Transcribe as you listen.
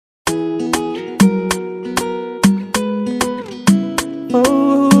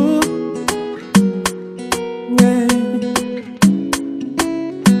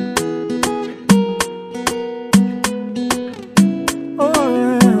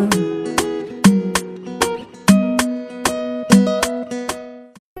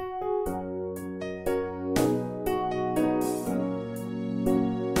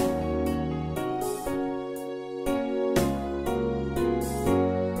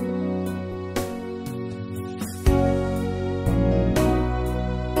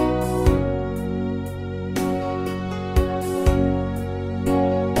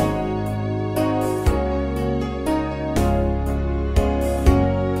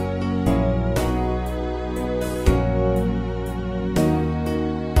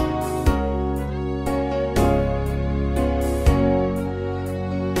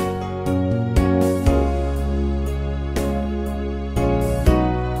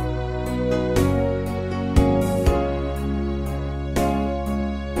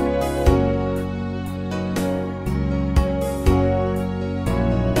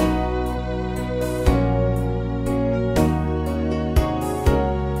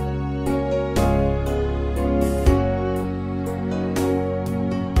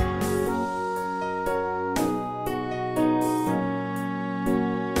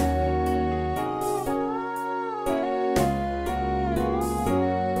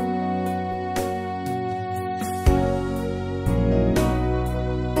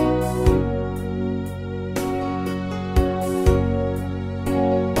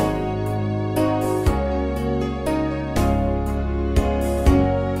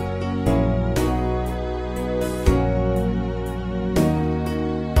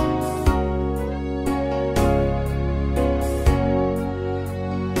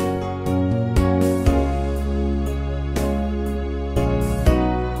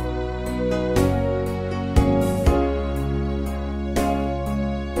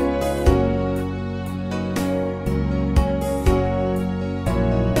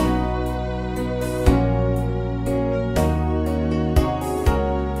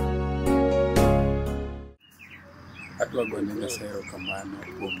adwa gone Nyasaye kamano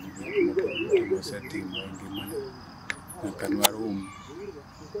kuom mosetimo e ngimana nyaka nwarum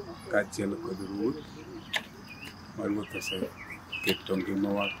kaachiel kod Ruth ma Ruth oseketo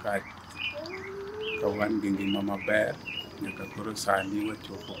ngimawa ka wan gi ngima maber nyaka koro sani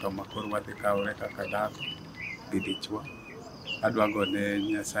wachopo kama koro wadhi kawre kaka dhako gi dichwo. Adwa gone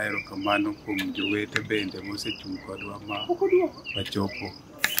Nyasaye kamano kuom jowete bende mosechung' kodwa ma wachopo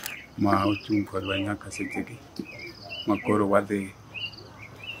ma ochung' kodwa nyaka sechegi ma koro wadhi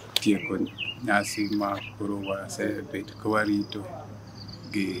tieko nyasi ma koro wasebet ka warito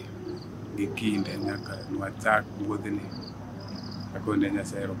gi kinde nyaka nwachak wuodhni. Agone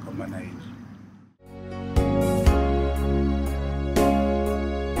Nyasaye kamano ahinya.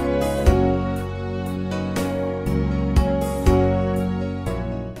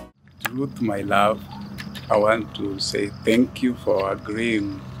 Ruth, my love, I want to say thank you for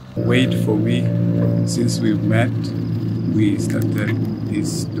agreeing. Wait for me. Since we've met, we started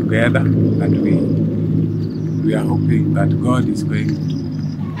this together, and we are hoping that God is going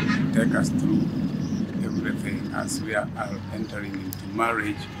to take us through everything as we are entering into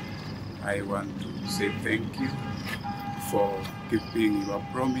marriage. I want to say thank you for keeping your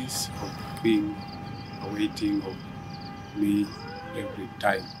promise of being awaiting of me every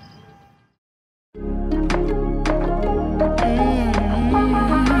time.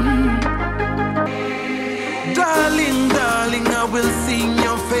 Darling, darling, I will sing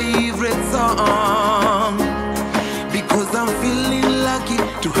your favorite song because I'm feeling lucky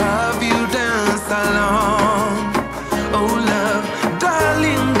to have you dance along. Oh love,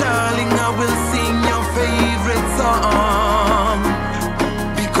 darling, darling, I will sing your favorite song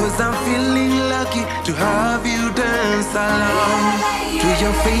because I'm feeling lucky to have you dance along to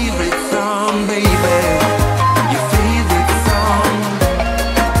your favorite song, baby.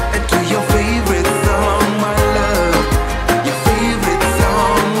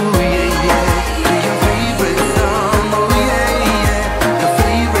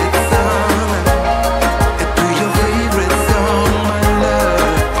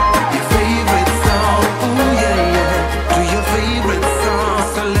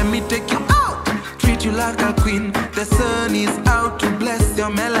 The sun is out to bless your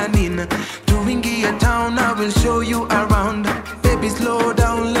melanin. Doing your town, I will show you around. Baby, slow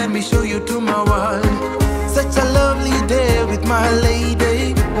down, let me show you to my world. Such a lovely day with my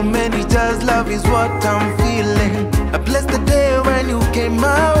lady. Oh, many just love is what I'm feeling. I bless the day when you came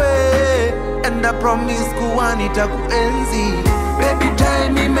my way, and I promise kuwanita kuenzi. Baby,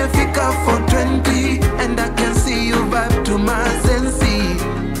 time imefika for 20, and I can see you vibe to my sensi.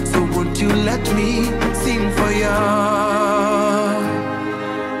 So won't you let me sing for you?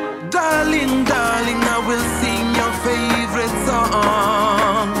 Darling, darling, I will sing your favorite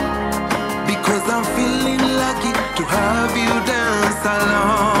song because I'm feeling lucky to have you dance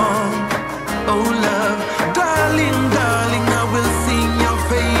along. Oh love, darling, darling, I will sing your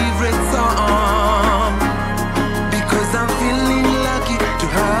favorite song because I'm feeling lucky to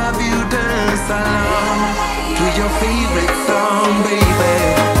have you dance along to your favorite song,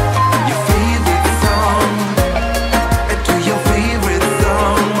 baby.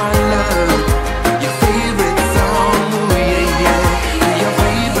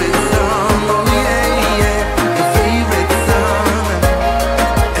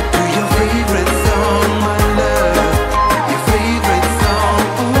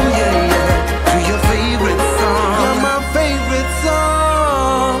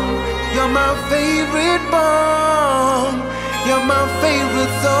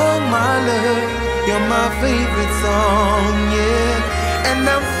 You're my favorite song, yeah. And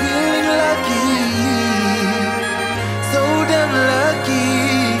I'm feeling lucky, so damn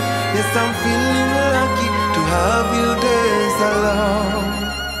lucky. Yes, I'm feeling lucky to have you dance along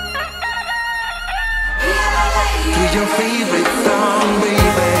to your favorite song,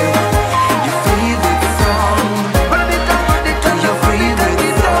 baby. Your favorite song. To your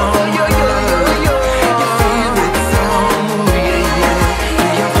favorite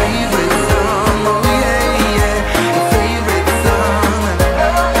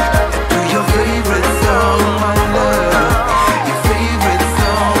song. Your favorite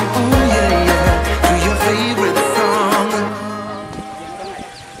song, yeah, yeah. To your favorite song.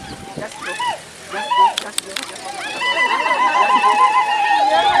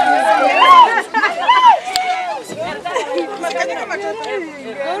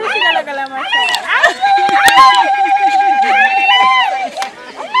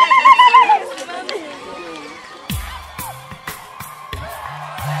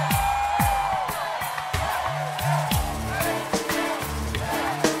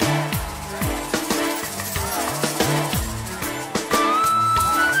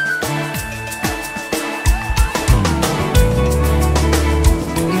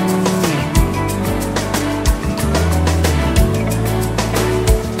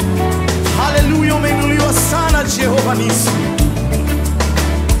 ufanisi.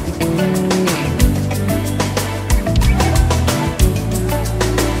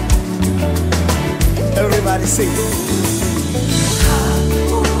 Everybody sing.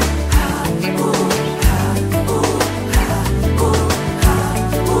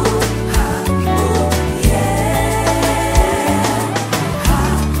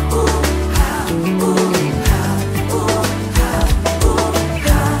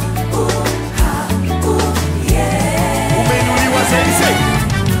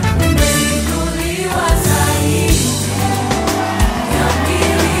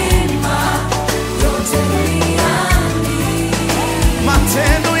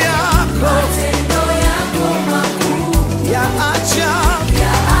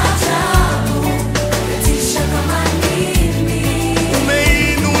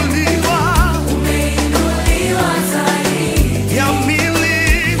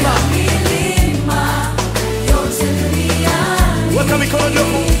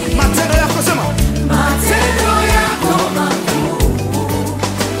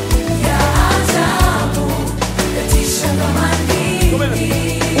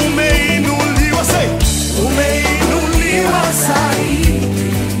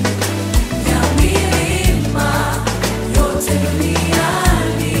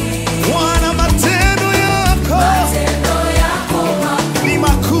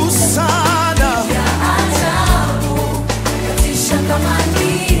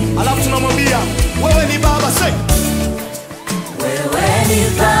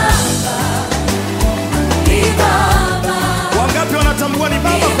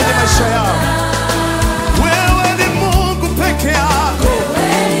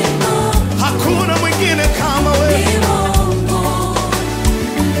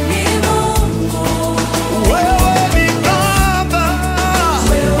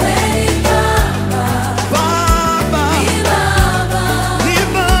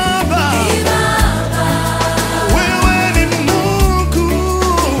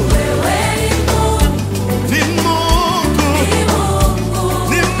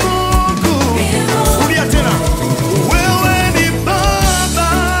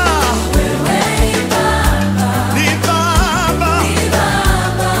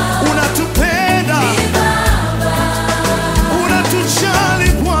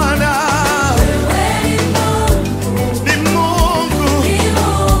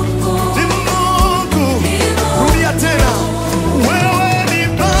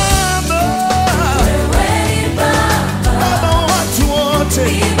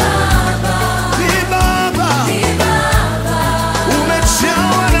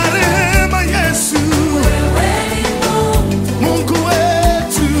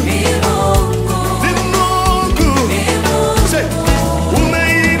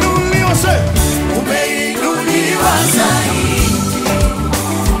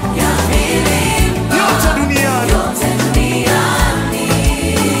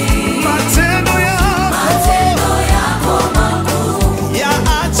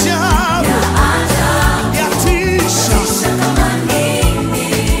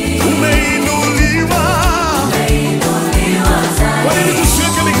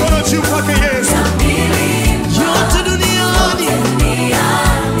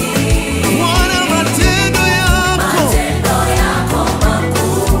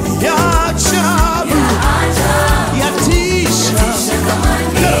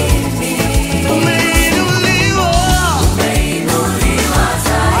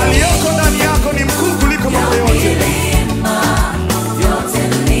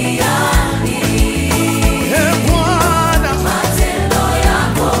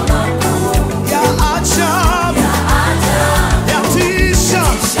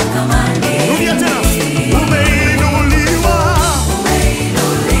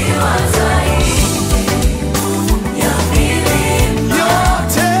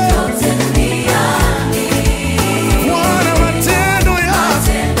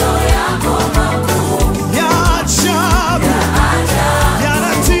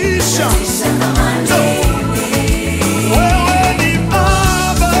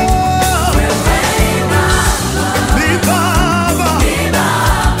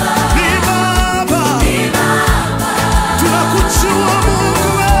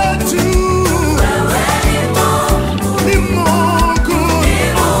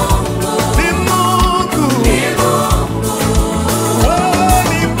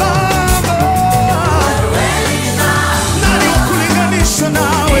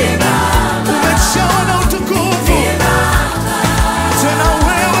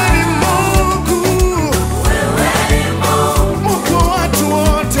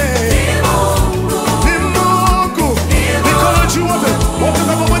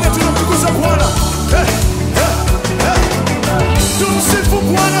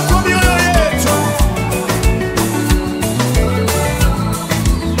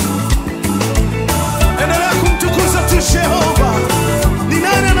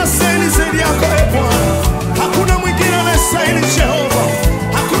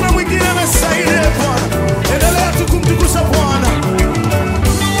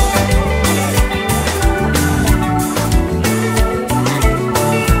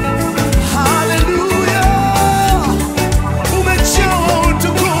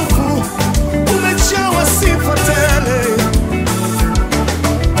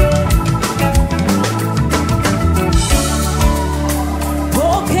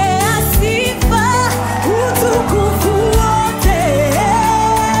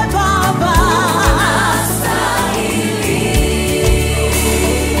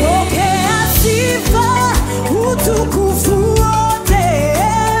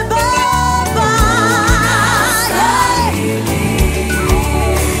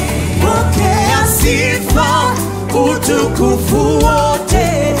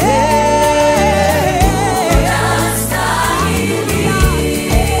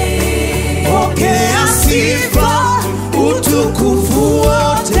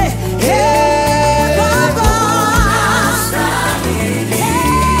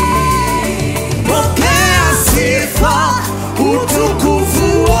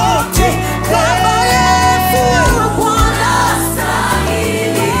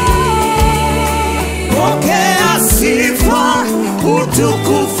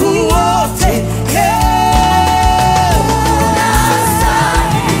 utukufu wote.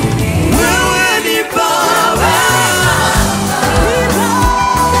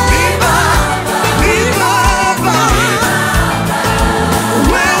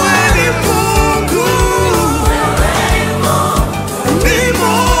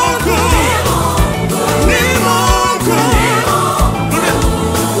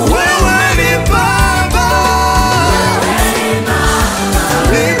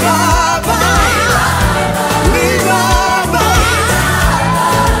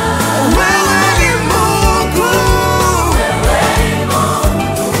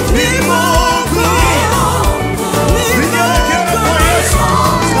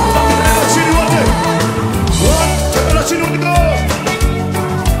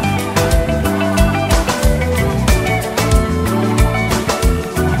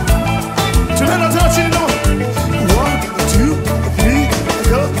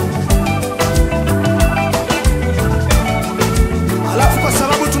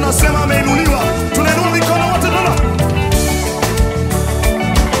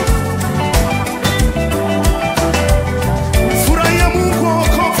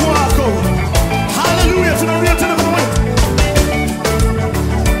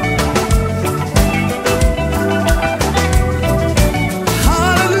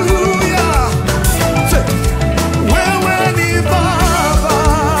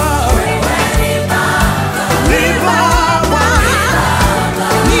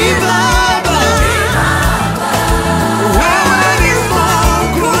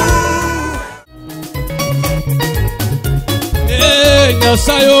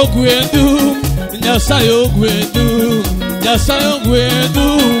 Nyasayo gwendu, Nyasayo gwendu, Nyasayo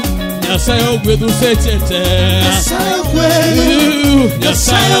gwendu, Nyasayo gwendu sechete. Nyasayo gwendu,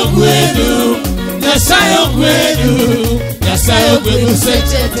 Nyasayo gwendu, Nyasayo gwendu, Nyasayo gwendu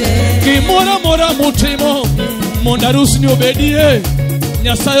sechete. Kimora mora mutrimo, mondarus ni obedie.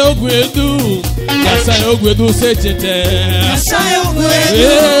 Nyasayo gwendu, Nyasayo gwendu sechete. Nyasayo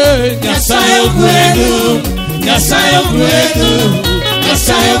gwendu, Nyasayo gwendu, Nyasayo gwendu.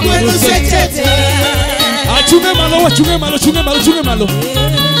 Nyasayo gwendu sechete. Achunge malo, achunge malo, achunge malo, achunge malo.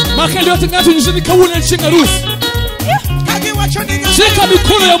 Makali yote ngatu nyumbani kawule chinga Ruth. Shika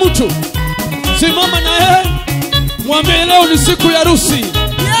mikono ya mtu. Simama na yeye. Mwambie leo ni siku ya harusi.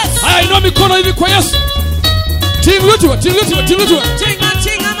 Haya, inua mikono hivi kwa Yesu. Tingutua, tingutua, tingutua.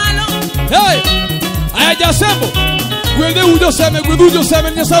 Tinga malo. Hey. Haya jasembo. Gwende ujo seme, gwende ujo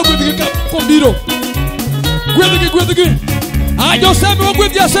seme. Nyasayo gwende kombiro. Gwende. Ajo seme wa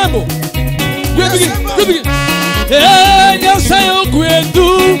gwende jasembo. Gwende. Nyasayo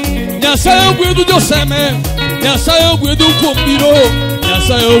gwendu, Nyasayo gwendu jo seme. Nyasayo gwendu kombiro.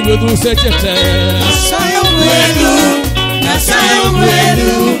 Nyasayo gwendu sechete. Nyasayo gwendu, Nyasayo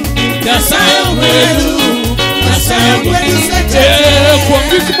gwendu, Nyasayo gwendu, Nyasayo gwendu sechete.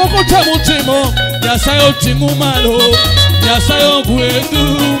 Kombiki moko temo. Nyasayo timu malo. Nyasayo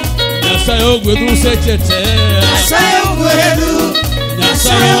gwendu, Nyasayo gwendu sechete. Nyasayo gwendu,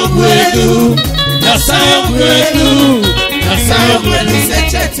 Nyasayo gwendu, Nyasayo gwendu, Nyasayo gwendu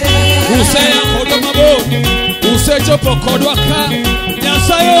sechete. Useya kodo mabo, usecho pokodo aka.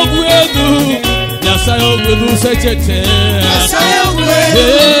 Nyasayo gwendu, Nyasayo gwendu sechete. Nyasayo gwendu,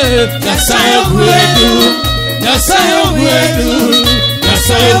 Nyasayo gwendu, Nyasayo gwendu,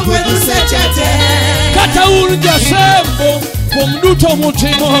 Nyasayo gwendu sechete. Kata ulu jasembo, kumduto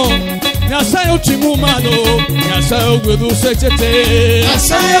mutimo. Nyasayo timu malo, Nyasayo gwendu sechete.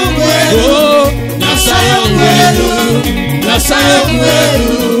 Nyasayo gwendu, Nyasayo gwendu, Nyasayo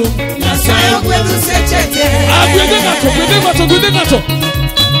gwendu, Nyasayo gwendu sechete. Gwende gato.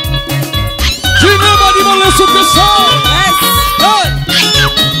 Jina badi malesu kesa.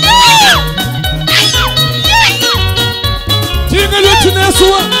 Tinga lutu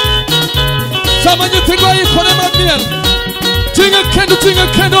nesua. Samanya tingwa yikone mamiel. Tinga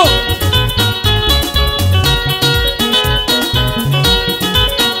kendo.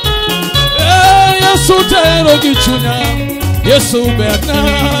 Yesu taero gichunya, Yesu berna.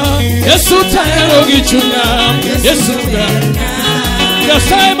 Yesu taero gichunya, Yesu berna.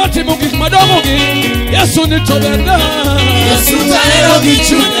 Nyasaye matimo gik madongo gi, Yesu ni to berna. Yesu taero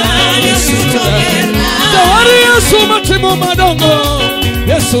gichunya, Yesu to berna. Tawari Yesu matimo madongo,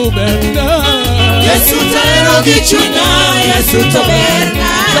 Yesu berna. Yesu taero gichunya, Yesu to berna.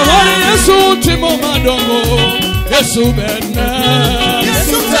 Tawari Yesu timo madongo, Yesu berna.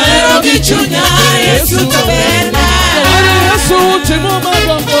 Yesu taero gichunya, Yesu to berna. Tawari Yesu timo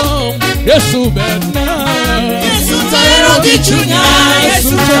madongo, Yesu berna. Yesu taero gichunya, Yesu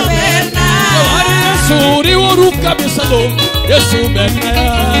to berna. Tawari Yesu riworuka bisa malo. Yesu berna.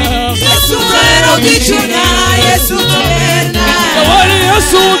 Yesu tero gichunya, Yesu berna. Kawali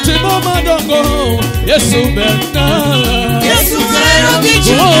Yesu timo madongo. Yesu berna. Yesu tero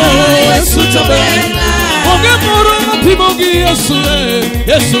gichunya, Yesu berna. Oge moro matimogi Yesu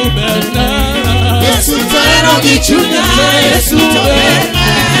Yesu berna. Yesu tero gichunya, Yesu berna.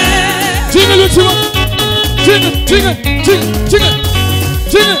 Tinga luchuma. Tinga.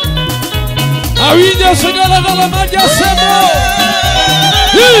 Awinja segala dalam aja sebo.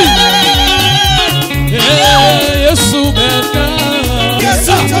 Yesu berna.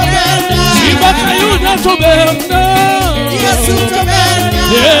 Yesu berna. Siba kayunya to berna. Yesu berna.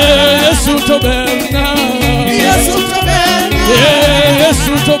 Yesu berna. Yesu berna.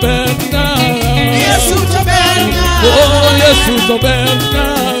 Yesu berna. Yesu berna. Oh Yesu berna.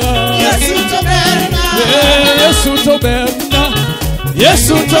 Yesu berna. Yesu berna.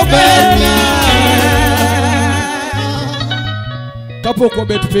 Yesu berna. Kapoko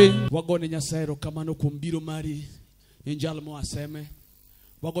betpe wagone nyasero kamano kumbiro mari injalmo aseme.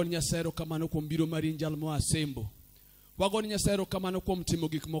 Wagone nyasero kamano kumbiro mari injalmo asembo. Wagone nyasero kamano kumtimo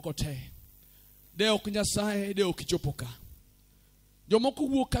gik moko te. De ok nyasaye de ok chopoka. Jomoko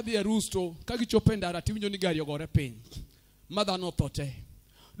wuok kadhi e rusto ka gichopo ndara tiwinjo ni gari ogore piny. Madhano thote.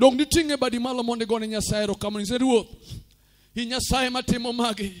 Dong nitinge badi malo monde gone nyasero kamano se Ruoth. I nyasaye matimo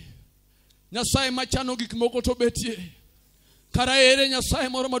magi. Nyasaye machano gik moko to betie. Kara ere nyasaye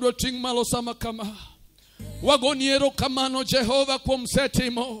moro madwa ting malo sama kama. Wagoni erokamano Jehova kuom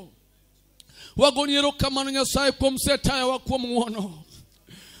setimo. Wagoni erokamano nyasaye kuom setayo kuom ng'wono.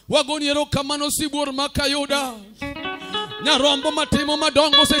 Wagoni erokamano sibuor makayuda. Nyarombo matimo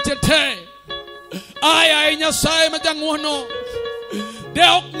madongo seche te. Aya nyasaye majang'wono. De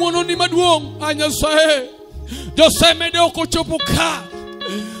ok ng'wono ni maduong' a nyasaye. Joseme de ok ochopo ka.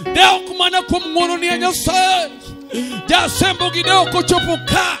 De ok mana kuom ng'wono ni a nyasaye. Jasembo gi de ok ochopo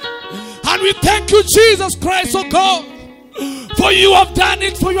ka. And we thank you, Jesus Christ, oh God, for you have done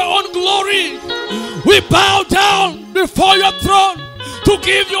it for your own glory. We bow down before your throne to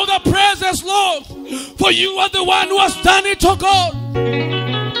give you the praises, Lord, for you are the one who has done it, oh God.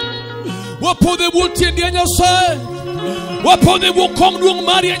 Wapode wuti ndi nyasaye, wapode wukom duong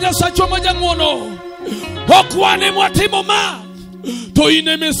mari nyasaye choma jang'wono. Okwane mwatimo ma, to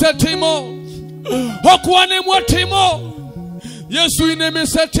ine setimo. Okwane mwatimo. Yesu ine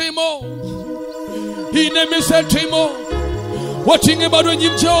setimo. Ine setimo. Watinge bado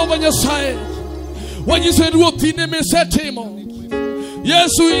nyim Jehova Nyasaye. Wanyise Ruoth ine setimo.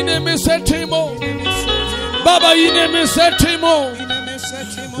 Yesu ine setimo. Baba ine setimo.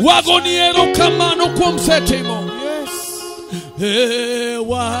 Wagoni erokamano kuom setimo.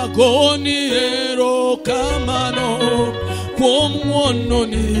 Wagoni erokamano kuom ng'wono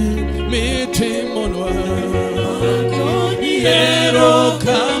ni mitimonwa.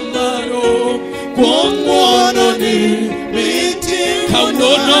 Erokamano kuom ng'wono ni mitimonwa.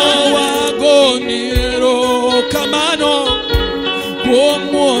 Kaunono wagoni erokamano kuom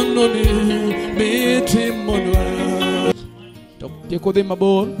ng'wono ni mitimonwa. Tieko dhi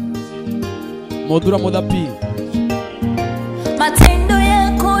mabor, modhura modha pi. Matendo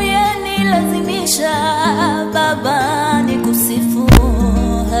yako yanilazimisha Baba nikusifu.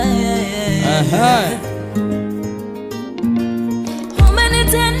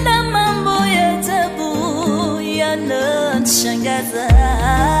 Umenitenda mambo ya ajabu yanashangaza.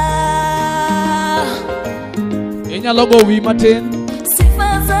 Inyalo go wi matin.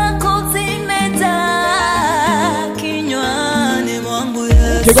 Sifa zako zimejaa kinywani mwangu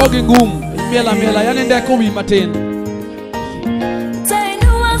Yesu. Kigogi ngumu, miela yani ndeko wi matin.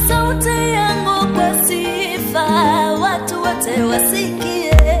 Watu wote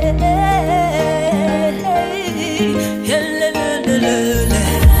wasikie.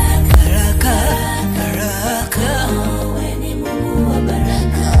 Baraka, baraka, wewe ni Mungu wa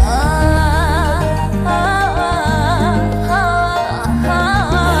baraka.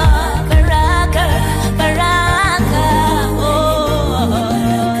 Baraka, baraka,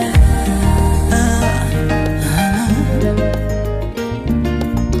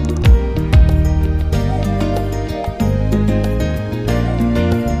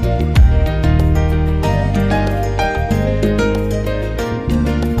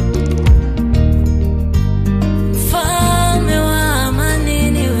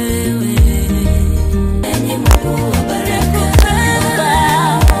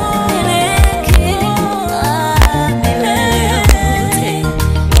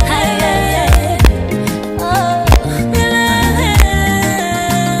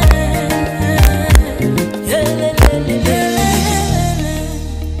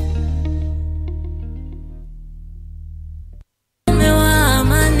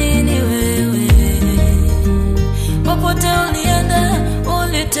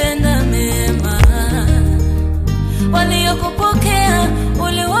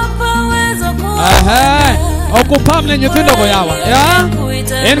 Okupam ne nyithindo go yawa.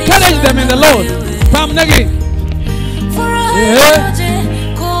 Yeah? Encourage them in the Lord. Pam nagi.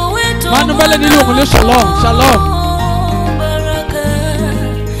 Manu mbele niluongo ni Shalom. Shalom.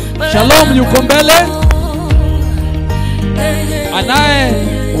 Shalom yuko mbele. Anaye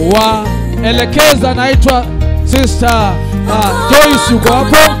waelekeza anaitwa Sister Joyce yuko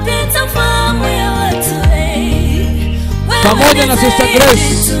hapo. Pamoja na Sister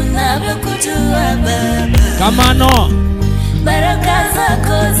Grace. Kama no. Baraka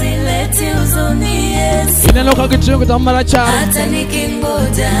zako zileti huzuni Yesu. Inaloka kichungu tamara cha. Hata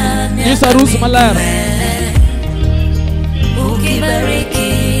nikingoja. Nisa Ruth Malera.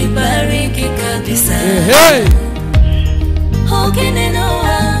 Ukibariki, bariki kabisa. Hey.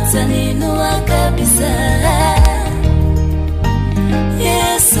 Ukinenua, taninua kabisa.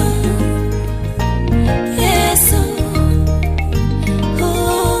 Yesu. Yesu.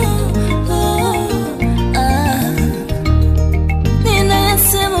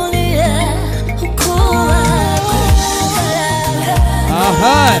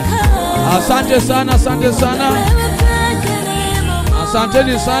 Asante sana, asante sana.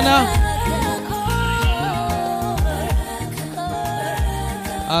 Asanteni sana.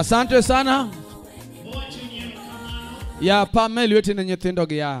 Asante sana. Ya Pamela yote na nyithindo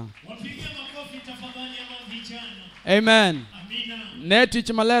gya. Amen. Neti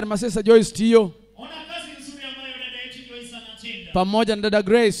Chimaler Masesa Joyce Tio. Pamoja na dada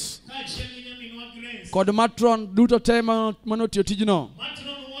Grace. Kod matron duto tema manotio tijino.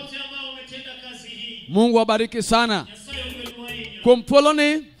 Mungu wabariki sana.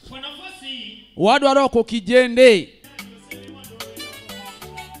 Kumpoloni wadu waroko kijende.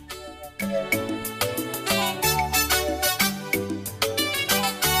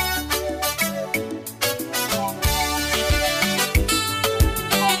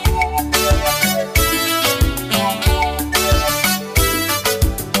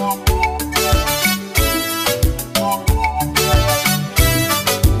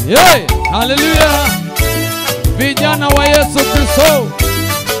 Hey, hallelujah. Vijana wa Yesu Kristo.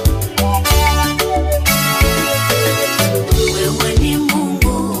 Wewe ni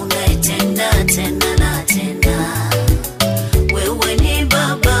Mungu unayetenda tena na tena. Wewe ni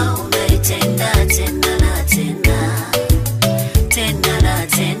Baba unayetenda tena na tena. Tena na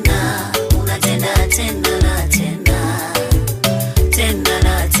tena, unatenda tena na tena. Tena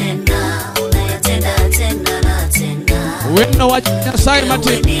na tena, unayetenda tena na tena. Wino wa Nyasaye mati.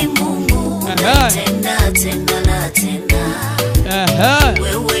 Tena tena na tena.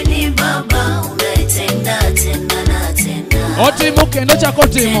 Wewe ni Baba unayetenda tena na tena. Otimo kendo chako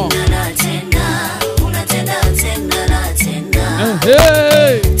timo. Tena na tena, unatenda tena na tena.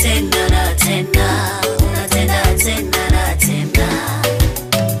 Tena na tena, unatenda tena na tena.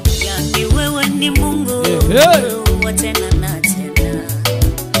 Yani wewe ni Mungu wa tena na tena.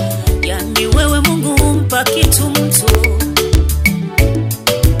 Yani wewe Mungu umpa kitu mtu.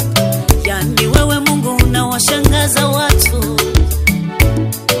 Yani wewe Mungu unawashangaza watu.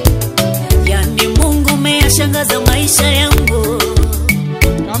 Yani Mungu umeyashangaza maisha yangu.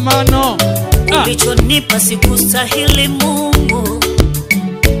 Kama no. Ulichonipa sikustahili Mungu.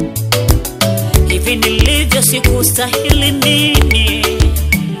 Hivi nilivyo sikustahili nini.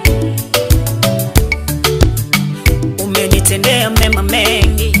 Umenitendea mema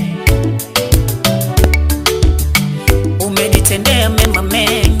mengi. Umenitendea mema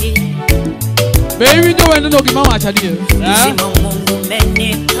mengi. Baby ndio wende ndo kimama achadie. Uzima Mungu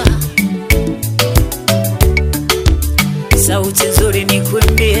umenipa. Sauti nzuri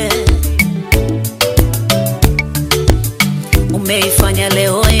nikuimbie. Umeifanya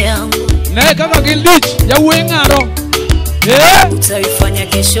leo yangu. Na kaka Gildich ya uengaro. Utaifanya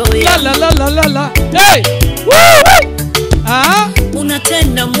kesho yangu. La la la la la. Hey! Woo!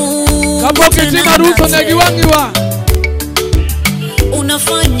 Unatenda Mungu. Kapo kitima Ruth negiwangiwa.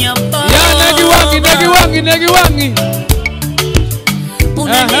 Unafanya Baba. Ya negiwangi.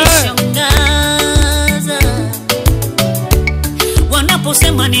 Unanishangaza.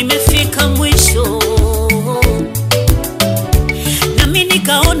 Wanaposema nimefika mwisho. Nami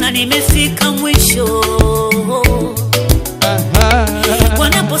nikaona nimefika mwisho.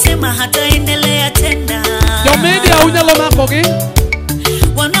 Wanaposema hataendelea tena. Yo media unyalo makogi.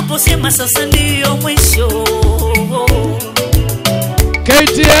 Wanaposema sasa ndio mwisho.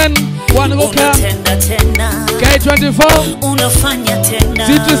 KTN wanagoka. K24 unafanya tena.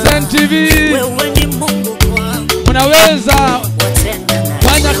 Citizen TV. Wewe ni Mungu kwangu. Unaweza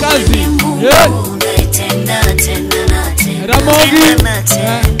fanya kazi. Unatenda tena na tena. Ramogi.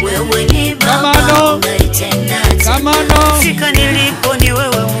 Wewe ni Baba. Kamano. Fika nilipo ni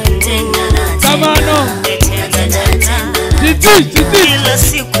wewe Mungu. Tena na tena. Kila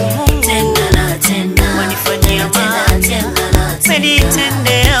siku Mungu wanifanyia mema,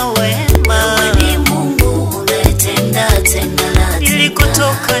 umenitendea wema.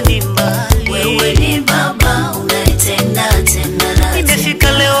 Nilikotoka ni mbali, wewe ni Baba unayetenda tena.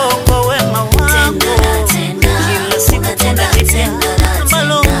 Nimefika leo kwa wema wako, kila siku unatenda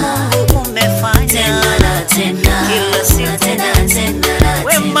ambalo Mungu umefanya. Kila siku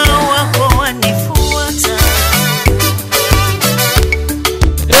wema wako wanifuata.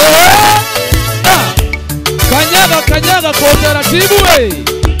 Kanyaga kwa utaratibu we.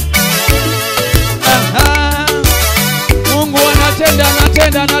 Mungu anatenda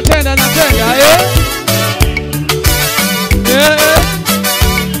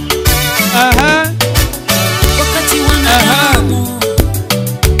Wakati wanadamu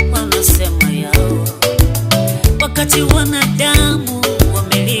wanasema yao, wakati wanadamu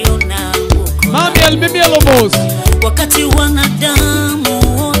wameliona anguko, wakati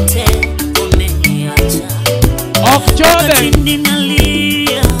wanadamu wote wameniacha, wakati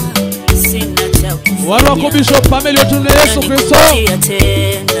ninalia sina cha kufanya, wako Bishop Pamela tune Yesu Kristo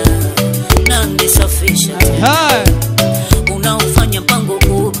tena na nisafisha tena. Unaufanya mpango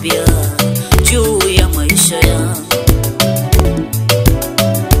upya juu ya maisha yangu.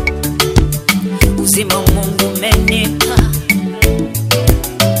 Uzima Mungu umenipa,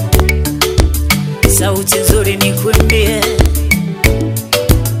 sauti nzuri nikuimbie,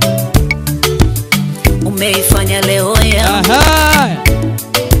 umeifanya leo ya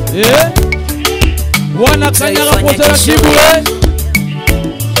wana kanyaga kwa utaratibu we.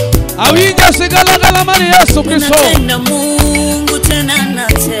 Awinga sigala mali Yesu Kristo. Unatenda Mungu tena na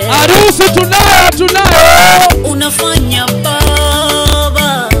tena. Harusi tunayo. Unafanya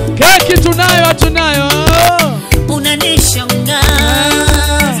Baba. Keki tunayo. Unanishangaza.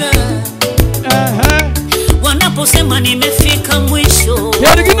 Wanaposema nimefika mwisho.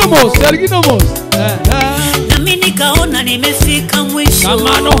 Yarginomos. Na mimi nikaona nimefika mwisho.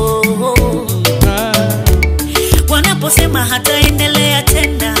 Kamano. Wanaposema hataendelea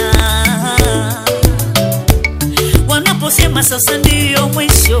tena, wanaposema sasa ndio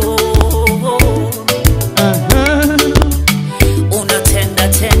mwisho, unatenda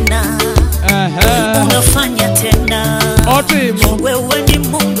tena, unafanya tena. Wewe ni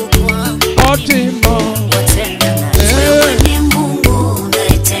Mungu kwangu, watenda na wewe ni Mungu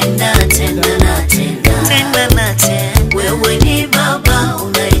unayetenda tena na tena. Wewe ni Baba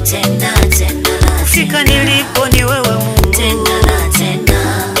unayetenda tena. Fika nilipo ni wewe Mungu, tena na tena.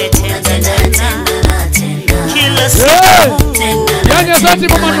 Kila siku Yanya zati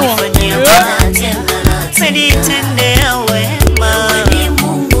mamanua umenitendea wema. Wewe ni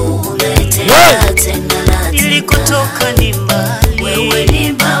Mungu unayetenda tena. Nilikotoka ni mbali, wewe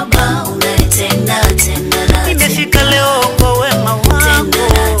ni Baba unayetenda tena. Nimefika leo kwa wema wako,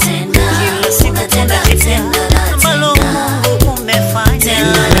 kila siku unatenda ambalo Mungu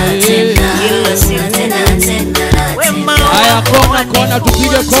umefanya. Kila siku wema wako. Haya, kona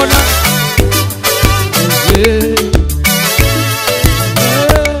tupige kona.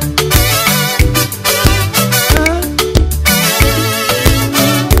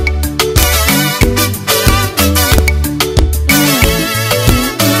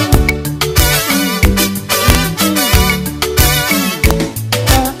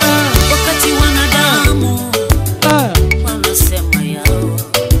 Wakati wanadamu wanasema yao,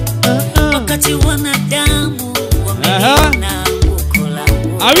 wakati wanadamu wameliona anguko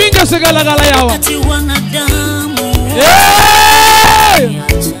langu, Awinga sigala yawa. wakati wanadamu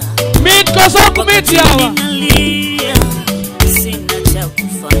Meet koso meet yawa. ninalia sina cha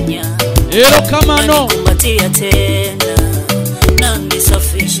kufanya. Ero kama no. Kumbatia tena na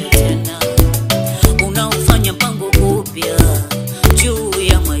nisafisha tena. Unaufanya mpango upya juu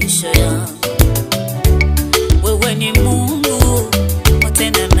ya maisha yangu. Wewe ni Mungu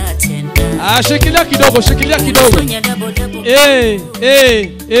watenda na tena. Shikilia kidogo. Unafanya double.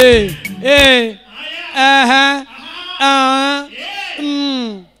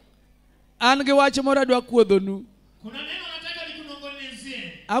 Ange wache mora dwa kuodhonu. Kuna neno nataka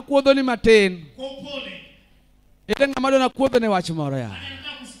nikunongonezie Akuodhoni matin. kwa upole. Ete ng'ama dona kuodhone wach moro ya. Nataka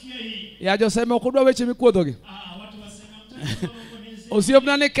kusikia hii. Ya Josema okudwa weche mikuodhogi. Watu wasema mtaki kunongonezie.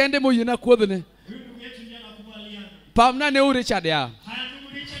 Osiepna ne kende moyiena kuodhone. Huyu ndugu yetu ndiye anakubaliana. Pamna ne Richard ya. Haya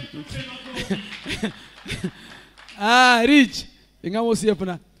ndugu Richard tupe makofi. Rich. Ing'ama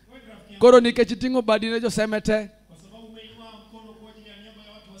osiepna. Koro nikech ting'o badi ne Josema te. Kwa sababu umeinua mkono kwa ajili ya niaba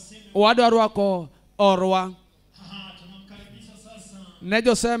ya watu waseme. Wadwa rwako orwa. Tunamkaribisha sasa. Ne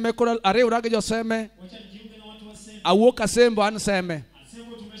Josema koro ariwra gi Josema. Wacha nijiunge na watu waseme. Awuok Asembo an Seme.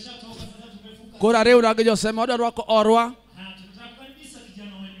 Asembo tumeshatoka sasa tumefuka. Koro ariwra gi Josema wadwa rwako orwa.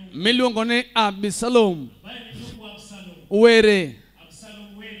 miluongo ni Abisalom ambaye ni ndugu wa Absalom. were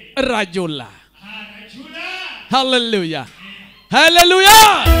Absalom wele. Rajula. Rajula. Hallelujah.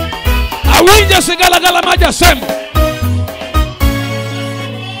 Hallelujah. Awinja sigalagala maja sema.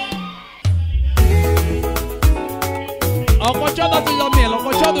 Okochoda tu miel,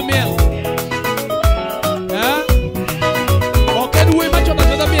 okochoda miel. Oken wi machoda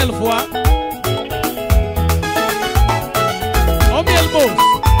tu miel fwa. O miel bos.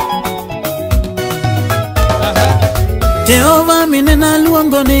 Jehova minena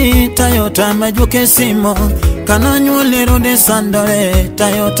luongo ni Tayota majuke simo kananyuolero de sandore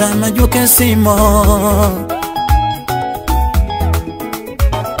Tayota majuke simo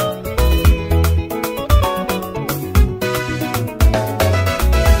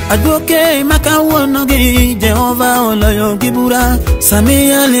Ajuke makawuono gi Jehova oloyo gibura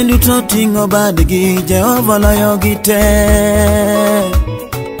Samia lenduto tingo badgi Jehova oloyo gite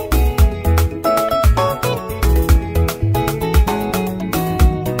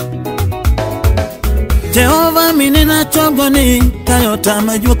Jehova minena chogoni Tayota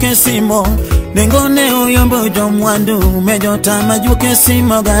majuke simo Nengone oyombo jomwandu Mejota majuke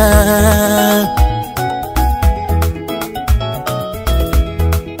simo ga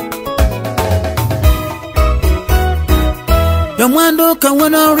Jomwandu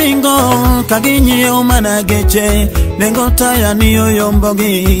kawono ringo Kaginyi umana geche Nengo taya ni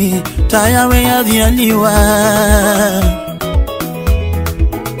oyombogi Taya weya dhialiwa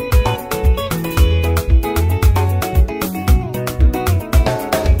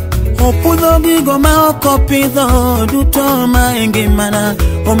Opudho gigo ma oko pidho duto ma engimana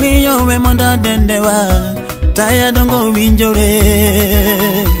Omiyo we monda dendewa Taya dongo winjore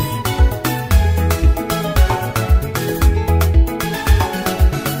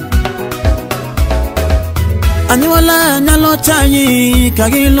Anyuola nyalo chayi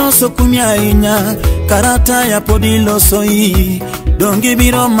kagiloso kumya inya Karata ya podilo soyi Dongi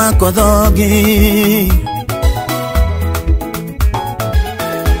biro makodhogi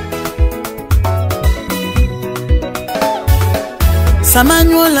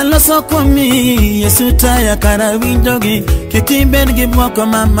Samanyuola loso kwami Yesu taya karawinjogi Kikibed gibwoko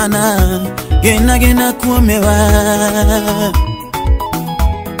mamana Gena kuomewa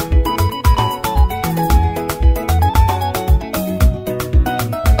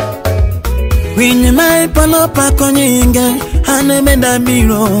Winyi mai palo pako nyinge Hane benda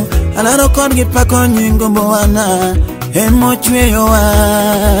biro Alaro kodgi pako nyingo boana Emo chweyo wa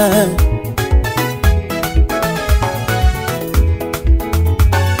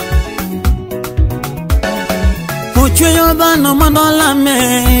Chweyo dhano mandolame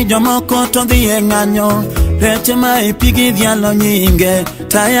Jomoko to dhiye ng'anyo Reche ma ipigi dhialo nyinge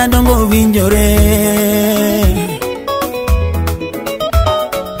Taya dongo winjore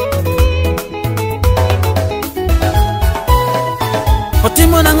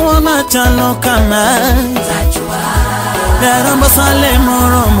Otimo nang'o machalo kama Darombo sale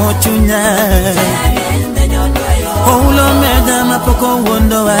moromo chunya Oulo meda mapoko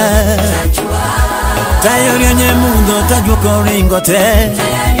wondowa Tayori nye mundo tajuko ringo te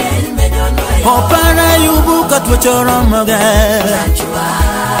Opara yubu katwo choro moga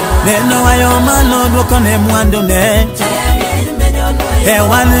Neno ayo malo dwoko ne mwando ne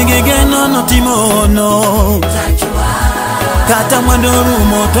Ewane gigeno no timo no Kata mwando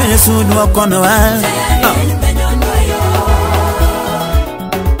rumo to Yesu dwoko no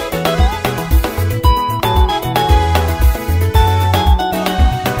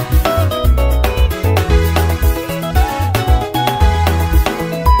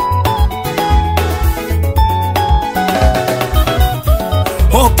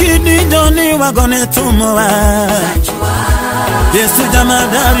Okidi joni wagone tumowa Yesu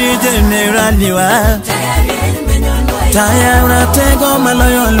jamadari generaliwa Taya uratego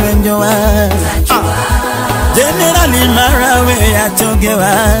maloyo lwenjowa Generali marawe ya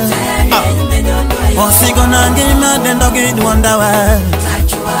chogewa Osigo nangima dendogi duondawa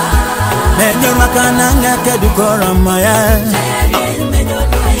Menyo makananga kedukoro moya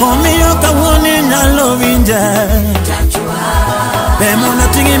Omiyo kawoni nyalo winja Bemo na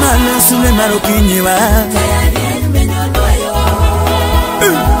tingi malo sule marukinyiwa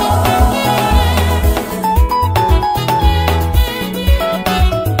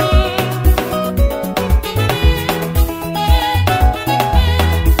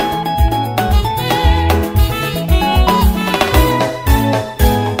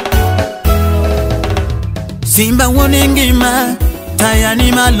Simba woningima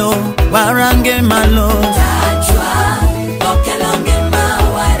Tayani malo Warange malo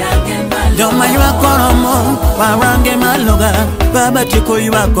Joma ywa koromo warange maloga baba tiko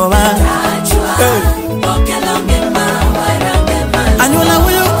ywa kowa Anyola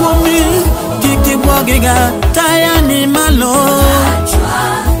wuyo kumi kiki bogiga tayani malo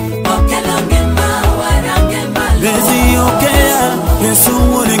Bezi okea Yesu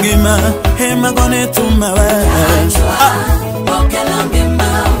woningima hema gone tumawa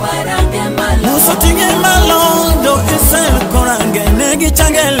Muso tinge malo do isel korange negi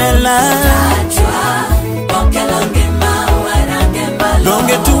changelela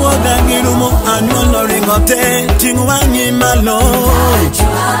Donge tuwo dangirumo anyola ringote tingu wangi malo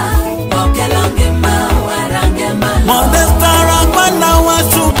Modestara kwana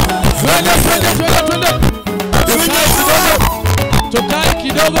wasu Tukae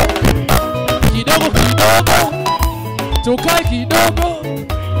kidogo. Tukae kidogo.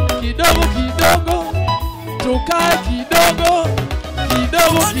 Tukae kidogo.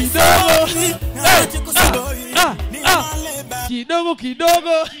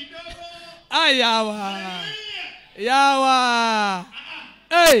 Kidogo. Ayawa.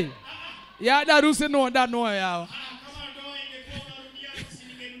 Hey. Ya daruse no yawa.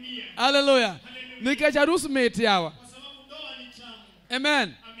 Hallelujah. Nikacharusu mate yawa.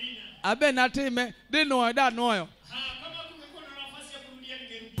 Amen. Abe natime dino da noyo.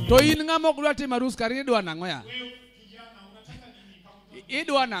 To in ngamo kulati marus kari dwa nango ya.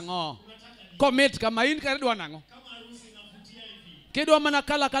 Idwa nango. Commit kama in kari dwa nango. Kidwa mana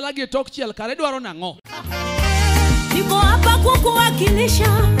kala ge talk chiel kari dwa nango. Niko hapa kukuwakilisha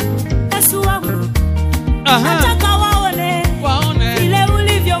Yesu wangu. Nataka waone vile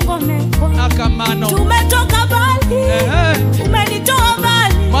ulivyo ngome. Akamano. Tumetoka mbali. Umenitoa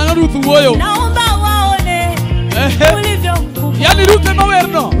mbali. Mana Ruth woyo. Naomba waone ulivyo mkubwa. Yani Ruth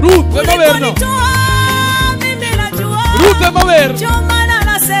mawerno. Mimi najua. Ruth mawer. Jomana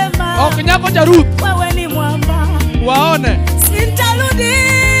nasema. Okinyako cha Ruth. Wewe ni mwamba. Waone. Sintarudi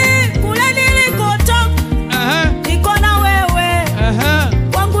kule nilikotoka. Niko na wewe.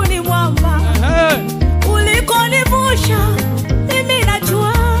 Wangu ni mwamba. Ulikonivusha mimi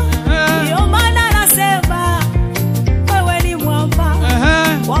najua. Ndio maana nasema wewe ni mwamba.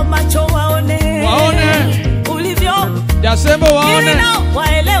 Wa macho waone ulivyo. Jasema waone.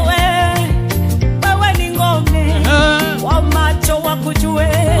 Waelewe wewe ni ngome. Wa macho wakujue.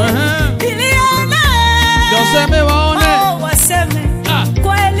 Ilione. Jasema waone. Waseme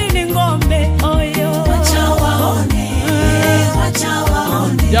kweli ni ngome. Wacha waone.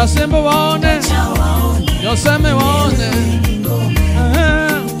 Jasema waone. Jasema waone.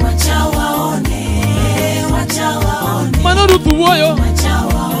 Mana Ruth woyo.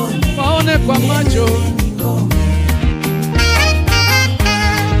 Waone kwa macho.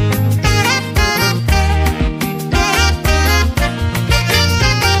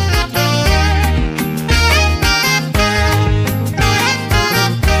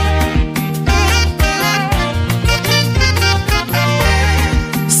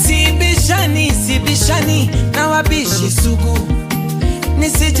 Sibishani na wabishi sugu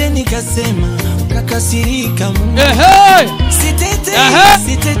nisije nikasema kakasirika Mungu.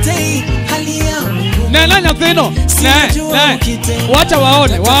 Sitetei hali yangu. Nena nyathino. Wacha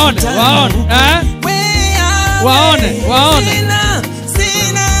waone.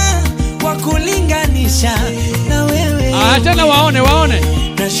 Sina wakulinganisha na wewe. Tena waone.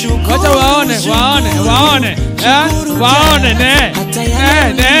 Wacha waone. Waone.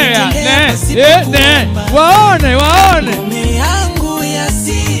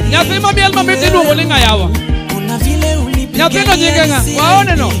 Nyathima biel mamiti luongo ni ngayawa. Nyathino nyinge nga.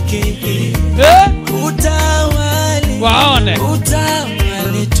 Waone no. Waone.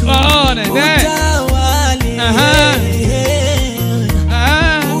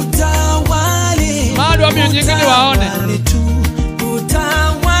 Madwa miyo nyinge ni waone.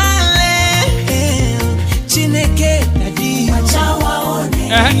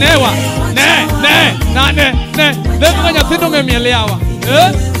 Newa. Neka nyathino ngemielewa.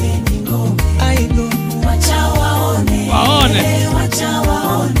 Waone.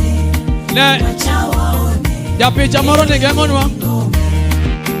 Japicha moro ni gengonwa.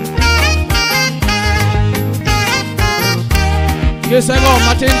 Kisego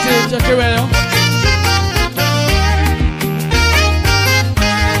matinti chakiweyo.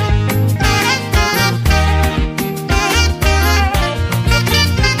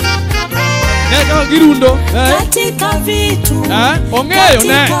 Neka girundo. Katika vitu. Ongeyo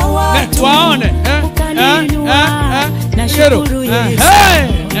waone. Nashukuru Yesu.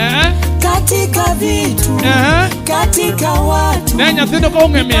 Katika vitu. Katika watu. Nyathino ko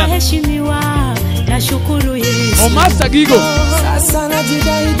ungemia. Heshimiwa. Nashukuru Yesu. O master gigo. Sasa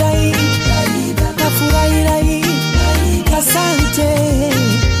najidai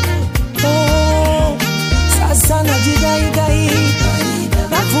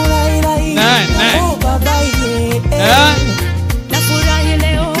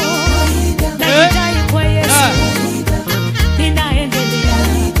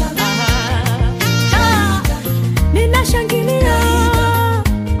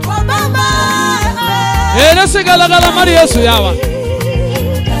Ere sigala gala mari Yesu yawa.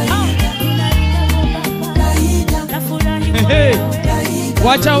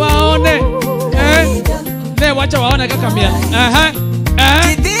 Wacha waone. Ne wacha waone kaka mia.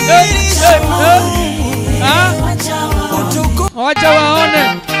 Wacha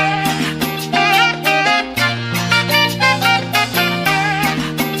waone.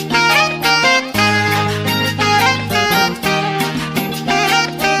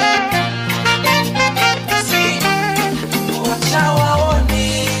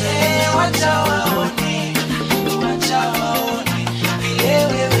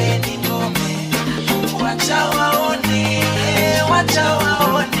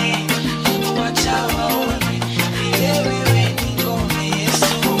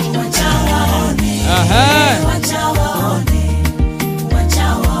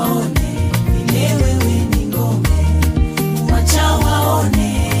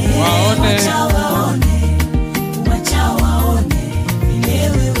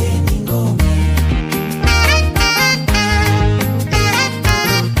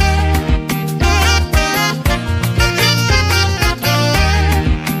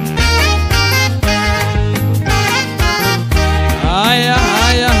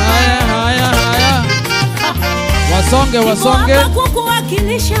 Wasonge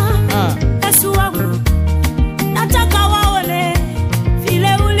kukuwakilisha Yesu wangu, nataka waone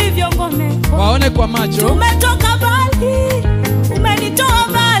vile ulivyo ngome, waone kwa macho. Umetoka mbali, umenitoa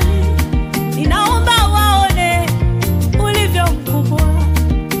mbali, ninaomba waone ulivyo mkubwa.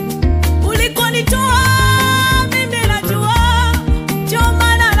 Ulikonitoa mimi najua, ndio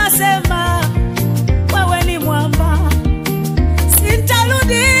maana nasema wewe ni mwamba,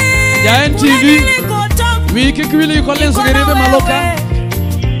 sitarudi. Giant TV wiki kwili Collins ngeribe maloka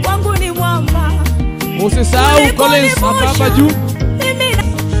wangu ni mwamba, usisahau Collins hapa juu.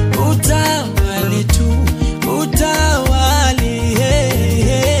 Utawali tu, utawali,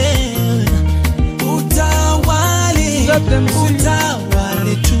 utawali,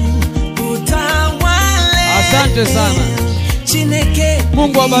 utawali tu, utawali. Asante sana, Chineke,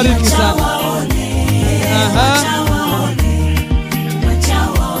 Mungu abariki sana.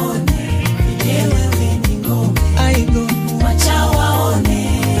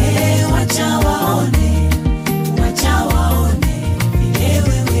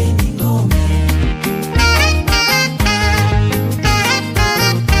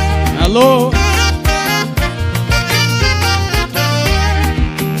 Hello.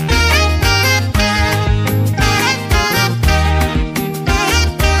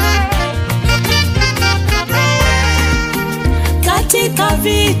 Katika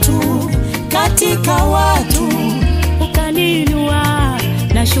vitu, katika watu, ukaninua,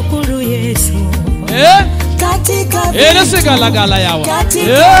 na shukuru Yesu. Katika vitu,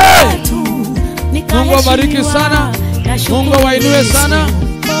 katika watu, Mungu abariki sana, Mungu wainue sana.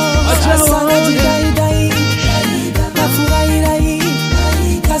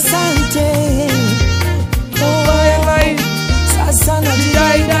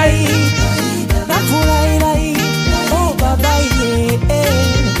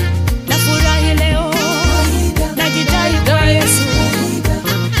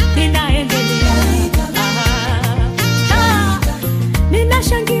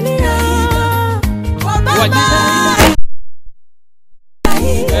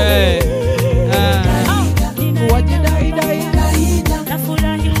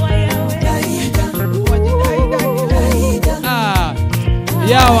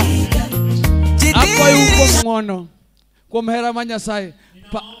 Yawa apa yuko ngono kwa mhera manya sai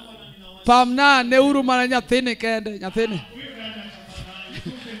pamna neuru mana nyathine kende nyathine.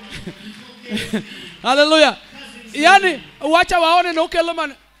 Hallelujah. Yani wacha waone no kelo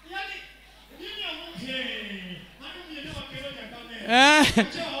man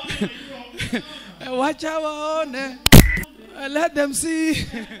wacha waone, let them see.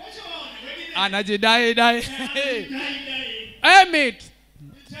 Anajidai dai. Emit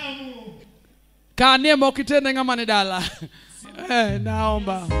kanie mokitene ngama ni dala.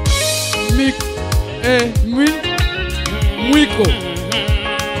 Naomba mwiko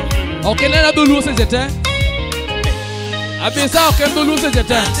okenena dulu se jete abisa oken dulu se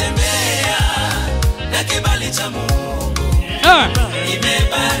jete na kibali cha Mungu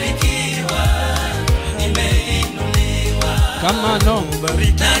nimebarikiwa, nimeinuliwa kama no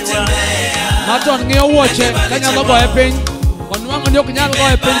maton ngio woche kanya logo e piny onwango ni ok nyal go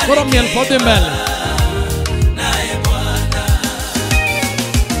e piny koro miel podhi mbele.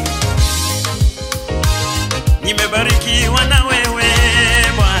 Nimebarikiwa na wewe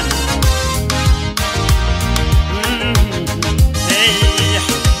Bwana.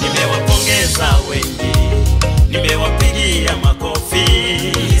 Nimewapongeza wengi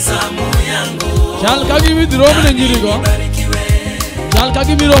Chal kagi midromo na njirigo. Chal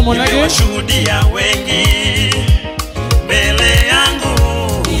kagi miromo na ge. Shuhudia wengi mbele yangu,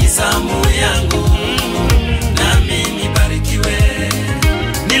 ni zamu yangu nami nibarikiwe.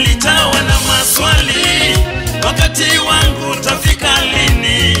 Nilijawa na maswali, wakati wangu utafika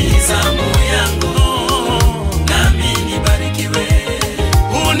lini? Ni zamu yangu nami nibarikiwe.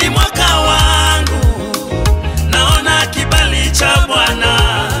 Huu ni mwaka wangu, naona kibali cha Bwana.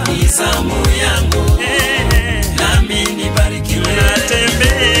 Ni zamu yangu nami nibarikiwe.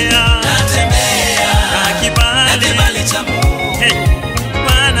 Natembea na kibali cha Mungu.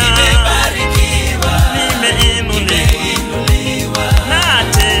 Bwana nimebarikiwa, nimeinuliwa.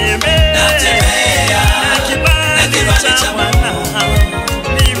 Natembea na kibali cha Bwana.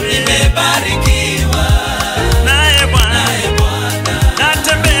 Nimebarikiwa naye Bwana.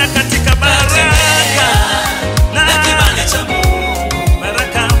 Natembea katika baraka na kibali cha Mungu.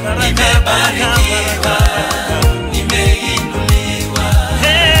 Baraka. Nimebarikiwa, nimeinuliwa.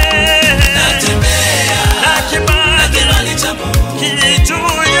 Natembea na kibali cha Mungu.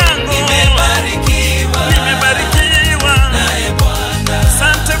 Kijuu yangu nimebarikiwa naye Bwana.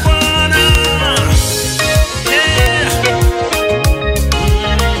 Asante Bwana.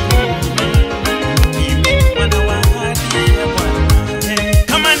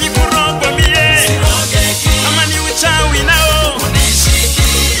 Kama ni kurogo mie, kama ni uchawi nao unishiki.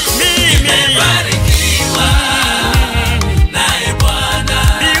 Mimi nimebarikiwa naye Bwana.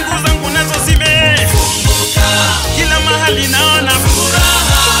 Mbingu zangu nazo zimefunguka, kila mahali naona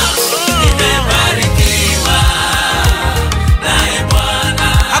furaha. Nimebarikiwa naye Bwana.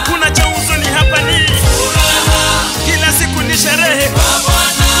 Hakuna cha huzuni hapa, ni furaha. Kila siku ni sherehe kwa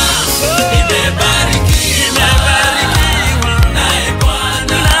Bwana. Nimebarikiwa naye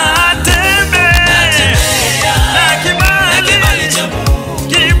Bwana. Natembea na kibali cha Mungu.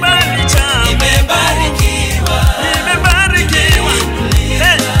 Kibali cha nimebarikiwa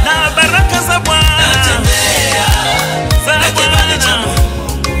na baraka za Bwana. Natembea na kibali cha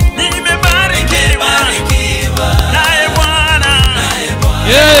Mungu. Nimebarikiwa naye Bwana.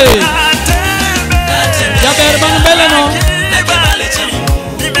 Ya berban mbele no.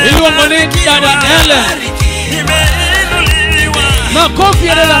 Iluongo ni dada Ellen. Makofi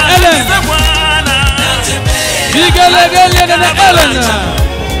ya dada Ellen. Vigelegele dada Ellen.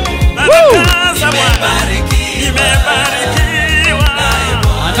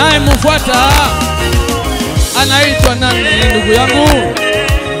 Anayemfuata anaitwa nani ndugu yangu?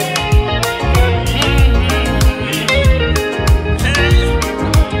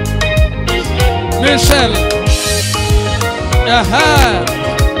 Michelle. Aha.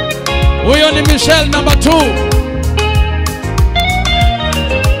 Huyo ni Michelle number 2.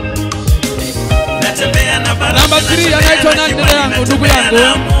 Number 3 anaitwa nani dada yangu, ndugu yangu?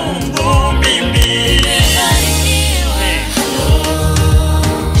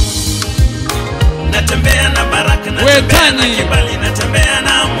 Natembea na baraka, Wetani. na kibali, natembea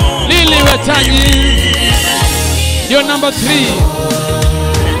na Mungu. Lili Wetani. Ndio number 3.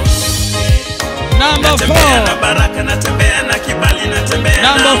 Number 4. Na baraka, natembea na kibali, natembea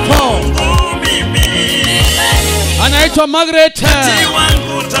na Number 4. Mungu mimi. Anaitwa Margaret.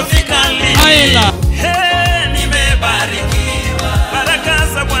 Wangu utafika lini? Aila. Nimebarikiwa. Baraka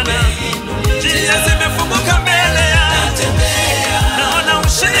za Bwana. Njia zimefunguka mbele yangu. Naona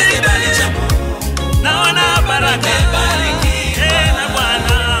ushindi. Naona baraka. Na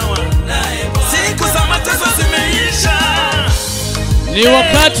Bwana. Siku za mateso zimeisha. Ni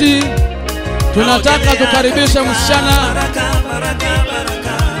wakati tunataka tukaribishe msichana.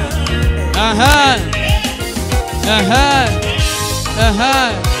 Aha. Aha.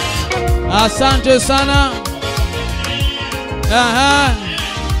 Aha. Asante sana. Aha.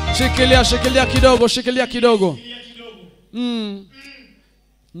 Shikilia kidogo.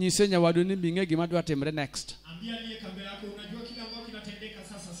 Nisenya wadu ni binge gima dwa timre next. Ambia aliye kamera yako, unajua kile ambacho kinatendeka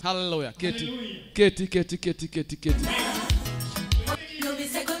sasa. Hallelujah. Keti.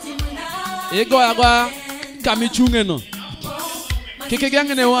 Ego agwa kamichunge no. Kike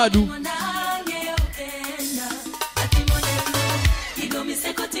gange ne wadu.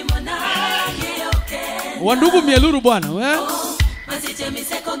 Wandugu mieluru bwana,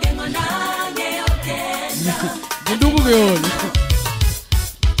 Ndugu geol.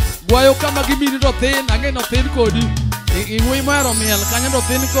 Gwayo kama gimini do thin, ange no thin kodi. Iwi maro miel kanya do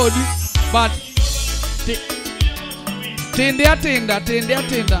thin kodi. But tende atenda.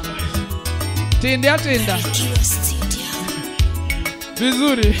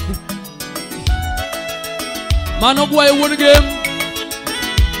 Vizuri. Mano gwayo wuon game.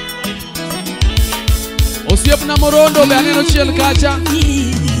 Osiep na morondo be aneno chiel kacha.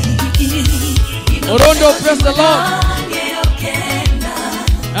 Orondo, praise the Lord.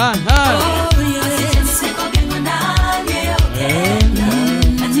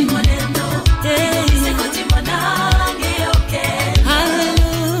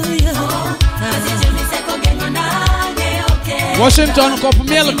 Washington kopo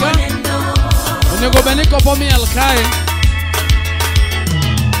mielka. Unego beni kopo mielka.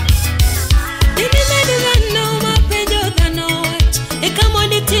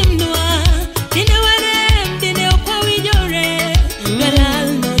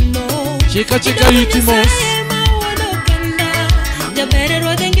 Chica chica itimos.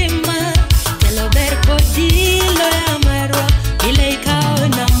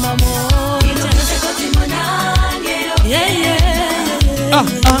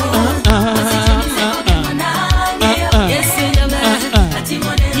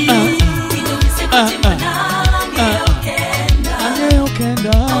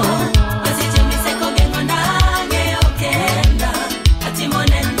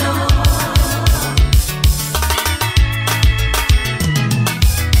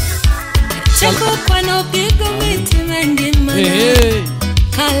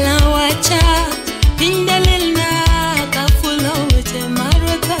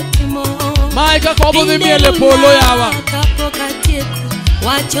 Maika kobo de miele polo yawa.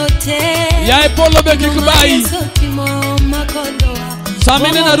 Ya e polo be kikubai.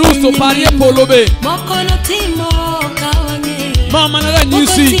 Samine na Ruth pari e polo be. Mama na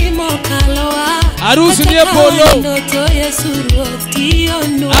nyusi. Arusi ni e polo.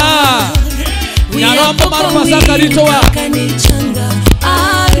 Nyarombo marupasa karito wa.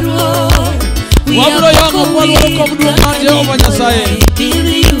 Wabro yango polo komdu manje oba nyasaye.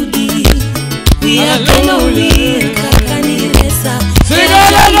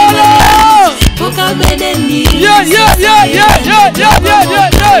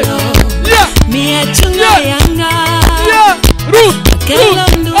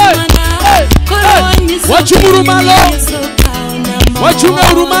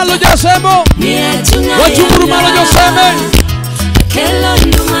 Wachumurumalo jasemo. Wachumurumalo jaseme.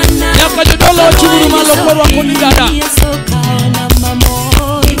 Yaka jodolo wachumurumalo kwa wakoni dada.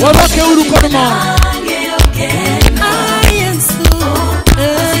 Wawake uru kodumo.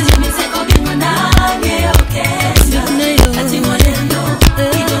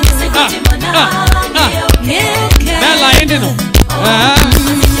 Bella indino.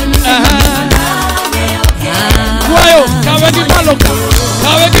 Kwayo, kawegi maloka.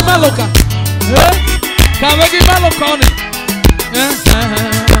 Kawegi maloka. Kawegi maloka one.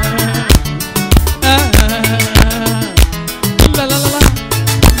 La la la la.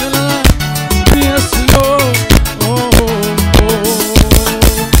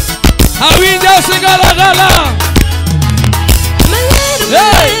 Awinja sigala gala.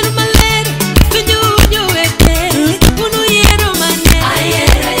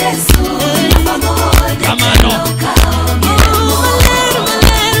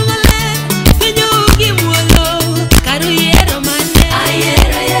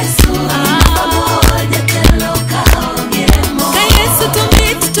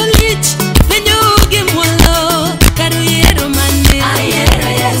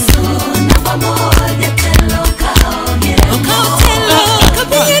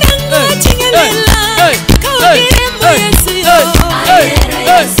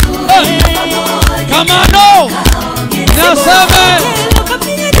 Kamano naseme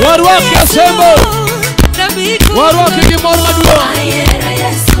warwaki asembo warwaki gimor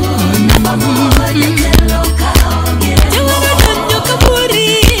maduong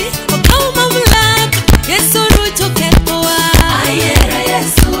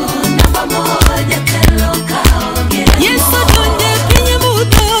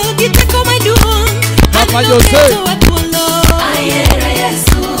Papa Jose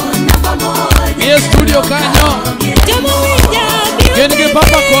studio kanyo Genige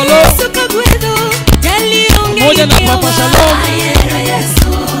Papa Kolo pamoja na Papa Shalom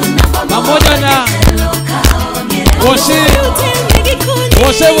pamoja na Woshe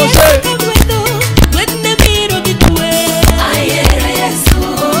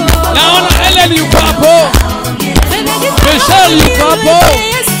naona Ellen yuko hapo, Michelle yuko hapo,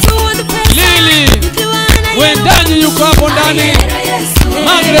 Lily Wendanyi yuko hapo ndani,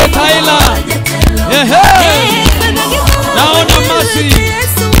 Margaret Tyler, naona Masi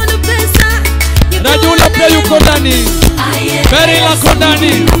Rajula pia yuko ndani, Berila yuko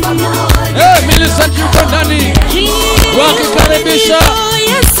ndani, Millicent yuko ndani, wakikaribisha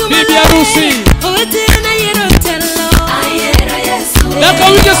bibi harusi. Naka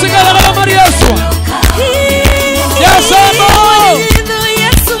wije sigala kama Maria Yesu. Yesu mo.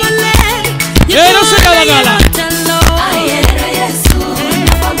 Yena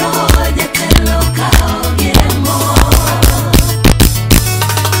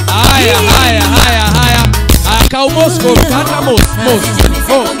Kau Moscow, kata mos.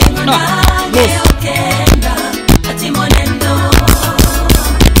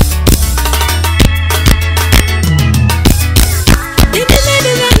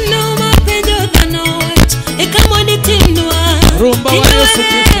 Rumba wa Yesu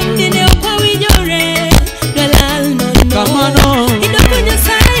Kristo. Kamano.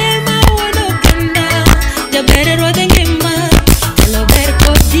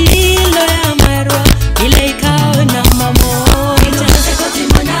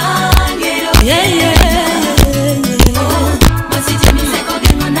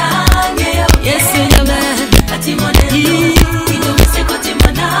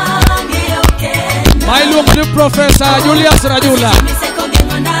 Professor Julius Rajula.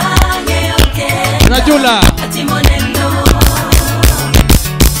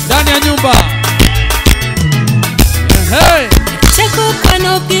 Ndani ya nyumba. Hey.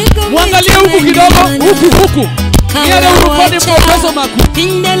 Mwangalie huku kidogo, huku. Niende urupani Professor Maku.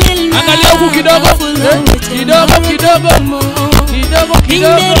 Angalia huku kidogo. Kidogo.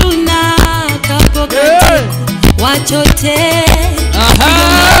 Hey. Wachote.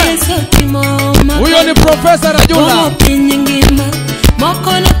 Huyo ni Professor Rajula.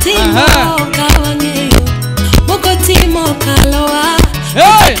 Mokono timo kawangeyo. Moko timo kaloa.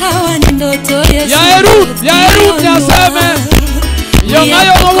 Kawa ni ndoto Yesu. Ya Ruth yaseme.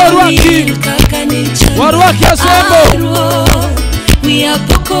 Yongayo waruaki asembo. We are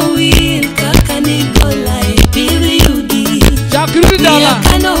poko will kakani gola epiriudi. Chakiri dala. We are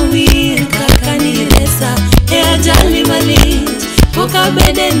kano will kakani resa. Ea jali mali. Puka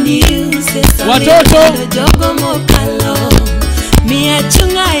bede news. Watoto. Jogo mokalo. Mia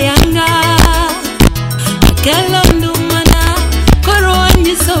chunga yanga. Akelo ndumana. Koro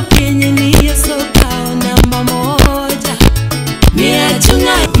anyi so pienye ni yeso kao namba moja. Mia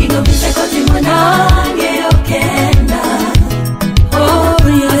chunga ino miseko timona. Ngeo kenda. Oh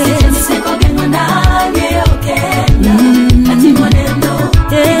yeah. Miseko gengona. Ngeo kenda. Ati monendo.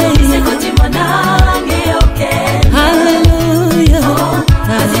 Miseko timona. Ngeo kenda. Hallelujah.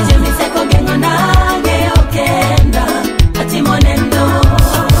 Ati miseko gengona. Ngeo kenda. Ati monendo.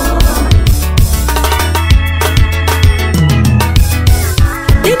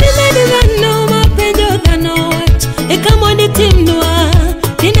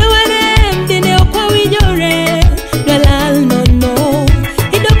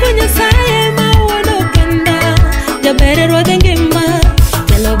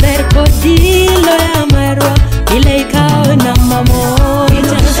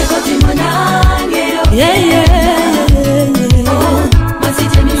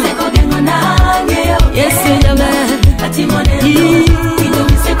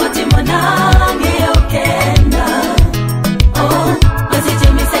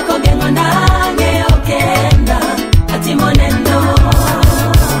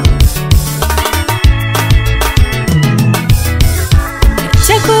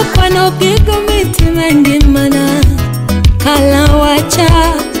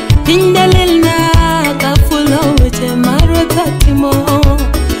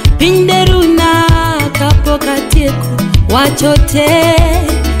 Wachote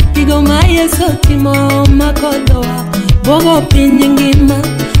igoma yeso timo makodoa bogo pinyingima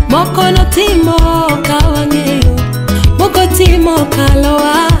mokono timo kawangeyo moko timo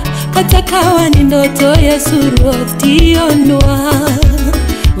kaloa katakawa ni ndoto Yesu rotionwa.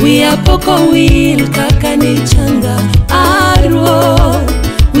 We are poko will kakani changa arwo.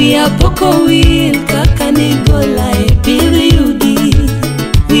 We are poko will kakani gola epiriudi.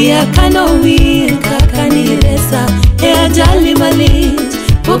 We are kano will kakani resa. Ea jali mali.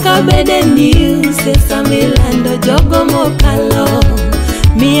 Puka bede news. Esa milando jogo mokalo.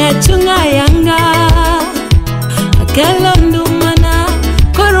 Mia chunga yanga. Akelo ndumana.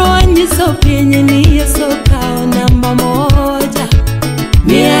 Koro anyi so pienye ni yeso kao namba moja.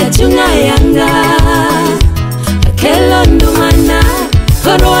 Mia chunga yanga. Akelo ndumana.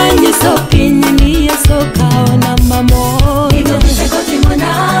 Koro anyi so pienye ni yeso kao namba moja. Igo miseko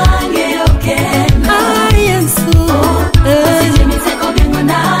timona ngeo kena. Yesu. Asije miseko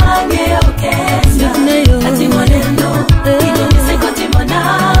gengona ngeo kena. Ati monendo. Igo miseko timona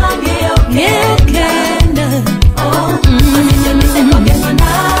ngeo kena. Asije miseko gengona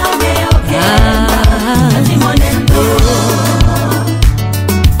ngeo kena. Ati monendo.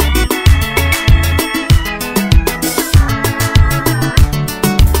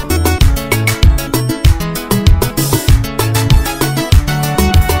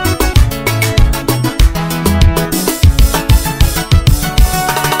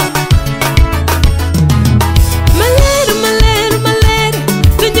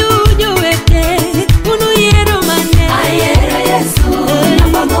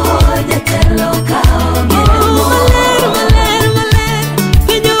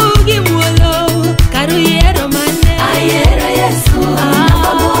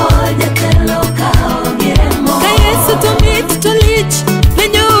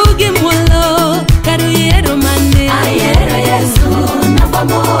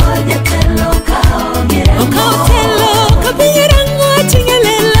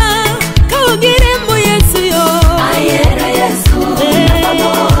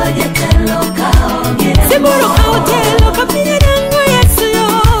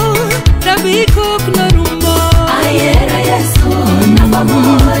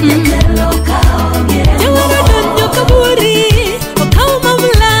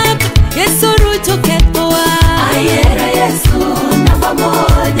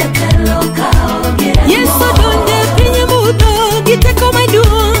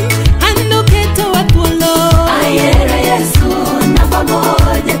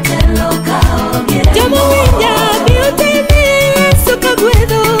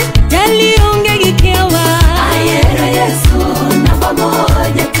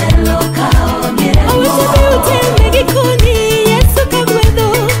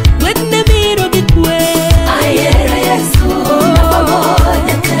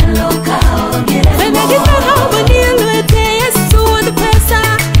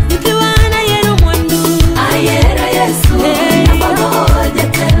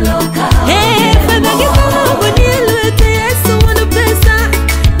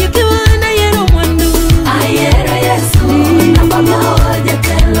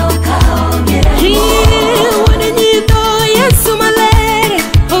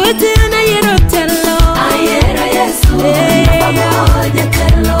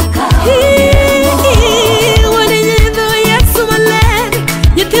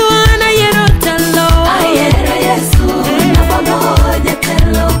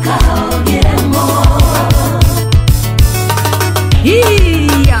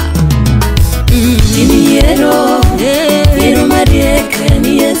 Timiero, quiero marieke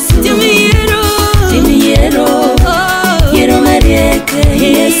ni Yesu. Timiero, quiero marieke ni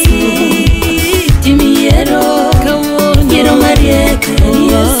Yesu. Timiero, quiero marieke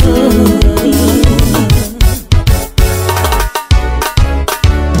ni Yesu.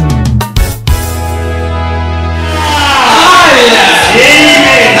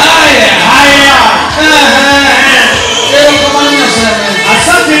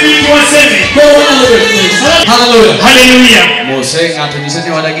 Hallelujah.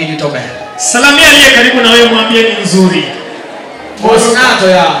 Salamia aliye karibu na wewe, mwambie ni nzuri.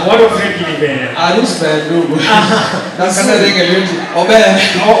 Wado Frank ni bene. Arus ndugu. Na kana renge leo. Obe.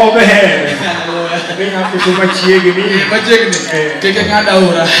 Benga kutupa chiege mimi. Majegni. Keke ngada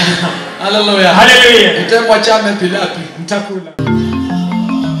ora. Hallelujah. Hallelujah. Nitemwa chame pilapi. Mtakula.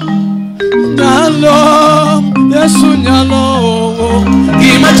 Nyalo, Yesu nyalo.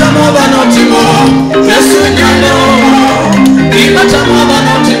 Gimatamo banotimo. Yesu nyalo. Gimatamo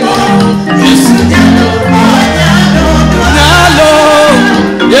banotimo. Yesu nyalo. Nyalo,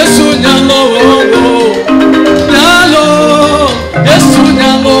 Yesu nyalo. Nyalo, Yesu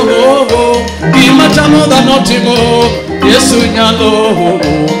nyalo. Gimatamo banotimo. Yesu nyalo.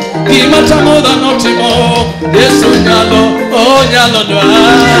 Gimatamo banotimo. Yesu nyalo. Oh nyalo dwa.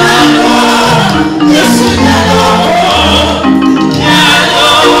 Yesu nyalo. Nyalo.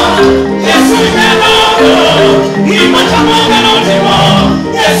 Yesu nyalo. Gimatamo banotimo.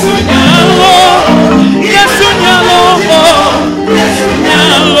 Yesu nyalo. Yesu nyalo. Yesu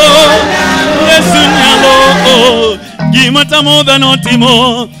nyalo. Yesu nyalo. Gimatamo banotimo.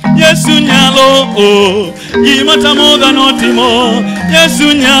 Yesu nyalo. Gimatamo banotimo. Yesu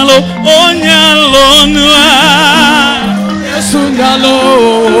nyalo. Oh nyalo nwa. Yesu nyalo.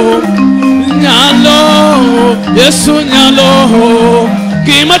 Nyalo. Yesu nyalo.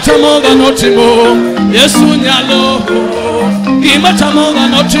 Gimatamo banotimo. Yesu nyalo. Gimatamo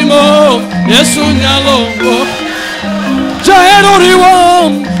banotimo. Yesu nyalo. Jahero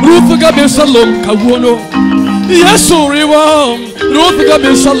riwam. Ruth Abisalom kawuono. Yesu riwam. Ruth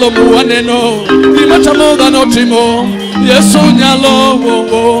Abisalom waneno. Gimatamo banotimo. Yesu nyalo.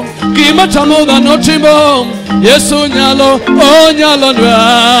 Gimatamo banotimo. Yesu nyalo. Oh nyalo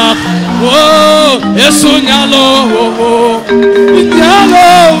nwa. Oh, Yesu nyalo. Nyalo.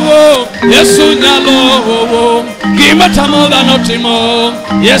 Yesu nyalo. Gimatamo banotimo.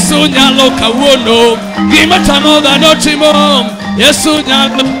 Yesu nyalo kawuono. Gimatamo banotimo. Yesu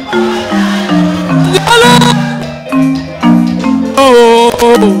nyalo. Nyalo.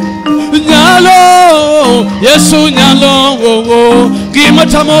 Nyalo. Yesu nyalo.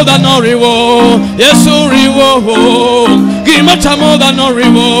 Gimatamo banoriwo. Yesu riwo. Gimatamo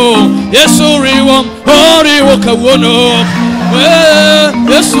banoriwo. Yesu riwo. Oh riwo kawuono.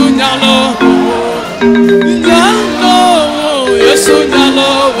 Yesu nyalo. Nyalo. Yesu nyalo.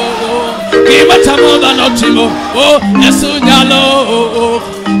 Gimatamo banotimo. Oh Yesu nyalo.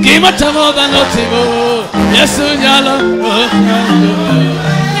 Gimatamo banotimo. Yesu nyalo.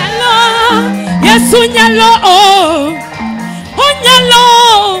 Nyalo. Yesu nyalo. Oh nyalo.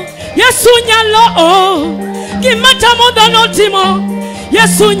 Yesu nyalo. Gimatamo banotimo.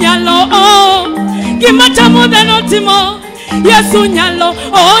 Yesu nyalo. Gimatamo banotimo. Yesu nyalo.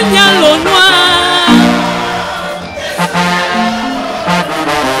 Oh nyalo nwa.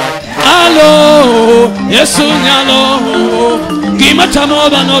 Allo, Yesu nyalo. Gimatamo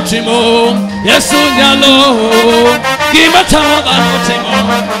banotimo. Yesu nyalo. Gimatamo banotimo.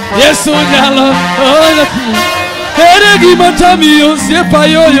 Yesu nyalo. Ere gimatami osiepa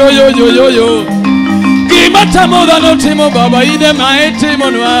yo. Gimatamo banotimo baba ide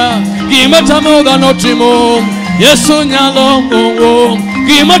maetimo nwa. Gimatamo banotimo. Yesu nyalo.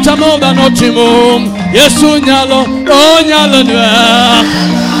 Gimatamo banotimo. Yesu nyalo. Oh nyalo nwa.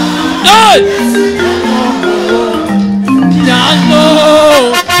 Nyalo.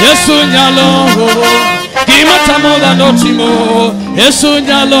 Yesu nyalo. Gimatamo banotimo. Yesu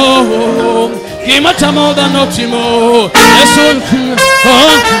nyalo. Gimatamo banotimo. Yesu.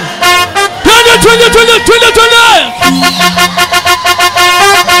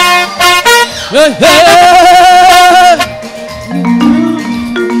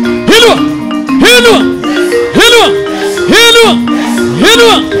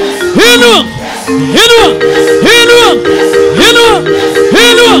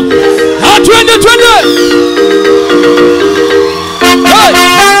 Twende. Hey.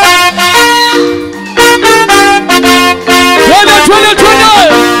 Hilwa. Twende.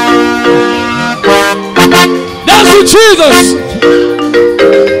 That's with Jesus.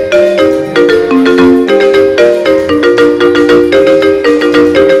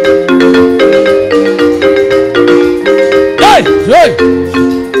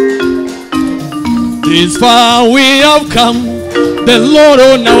 This far we have come, the Lord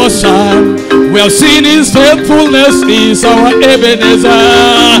on our side. We have seen His faithfulness is our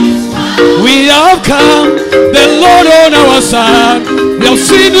Ebenezer. We have come, the Lord on our side. We have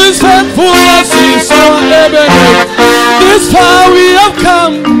seen His faithfulness is our Ebenezer. This far we have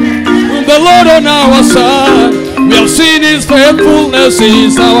come, the Lord on our side. We have seen His faithfulness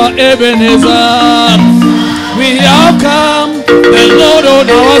is our Ebenezer. We have come, the Lord on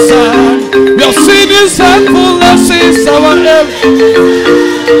our side. We have seen His faithfulness is our Ebenezer.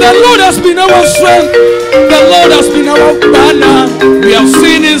 The Lord has been our strength. The Lord has been our banner. We have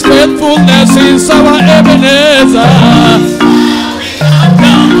seen His faithfulness is our Ebenezer.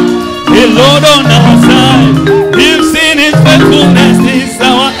 The Lord on our side. We've seen His faithfulness is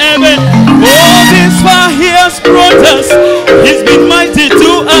our Ebenezer. Oh, this far He has brought us. He's been mighty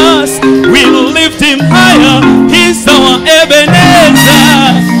to us. We'll lift Him higher. He's our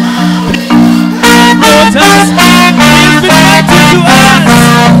Ebenezer. Brought us. He's been mighty to us.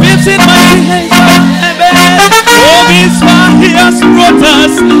 We've seen mighty hands of Ebenezer. Oh, this far He has brought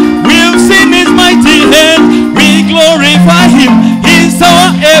us. We've seen His mighty hand. We glorify Him. He's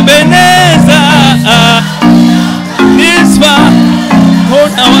our Ebenezer. This far on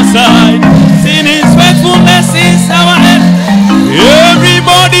our side. Seen His faithfulness is our end.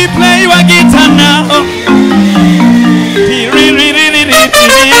 Everybody play your guitar now.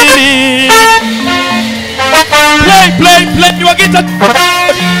 Play your guitar.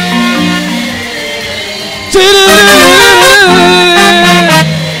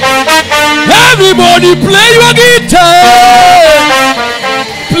 Everybody play your guitar.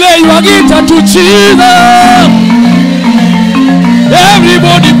 Play your guitar to Jesus.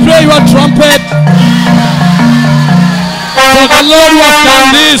 Everybody play your trumpet. For the Lord has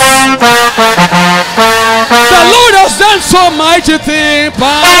done this. The Lord has done so mighty thing.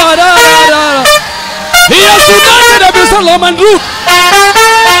 He has united Abisalom and Ruth.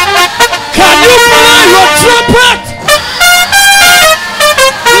 Can you play your trumpet?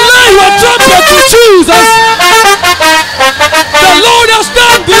 Play your trumpet to Jesus. The Lord has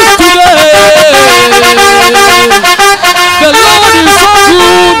done this today. The Lord is so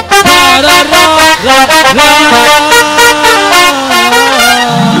good.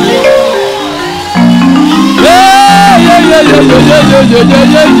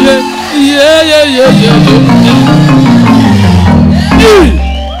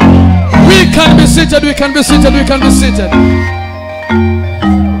 We can be seated, we can be seated, we can be seated.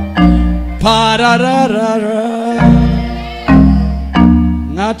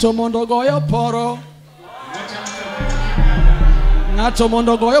 Ngato mondo goyo poro. Ngato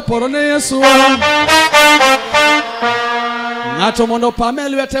mondo goyo poro ne Yesu. Ngato mondo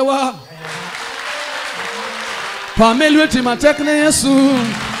pamelwetewa. Pamelweti matek ne Yesu.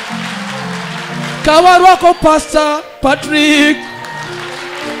 Kawarwako Pastor Patrick.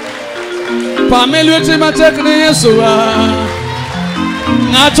 Pamelweti matek ne Yesu.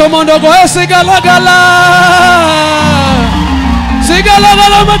 Ngato mondo goyo sigalagala.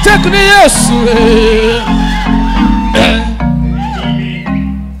 Sigalagala matek ne Yesu.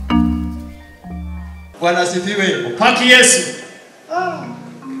 Bwana asifiwe. Upaki Yesu.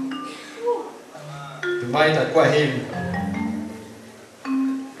 Tumai itakuwa hivi.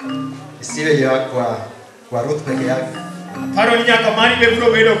 Isiwe ya kwa Ruth peke yake. Paro ni nyaka mari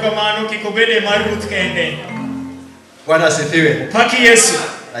bebro bedo kamano kikobede mar Ruth kende. Bwana asifiwe. Upaki Yesu.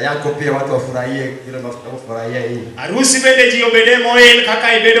 Na yako pia watu wafurahie ile mafurahia hii. Arusi bende ji obede moil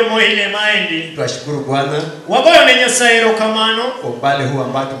kaka ibedo moile maendi. Tunashukuru Bwana. Wagoyo ne Nyasaye erokamano kwa umbali huu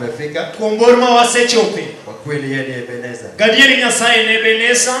ambao tumefika. Kuombor ma wasechope. Kwa kweli yeye ni Ebenezer. Gadieri Nyasaye ne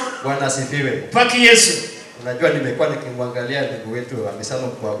Ebenezer. Bwana asifiwe. Upaki Yesu. Unajua nimekuwa nikimwangalia ndugu wetu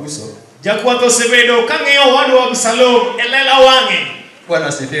Abisalom kwa uso. Jakuato sebedo kangiyo wadu wa Abisalom elela wange. Bwana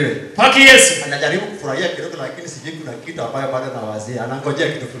asifiwe. Paki Yesu. Anajaribu kufurahia kidogo lakini sijui kuna kitu ambayo bado anawazia. Anangojea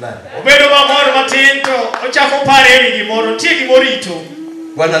kitu fulani. Obedo mamoro matento. Ochako pare ewi gimoro. Tie gimorito.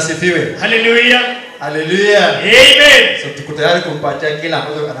 Bwana asifiwe. Hallelujah. Hallelujah. Amen. So tuko tayari kumpatia kila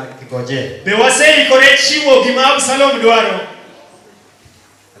ambacho anakingojea. Bewase ikore chiwo gima Abisalom dwaro.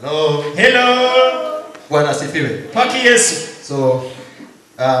 Hello. Hello. Bwana asifiwe. Paki Yesu. So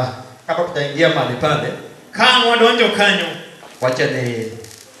kama tutaingia mahali pale, kama wadonjo kanyo, wacha ni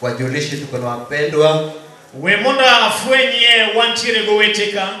wajulishi tuko na wapendwa we monda afwenye wantire go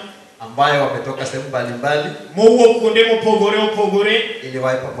weteka ambayo wametoka sehemu mbalimbali mowo kunde opogore ili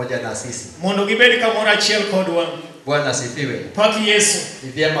wae pamoja na sisi mondo gibedi kamora chiel kodwa. Bwana asifiwe. Paki Yesu.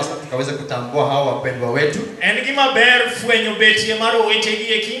 Ni vyema tukaweza kutambua hao wapendwa wetu. En gima ber fwenyo betie maro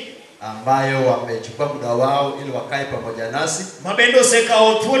wetegi eki. ambayo wamechukua muda wao ili wakae pamoja nasi. Mabendo seka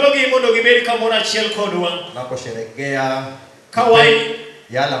othuologi mondo gibedi kamoro achiel kodwa. Naposherehekea Kawai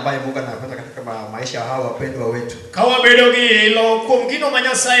yale ambayo Mungu anafanya katika maisha ya hawa wapendwa wetu. Kawabedo gi ilo kuom gino ma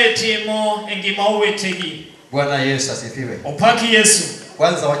Nyasaye timo e ngima owetegi. Bwana Yesu asifiwe. Opaki Yesu.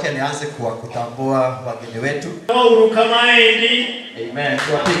 Kwanza wacha nianze kwa kutambua wageni wetu. Amen.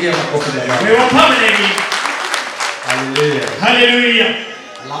 Tuwapigie makofi jamani. Hallelujah. Hallelujah.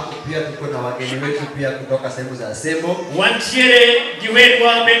 Alafu pia tuko na wageni wetu pia kutoka sehemu za Sembo. Wantiere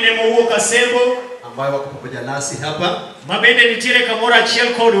giwedwa bende mowuok Sembo ambayo wako pamoja nasi hapa. Mabende nitiere kamoro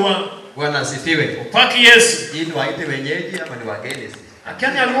achiel kodwa. Bwana asifiwe. Opaki Yesu. Jini waite wenyeji ama ni wageni?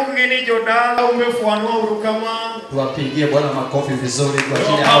 Akanya Mungu ni jodala umefuanua urukama. Tuwapigie Bwana makofi vizuri kwa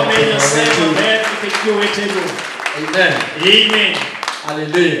ajili ya hao wetu. Amen. Amen.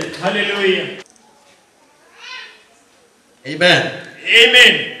 Hallelujah. Hallelujah. Amen.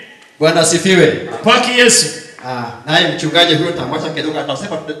 Amen. Bwana asifiwe. Paki Yesu. Naye mchungaji huyo tamasha kidogo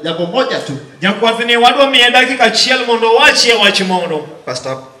atasema jambo moja tu. Jakwath ni wadwa miye dakika achiel mondo wachie wach mondo.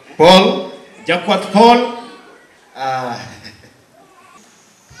 Pastor Paul. Jakwath Paul.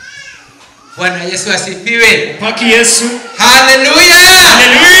 Bwana Yesu asifiwe. Paki Yesu. Hallelujah.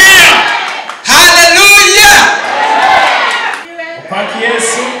 Hallelujah. Hallelujah. Paki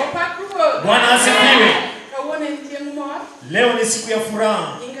Yesu. Bwana asifiwe. Leo ni siku ya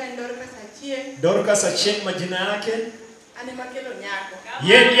furaha. Dorcas Achieng majina yake.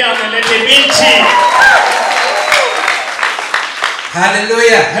 Yeye ndiye ameleta binti.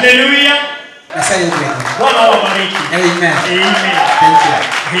 Hallelujah. Hallelujah. Asante. Bwana wabariki. Amen. Amen. Thank you.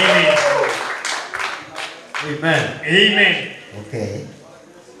 Amen. Amen. Amen. Okay.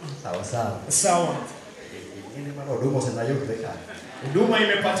 Sawa sawa. Sawa. Nini maana huduma zinayopatikana? Huduma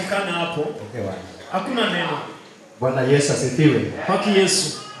imepatikana hapo. Okay bwana. Hakuna neno. Bwana Yesu asifiwe. Paki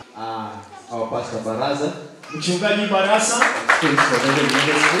Yesu. Our pastor Baraza. Mchungaji Barasa.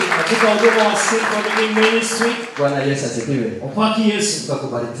 Katika huduma wa Still for Living Ministry. Bwana Yesu asifiwe. Opaki Yesu.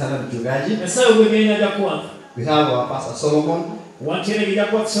 Tukubariki sana mchungaji. Sasa ugeni Jakwath. We have our pastor Solomon. Wantiere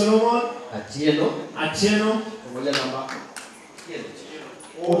Jakwath Solomon. Atieno. Pamoja na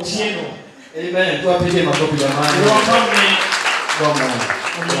Otieno. Amen. Tuwapige makofi jamani. From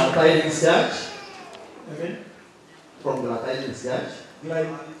the Tidings Church. Amen. From the Tidings Church.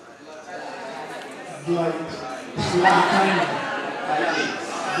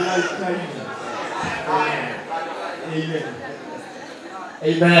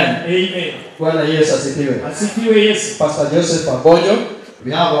 Amen. Amen. Bwana Yesu asifiwe. Asifiwe Yesu. Pastor Joseph Pambonyo.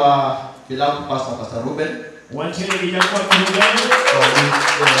 We have our beloved Pastor Ruben. Wantiere Jakwath Ruben.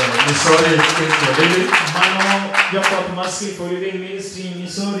 Missouri for Living. Mano Jakwath Mercy for Living Ministry in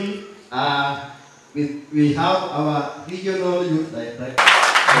Missouri. We have our regional youth director.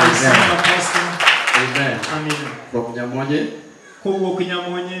 Amen. Amen. From Nyamonye. Kuwuok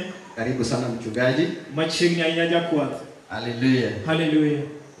Nyamonye. Karibu sana mchungaji. Machiegni ahinya Jakwath. Hallelujah. Hallelujah.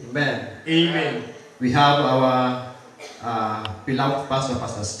 Amen. Amen. We have our beloved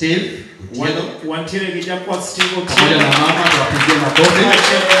Pastor Steve. Wantiere gi Jakwath Steve pamoja na mama, tuwapigie makofi.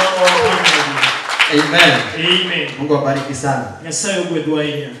 Amen. Amen. Mungu awabariki sana. Nyasaye ogwedhwa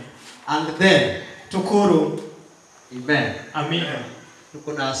ahinya. And then Tokoro. Amen. Amina.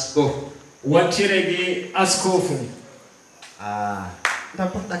 Tuko na askofu. Wantiere gi askofu.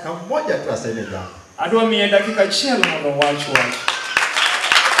 Nitapata dakika moja tu aseme jambo. Adwa miye dakika achiel mondo wach.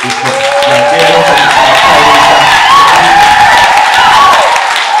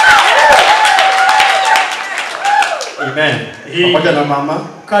 Amen. Pamoja na mama.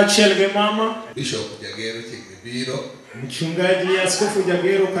 Kaachiel gi mama. Bishop Jagero Chikibiro. Mchungaji Askofu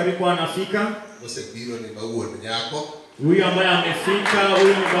Jagero karibu anafika. Mosebiro ni mawuon nyako. Huyu ambaye amefika, huyu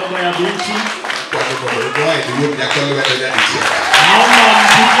ni baba ya binti. Naomba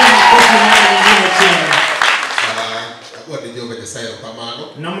mpigie makofi mara nyingine tena.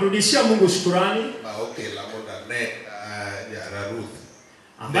 Namrudishia Mungu shukrani. Ruth.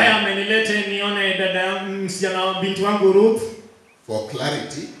 Ambaye amenileta nione dada yangu msichana binti wangu Ruth. For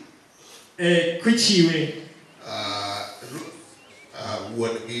clarity. Kuchiwe.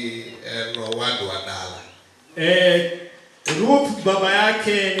 Wuongi eno wadu wadala. Ruth baba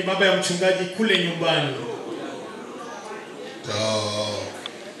yake ni baba ya mchungaji kule nyumbani.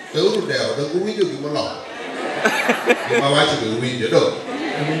 Euru deo, dogu winjo gimolo. Mawacho do winjo do.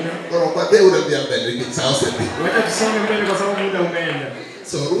 Koro kwa deu ndio mbele ni sawa sawa. Wacha tusonge mbele kwa sababu muda umeenda.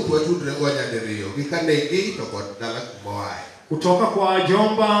 So Ruth watudre kwa nyadiriyo. Gikanegi to kod dala kumoae. Kutoka kwa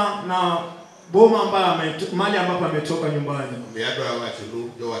jomba na boma ambaye mali ambapo ametoka nyumbani. Miado wacho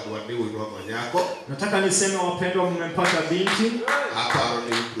jo watu wani uinwa manyako. Nataka niseme wapendwa mmempata binti. Hapa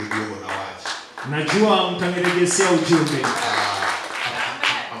ni kudio Najua mtanirejeshea ujumbe.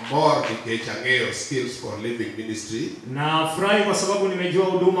 Amor nikech ang'eyo skills for living ministry. Na furahi kwa sababu nimejua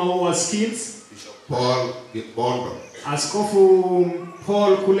huduma huu wa skills. Bishop Paul Bondo. Askofu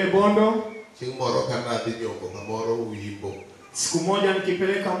Paul kule Bondo. Chieng' moro kana dhi nyombo kamoro Wimbo. Siku moja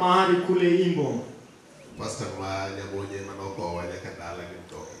nikipeleka mahali kule Imbo. Pastor wa Nyamonye manoko wanyaka dala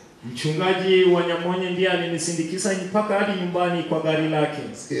nimtoke. Mchungaji wa Nyamonye ndiye alinisindikiza mpaka hadi nyumbani kwa gari lake.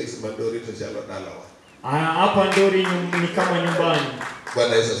 Skills mandori to chalo dalawa. Hapa Ndori ni kama nyumbani.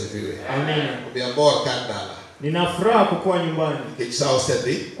 Bwana Yesu asifiwe. Amen. Umeamua kandala. Nina furaha kukuwa nyumbani. Kikisao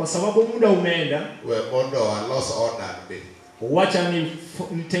sedi. Kwa sababu muda umeenda. We mondo lost order be. Wacha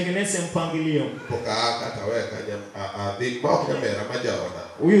nitengeneze mpangilio. Poka kataweka adhi bok nyamera majaona.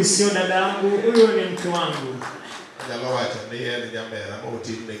 Huyu sio dada yangu, huyu ni mke wangu. Nyalo wacha ni yeye nyamera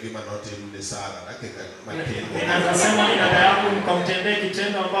motimne gima notimne Sara dakika matini. Anasema ni dada yangu mkamtendee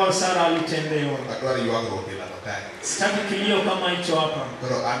kitendo ambao Sara alitendewa. Atwari yuango kila makani. Sitaki kilio kama hicho hapa.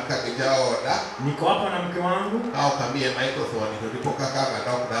 Pero anka kijao da. Niko hapa na mke wangu. Au kamie microphone ndipo kaka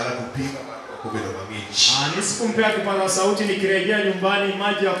ndao dala kupiga kubilo mamichi. Nisikumpea kipaza sauti nikirejea nyumbani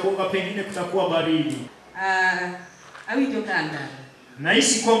maji ya kuoga pengine kutakuwa baridi. Awinjo kanda.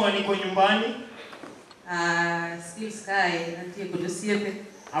 Nahisi kwamba niko nyumbani. Skills kai natie kudosiepe.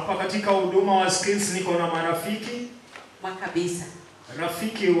 Hapa katika huduma wa skills niko na marafiki makabisa.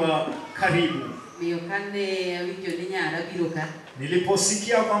 Rafiki wa karibu. Mio kande awinjo ni nyara biro ka.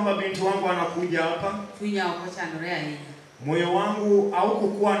 Niliposikia kwamba binti wangu anakuja hapa, chunya okochanore ahinya. Moyo wangu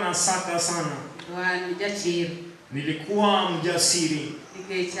haukukuwa na saka sana. Nilikuwa mjasiri.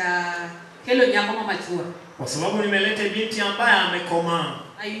 Nikecha kelo nyako mama chua. Kwa sababu nimeleta binti ambaye amekomaa.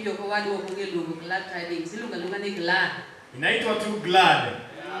 Ayunjo kwa wadi wakugelungu glad tidings. Ilunga lunga ni glad. Inaitwa tu glad.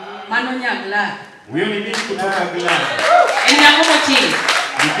 Mano nya glad. Huyo ni binti kutoka glad. Nyako mochi.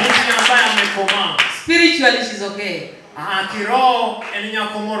 Ni binti ambaye amekomaa. Spiritually she's okay. Kiroho ni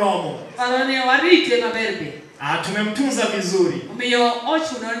nyako moromo. Parone warite maberbe. Tumemtunza vizuri. Umiyo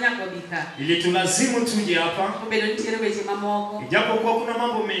ochu unaonya kwa bika. Ili tulazimu tuje hapa. Ubedo nitiere weche mamoko. Ijapo kwa kuna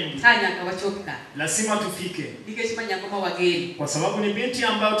mambo mengi. Tanya kwa wachopika. Lazima tufike. Dikeshima nyako mawageni. Kwa sababu ni binti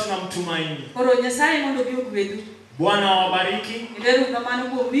ambayo tunamtumaini. Koro Nyasaye mondo biyo kubedu. Bwana wabariki. Nderu kamano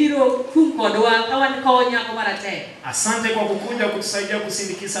kwa biro kumkodwa kawan konya kwa marate. Asante kwa kukuja kutusaidia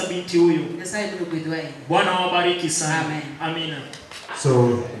kusindikiza binti huyu. Nyasaye mondo kubedu ai. Bwana wabariki sana. Amen. Amina. So,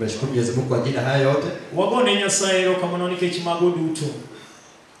 nimeshukuru Mwenyezi Mungu kwa ajili ya haya yote. Wagone Nyasaye ro kama nonike chimagodu uto.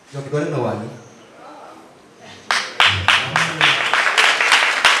 Nokigone na wani.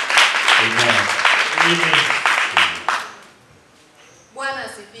 Amen. Bwana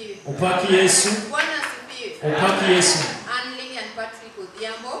asifiwe. Upaki Yesu. Bwana asifiwe. Upaki Yesu. Lilian Patrick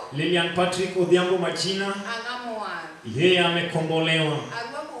Odhiambo. Lilian Patrick Odhiambo majina. Angamo wa. Yeye amekombolewa.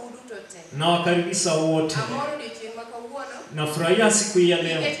 Agwako uduto te. Na wakaribisha wote. Amoro ni chimba kwa uono. Nafurahia siku hii ya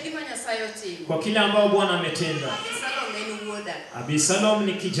leo. Kwa kile ambao Bwana ametenda. Abisalom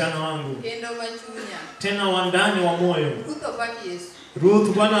ni kijana wangu. Kendo machunya. Tena wa ndani wa moyo. Yesu.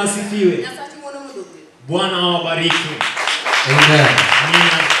 Ruth, Bwana asifiwe. Bwana awabariki. Amen.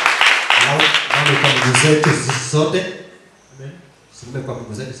 Amina. Nao kwa miguu zetu sisi sote. Amen. Simame kwa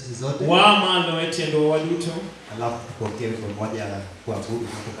miguu zetu sisi zote. Wamalo etiendo waduto. Alafu tupokee pamoja kuabudu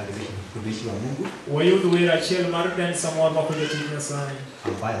na kukaribisha mtumishi wa Mungu. Wayudu wera chel mardan samwa makujatina sana.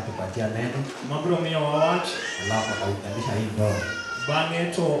 Ambaye atupatia neno. Mabro mia wawach. Alafu ataunganisha hii ndoa.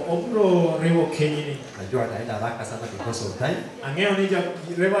 Bangeto obro rewo kenyini. Najua ataenda haraka sana because of time. Angeo nija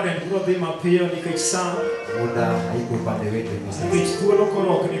reverend bro bima pio nikachisa. Muda haiko upande wetu hivi sasa. Nichukue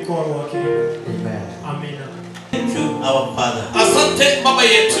lokoro nikoro wakini. Amen. Amina. To our father. Asante baba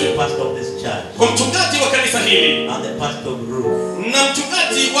yetu. The pastor of this church. Kwa mchungaji wa kanisa hili. And the pastor of Ruth. Na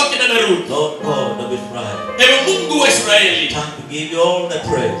mchungaji wake dada Ruth. Lord God of Israel. Ewe Mungu wa Israeli. Time to give you all the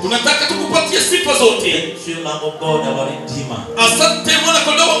praise. Tunataka tukupatie sifa zote. Thank you, Lamb of God, our Redeemer. Asante mwana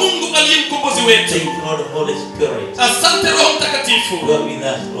kondoo wa Mungu aliye mkombozi wetu. Thank you, Lord of Holy Spirit. Asante Roho Mtakatifu. You are with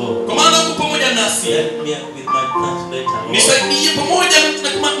us, Lord. Kwa maana uko pamoja nasi. Help me with my translator, Lord. Nisaidie pamoja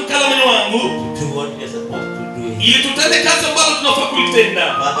na mkalamani wangu. To do what we are supposed to do. Ili tutende kazi ambayo tunafaa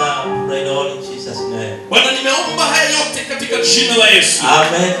kuitenda. Father, pray all in Jesus' name. Bwana, nimeomba haya yote katika jina la Yesu.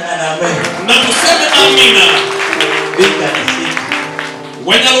 Amen and amen. Na tuseme amina.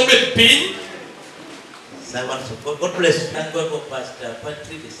 When I obey pin, God bless you. Thank God for Pastor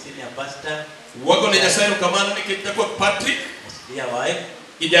Patrick, the senior pastor. Wako na Nyasaye kamana nikitakuwa Patrick. Dear wife.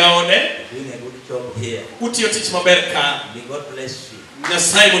 Ijaone. Doing a good job here. Utiyo tich maber ka. May God bless you.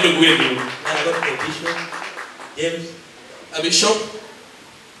 Nyasaye mondo gwedhu. Thank God for Bishop James. A Bishop.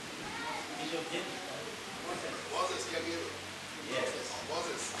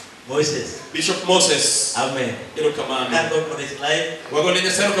 Moses. Bishop Moses. Amen. Ero kamano. Thank God for his life. Wagone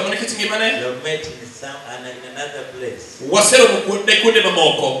nyasero kamano kitingi mane. We have met in some and in another place. Wasero kunde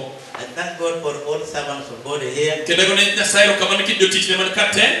mamoko. I thank God for all servants of God here. Kedegone nyasero kamano kidotich ne man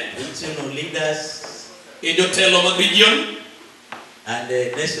kate. Regional leaders. Idotelo mag region. And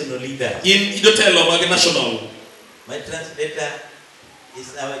national leaders. In idotelo mag national. My translator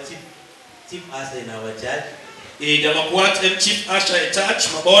is our chief usher in our church. Jamakwat and chief usher in church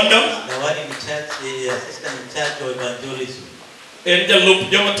Mabondo. The one in church, the assistant in charge of evangelism. And jalup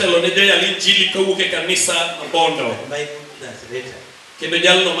jomatelo ne joyal injili kawuok e kanisa Mabondo. My translator. Kendo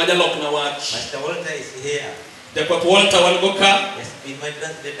jalno ma jalok na wach. Pastor Walter is here. Jakwat Walter wan go ka. He has been my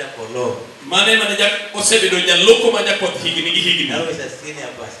translator for long. Mane osebedo jaloko ma jakwat higni gi higni. Now he's a senior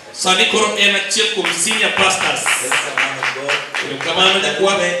pastor. Sani koro en achiel kuom senior pastors. Welcome, man of God. Kamano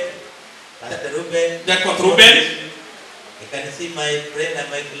jakwat. Pastor Ruben. Jakwat Ruben. You can see my friend and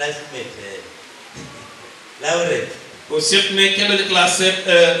my classmate, Lawrence. Osiepne kendo classmate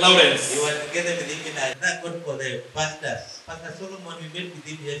Lawrence. You were together with him in a thank God for the pastors. Pastor Solomon, we met with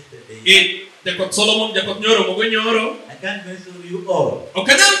him yesterday. Jakwat Solomon, Jakwat Nyoro, mogo Nyoro. I can't mention you all.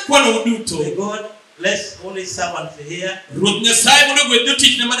 Okanyal kwano uduto. May God bless all his servants here. Ruth Nyasaye mondo gwedh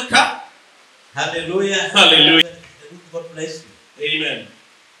jotich ne man ka. Hallelujah. Hallelujah. God bless you. Amen.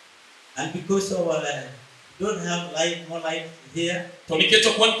 And because of our don't have light, more light here, to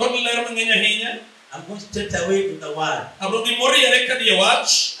niketo kwan kod ler mang'eny ahinya, I'm going straight away to the word. Abro dhi moriere kadi e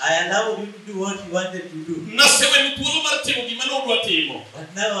wach. I allowed you to do what you wanted to do. Naseweni thuolo mar timo gima ne udwa timo.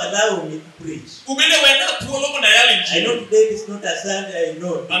 But now allow me to preach. Ubende wena thuolo mondo ayal injili. I know today is not a Sunday, I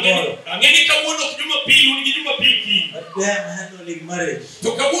know. Ang'eni kawuono ok Jumapil, un gi Jumapil kiny. But today I'm handling marriage.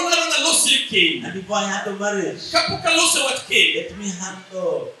 To kawuono adwa nalosi keny. And before I handle marriage, kapok alose wach keny, let me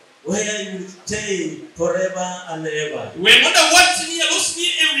handle where you will stay forever and ever. We mondo wach ni alosni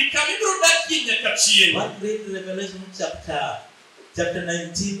ewi kama ibiro dakie nyaka chieng'. One read Revelation chapter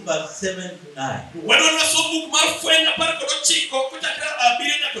 19 verse 7 to 9. Wadwa nasom buk mar Fweny 19 kochakre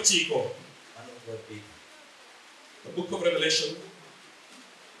 7 nyaka 9. The book of Revelation.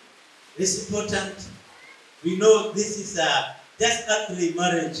 It's important. We know this is a just earthly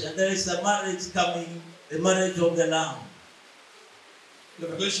marriage, and there is a marriage coming, the marriage of the Lamb.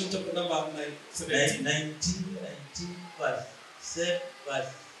 Revelation chapter number 19 verse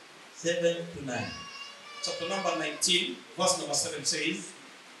 7 to 9. Chapter number 19, verse number 7 says,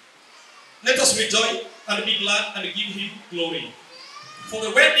 "Let us rejoice and be glad and give him glory. For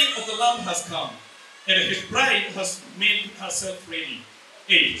the wedding of the Lamb has come, and his bride has made herself ready."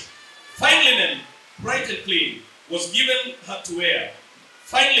 8. Fine linen, bright and clean, was given her to wear.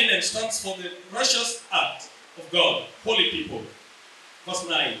 Fine linen stands for the righteous act of God, holy people. Verse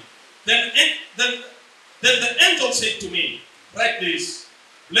 9. Then the angel said to me, "Write this: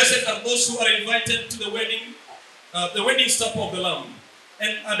 Blessed are those who are invited to the wedding supper of the Lamb."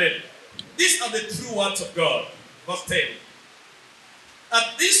 And added, "These are the true words of God." Verse 10.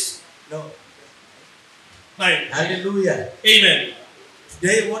 At this, 9. Hallelujah. Amen.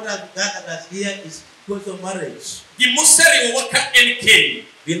 Today, what has gathered us here is because of marriage.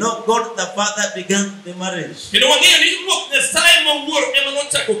 We know God the Father began the marriage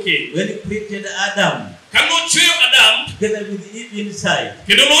when He created Adam together with Eve inside. A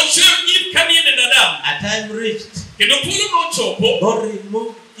time reached, God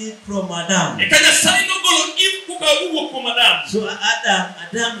removed Eve from Adam. So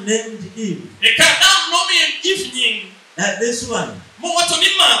Adam named Eve. That this one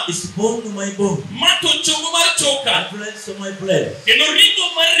is bone to my bone, and flesh to my flesh.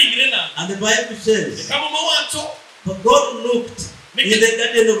 And the Bible says, for God looked in the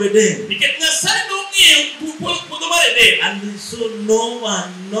Garden of Eden, and he saw no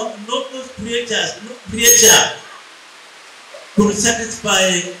one, not those creatures, no creature could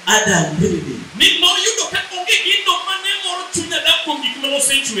satisfy Adam really.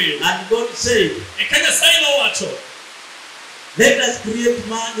 And God said, let us create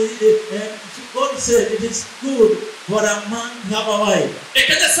man. God said it is good for a man to have a wife. It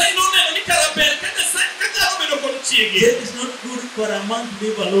is not good for a man to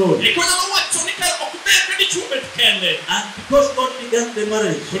live alone. And because God began the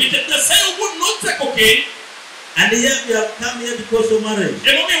marriage, and here we have come here because of marriage,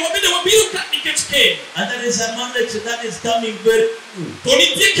 and there is a marriage that is coming very soon.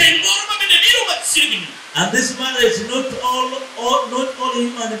 And this marriage, not all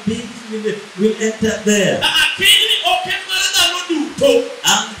human beings will enter there. And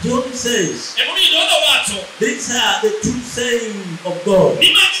John says, these are the true sayings of God.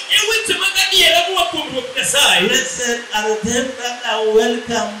 Blessed are them that are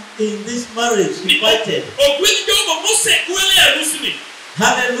welcome in this marriage, invited.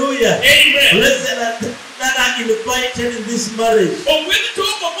 Hallelujah. Amen. Blessed are them that are invited in this marriage. And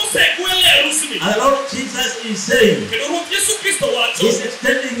the Lord Jesus is saying, He's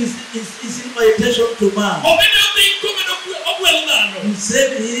extending his invitation to man. He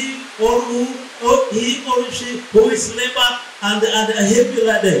said, he or she who is labor and a heavy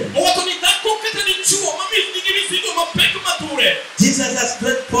laden. Jesus has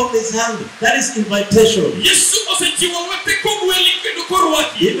stretched forth his hand. That is invitation.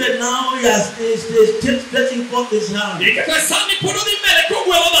 Even now he is still stretching forth his hand. He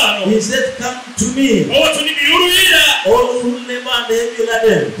said, come to me, all who labor and heavy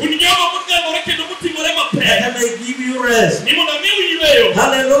laden, that I may give you rest.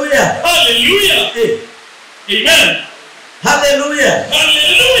 Hallelujah. Hallelujah. Hey. Amen. Hallelujah.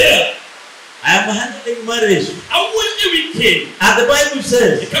 Hallelujah. I am handling marriage. And the Bible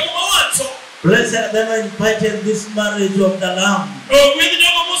says, blessed are them invited in this marriage of the Lamb.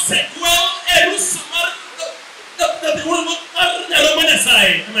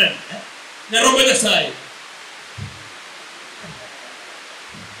 Amen.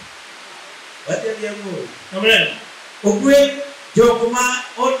 Amen. Ogwel jogma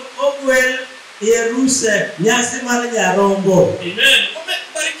ogwel yeruse nyasi mara nyarombo. Amen.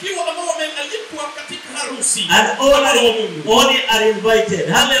 And all are invited.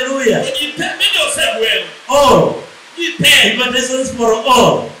 Hallelujah. All. Invitations for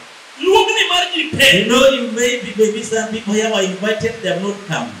all. You know, maybe some people here are invited, they have not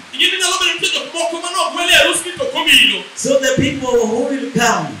come. So the people who will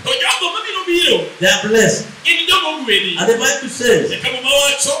come, they are blessed. And the Bible says,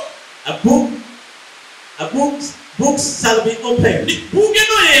 books shall be opened,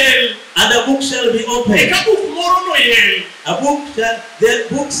 and a book shall be opened. The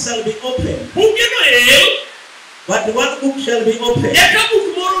books shall be opened. But one book shall be opened.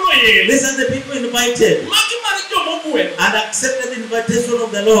 These are the people invited and accepted the invitation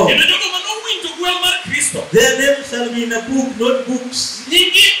of the Lord. Their name shall be in a book, not books. And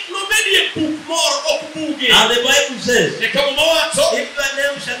the Bible says, if your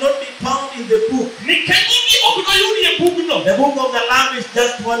name shall not be found in the book, the book of the Lamb is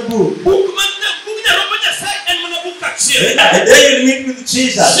just one book. And then you meet with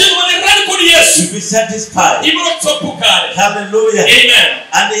Jesus, you'll be satisfied. Hallelujah. Amen.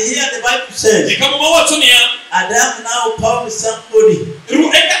 And here the Bible says, Adam now found somebody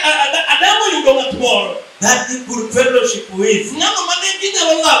that he could fellowship with. He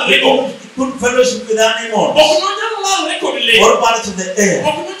could fellowship with animals or parts of the air.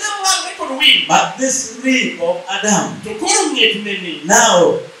 But this rib of Adam,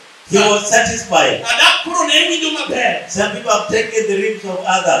 now he was satisfied. Some people have taken the ribs of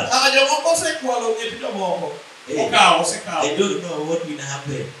others. Hey, I don't know what will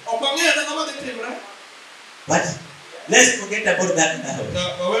happen. But let's forget about that now.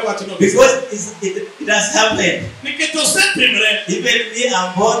 Because it has happened. Even me,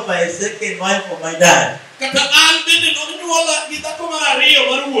 I'm born by a second wife of my dad. But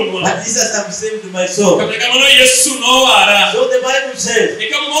Jesus has saved my soul. So the Bible says,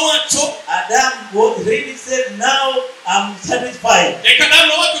 Adam really said, now I'm satisfied. I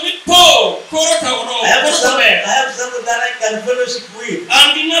have someone that I can fellowship with.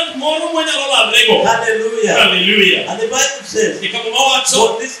 Hallelujah. Hallelujah. And the Bible says,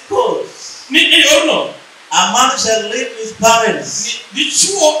 for this cause, a man shall leave his parents and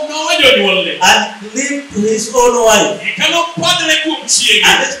leave to his own wife, and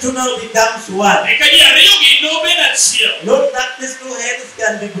these two now becomes one. Not that these two heads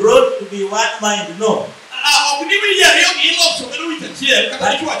can be brought to be one mind, no.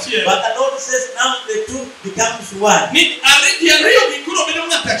 But the Lord says now the two becomes one.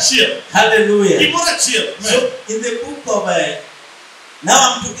 Hallelujah. So in the book of now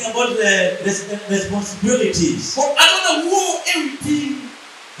I'm talking about the responsibilities.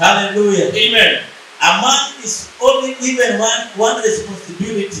 Hallelujah. Amen. A man is only given one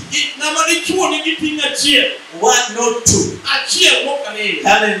responsibility. One, not two.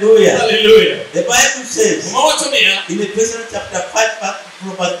 Hallelujah. Hallelujah. The Bible says in Ephesians chapter 5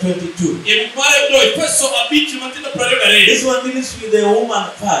 from verse 22. This one deals with the woman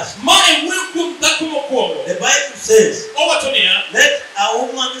first. The Bible says, let a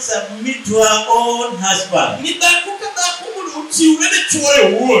woman submit to her own husband.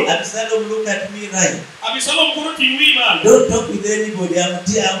 Abisalom, look at me right. Don't talk with anybody. I'm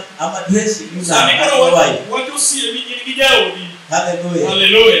addressing you now. Hallelujah.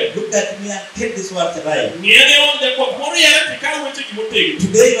 Hallelujah. Look at me and take this word right. Today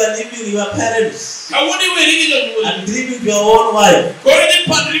you are leaving your parents and leaving your own wife.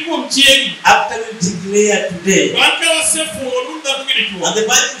 After you declare today. And the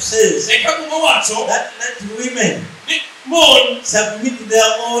Bible says that let women submit to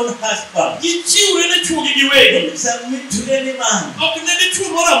their own husband. Don't submit to any man.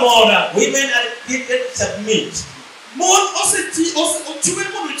 Women are created to submit.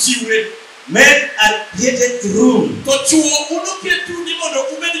 Men are created to rule.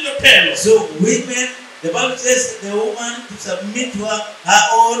 So women, the Bible says the woman to submit to her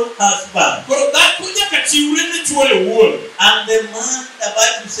own husband. And the man, the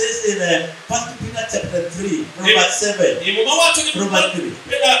Bible says in 1 Peter chapter 3, Proverbs 7. Proverbs 3.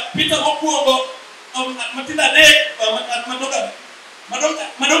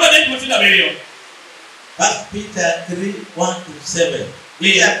 1 Peter 3, 1 to 7.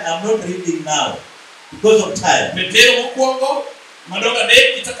 Which I'm not reading now because of time. The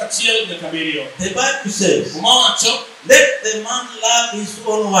Bible says, let the man love his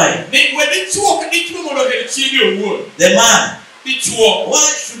own wife. The man,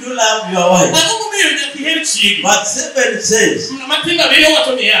 why should you love your wife? But 7 says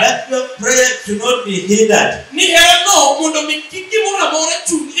that your prayer should not be hindered.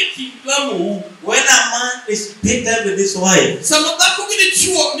 When a man is bitter with his wife,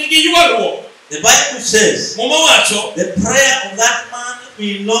 the Bible says the prayer of that man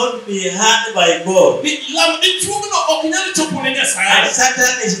will not be heard by God. And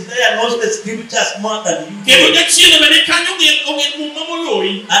Satan is there, knows the scriptures more than you do.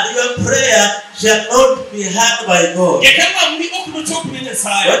 And your prayer shall not be heard by God.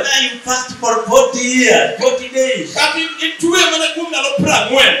 Whether you fast for 40 years, 40 days,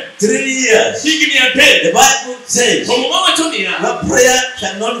 3 years, the Bible says your prayer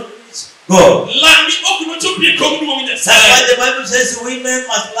shall not God. That's why the Bible says women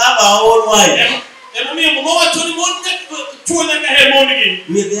must love our own wife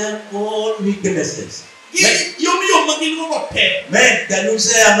with their own weaknesses. Men, can you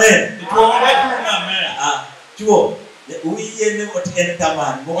say amen?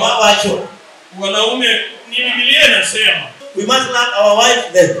 We must love our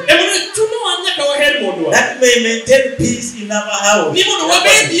wife then. That may maintain peace in our house. Men,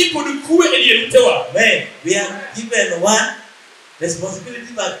 we are given one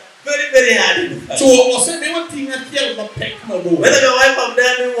responsibility, but very, very hard in the family. Whether your wife have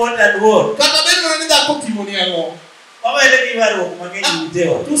done what and what.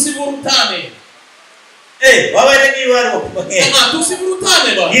 Hey, why don't you wear what?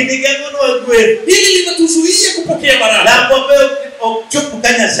 Hili linatuzuia kupokea baraka. Na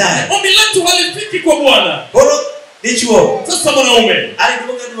chukukanya sana. Ombi letu halifiki kwa Bwana. Dichuo. Sasa mwanaume.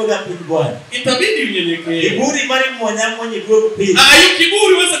 Alikuwa Bwana. Itabidi unyenyekee. Kiburi mali mwenye ndio kupita. Hiyo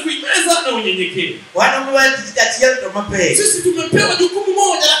kiburi uweze kuimeza na unyenyekee. Wanaume wajitatia ndo mape. Sisi tumepewa jukumu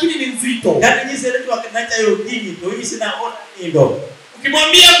moja lakini ni nzito. Yaani jinsi letu akinacha hiyo dini ndio hii sina ona ndo.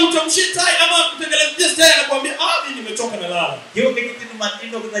 Ukimwambia kutamshia tai ama kutengelezea tai anakuambia mimi nimechoka na lala. Hiyo kitu ni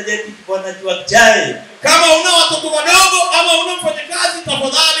matindo kunajeti Bwana jua chai. Kama una watoto wadogo ama una mfanyakazi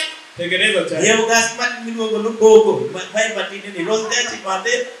tafadhali tengeneza chai. Yeye ugasema ni mdogo ndogo. Mai matini ni rosette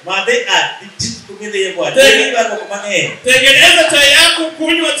mande kumende yeye Bwana. Tengeneza chai yako,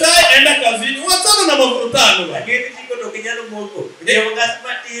 kunywa chai, enda kazini. Wachana na mavurutano bwana. Lakini kiko ndo kijana mmoja. Yeye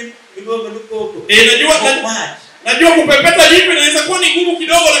ugasema ni mdogo ndogo. Najua kupepeta jipi inaweza kuwa ni ngumu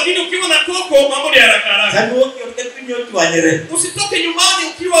kidogo, lakini ukiwa na koko mambo ni haraka haraka. Usitoke nyumbani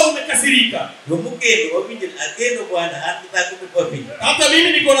ukiwa umekasirika. Hata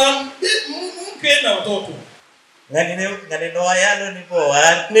mimi niko na mke na watoto.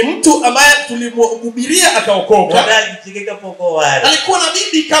 Ni mtu ambaye tulimhubiria akaokoka. Alikuwa na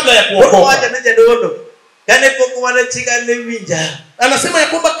bibi kabla ya kuokoka. Anasema ya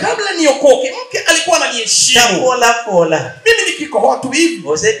kwamba kabla niokoke mke alikuwa ananiheshimu. Mimi nikikohoa tu hivi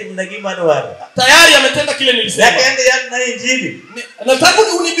tayari ametenda kile nilisema. Nataka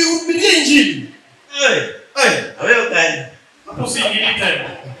unihubirie injili. Hapo si injili tena.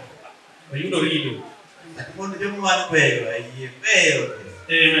 Yudo rido.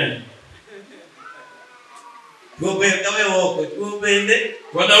 Amen.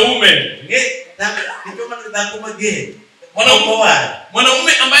 Wanaume.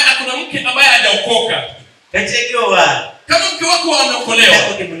 Mwanaume ambaye akuna mke ambaye hajaokoka. Kama mke wako ameokolewa,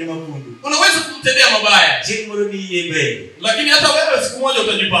 unaweza kumtendea mabaya. Lakini hata wewe siku moja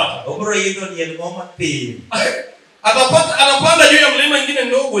utajipata. Anapanda juu ya mlima mwingine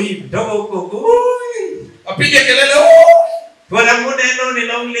ndogo hivi. Apige kelele. Bwana muneno ni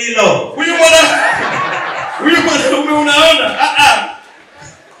longlilo. Huyu mwanaume unaona?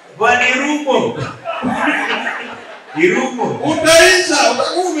 Bwana irumo. Irumo. Utaisha,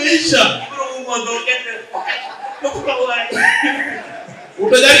 umeisha.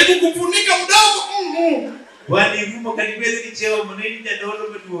 Utajaribu kufunika mdomo. Bwana irumo kanibezi kicheo mnini jadolo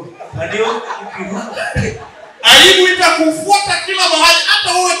betu. Ndio irumo. Aibu itakufuata kila mahali,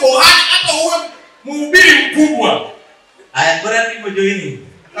 hata uwe kohani, hata uwe mhubiri mkubwa. Aya bora ni mojoini.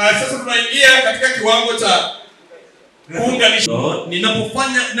 Sasa tunaingia katika kiwango cha kuunganisha.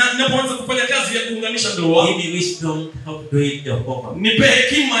 Ninapoanza kufanya kazi ya kuunganisha ndoa, give me wisdom how to do it Jehovah. Nipe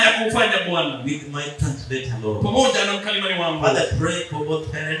hekima ya kufanya Bwana. With my translator Lord. Pamoja na mkalimani wangu. Father, pray for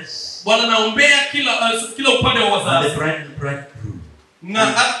both parents. Bwana naombea kila upande wa wazazi. The bride and bridegroom. Na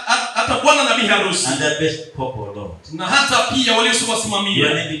hata bwana na bi harusi. And the best couple, Lord. Na hata pia waliosimamia.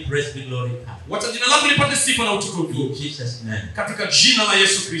 Your name be praised, be glorified. Wacha jina lako lipate sifa na utukufu. In Jesus' name. Katika jina la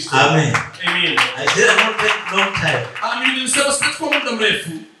Yesu Kristo. Amen. Amen. I said I won't take long time. Amen. Nilisema sitachukua muda mrefu.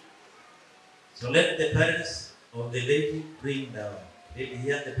 So let the parents of the lady bring the lady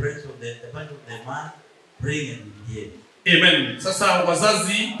here, the parents of the parents of the man bring him here. Amen. Sasa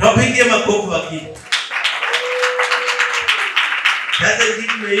wazazi tupige makofi wakati. Sasa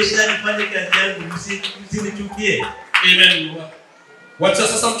nimeisha nifanye kazi yangu, msinichukie. Amen. Wacha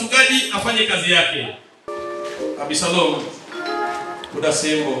sasa mchungaji afanye kazi yake. Abisalom.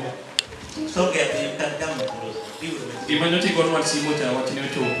 Udasembo. Soge atakama close. Imanyoti kwa watu simoja watu ni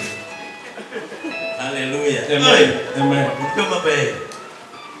wetu. Hallelujah. Amen. Amen. Kama bae.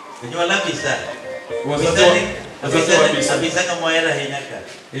 Kwenye labisa. Wazazi wa Abisa kama era hinyaka.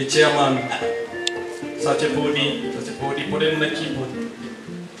 Chairman. Sache body pode na keyboard.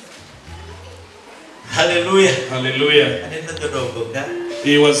 Hallelujah. Hallelujah. Anenda kidogo ka.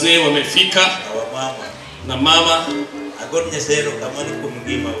 Wazee wamefika na mama. Agoni nyesero kama ni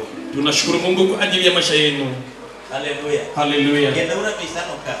kumgima huko. Tunashukuru Mungu kwa ajili ya maisha yenu. Hallelujah. Hallelujah. Kenda una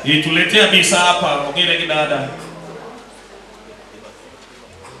bisano ka. Tuletea bisa hapa ongea kidada.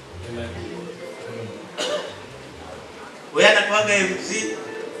 Amen. Wewe anakuaga MC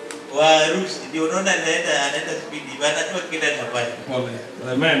wa Ruth ndio unaona anaenda speed bana tu kila nafasi.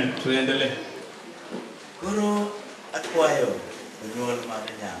 Pole. Amen. Tuendelee. Guru atwayo nyuol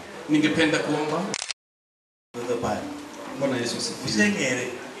mananya. Ningependa kuomba. Ndio pale. Bwana Yesu asifiwe. Usengere.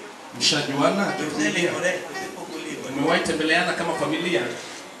 Mshajuana? Umewahi tembeleana kama familia?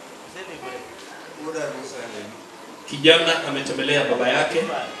 Kijana ametembelea baba yake.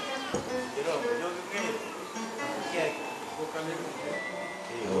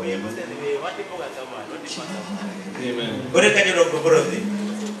 Amen. Bore kanyo gobrozi.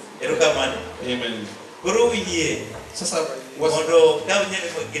 Erokamani. Amen. Guru wiye. Sasa mondo kawnya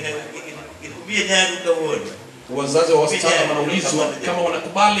gine nyaru kawoni. Wazazi wa wasichana wanaulizwa kama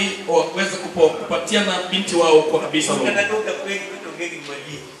wanakubali waweze kupatiana binti wao kwa Abisalom.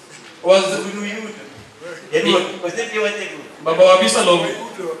 Baba wa Abisalom.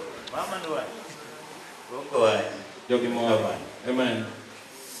 Mama nwa. Gongo wa. Jogi moyo. Amen.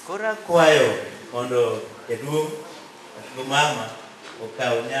 Kora kwayo mondo eduo mama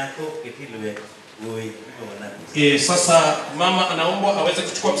okao nyako kitilwe uwe. Sasa mama anaombwa aweze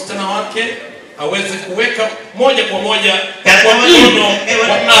kuchukua msichana wake aweze kuweka moja kwa moja kwa mkono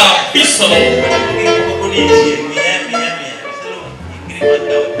wa Abisalom.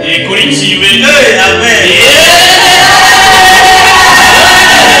 Kurichiwe. Amen.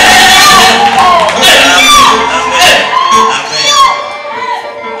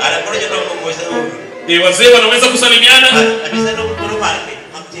 Wazee wanaweza kusalimiana.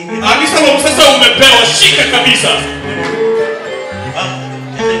 Abisalom sasa umepewa shika kabisa.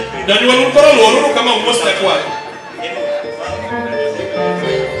 Dan walururu kama umosta kwake.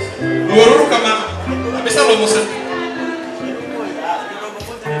 Lururu kama Abisalom Musa.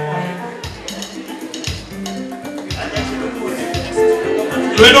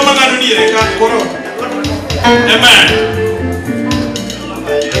 Luendo magano ni reka koro. Amen.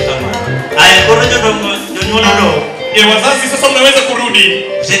 Aya koro nyonyolo. Wazazi sasa mnaweza kurudi.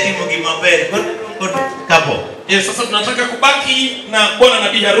 Seti mgimabere kapo. Sasa tunataka kubaki na bwana na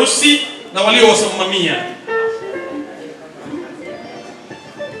bi harusi na waliowasimamia.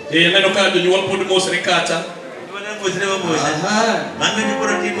 Neno kama ndio walipod mosrikata. Mami ni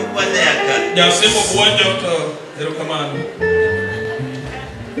bora timu kwanza yaka. Ya sema kuonja to zero kamano.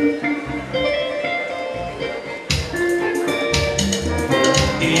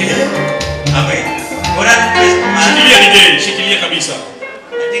 Amen. Bora best man. Shikilia kabisa. I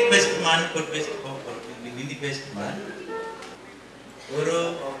think best man could best man.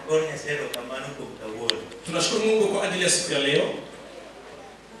 Guru Tunashukuru Mungu kwa ajili ya siku ya leo.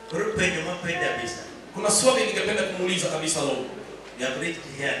 Kuna swali ningependa kumuuliza Abisalom.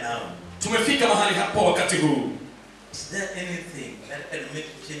 Tumefika mahali hapo wakati huu. Is there anything that can make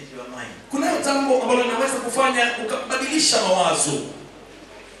you change your mind? Kuna jambo ambalo linaweza kufanya ukabadilisha mawazo?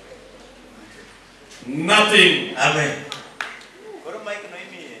 Nothing. Amen.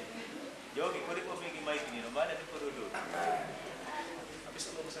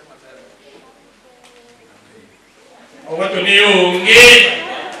 Watu ni unge.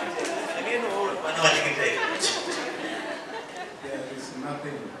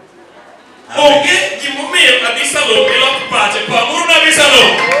 Unge kimumio Abisalom bila kupata pamuru na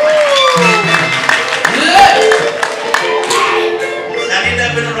Abisalom.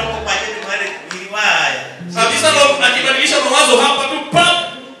 Abisalom akibadilisha mawazo hapa tu pap.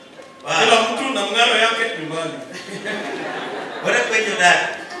 Kila mtu na mng'aro yake nyumbani. Bora kwenye dada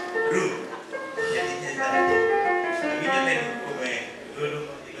Ruth.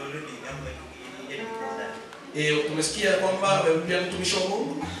 Tumesikia kwamba wewe pia mtumishi wa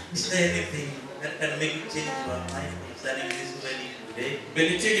Mungu. Is there anything that can make you change your mind concerning this wedding today?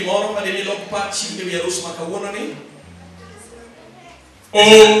 Benitigi moro madeni lokpa chinde ya rusu makawona ni.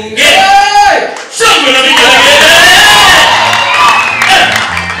 Onge. Shangwe na vigele.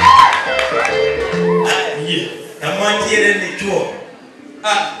 Kama tiere ni chuo.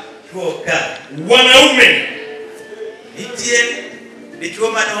 Chuo ka. Wanaume. Itiere ni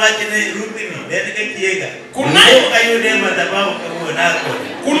chuo manawache na Ruthi ni nene kiega. Kunayo ayude madhabahu kwa nako.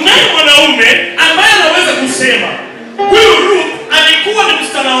 Kunayo mwanaume ambaye anaweza kusema huyu Ruth alikuwa ni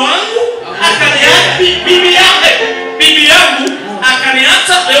msichana wangu, akaniacha bibi yangu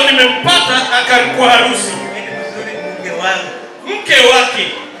akaniacha, leo nimempata akakuwa harusi. Mke wake.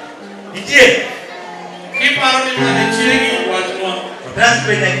 Ndiye. Kiparo ni mwanachini watu wa.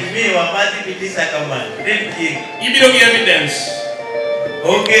 Transfer na kimie wa mazi bitisa kama. Ndiye. Ibiro gi evidence.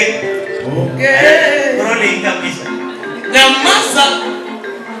 Okay. Kroni kabisa. Nyamaza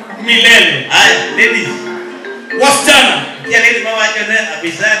milele. Ladies. Wasichana. Kia lady mawacho na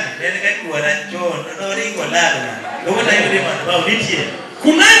Abisalom. Nene kati wanacho. Nono ringo lala. Logo na yule madhabahu nitie.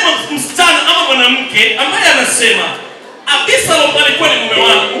 Kunaye msichana ama mwanamke ambaye anasema Abisalom alikuwa ni mume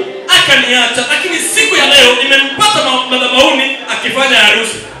wangu, akaniacha, lakini siku ya leo nimempata madhabahuni akifanya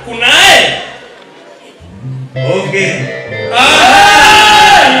harusi. Kunaye? Okay.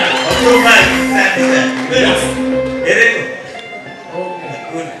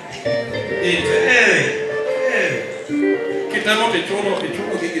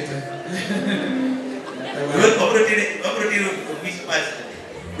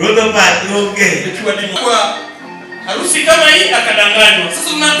 Harusi kama hii akadanganywa. Sasa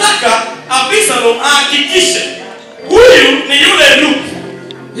tunataka Abisalom ahakikishe huyu ni yule Ruth.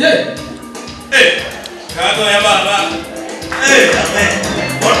 Kato ya baba. Amen.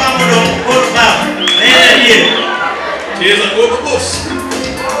 Bora mudo, bora. Nene. Cheza kwa boss.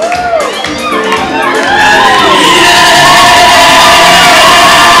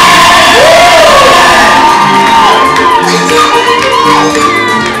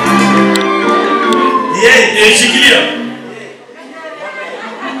 Shikilia.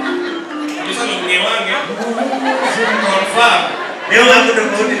 Kisa ndo mngewange. Confirm. Leo hapo ndo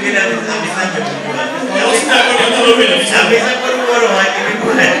kwa nini bila Abisalom. Leo sita kwa ndio bila Abisalom bora wake ni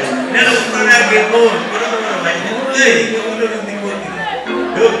kule. Neno kuna gego, bora wake. Ndio ndo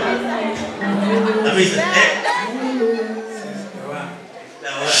ndio. Abisalom.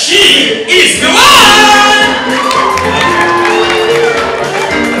 She is the one.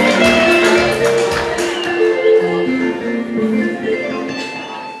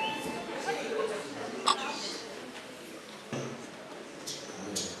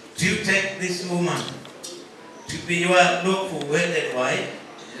 Do you take this woman to be your lawful wedded wife?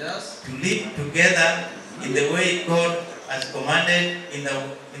 Yes. To live together in the way God has commanded in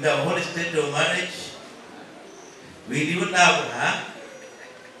the holy state of marriage? Will you love her,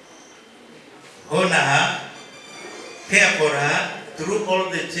 honor her, care for her through all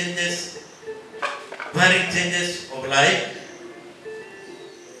the varying changes of life,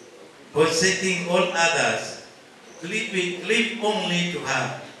 forsaking all others, live only to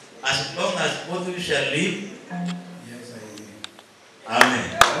her, as long as both of you shall live? Yes, I will.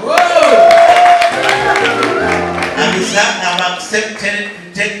 Amen. I'm accepted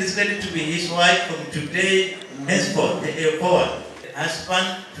to take this lady to be his wife from today henceforth. Husband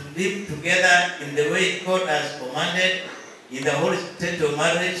to live together in the way God has commanded in the holy state of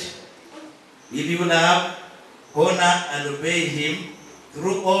marriage. If you love, honor, and obey him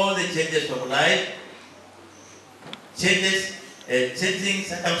through all the changes of life, changes changing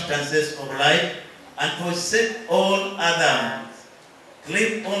circumstances of life, and forsake all others.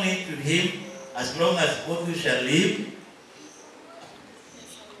 Cleave only to him as long as both you shall live.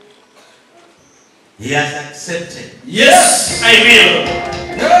 He has accepted. Yes, I will.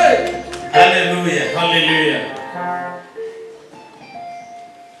 Hey. Hallelujah. Hallelujah.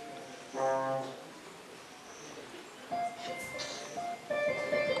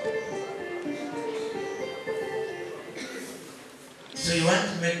 So you want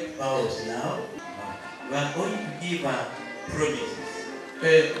to make vows now? You are going to give a promise.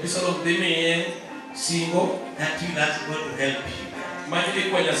 Abisalom demi singo that you ask God to help you. Majidi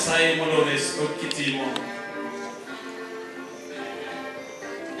kwa Nyasaye mondo res kitimo.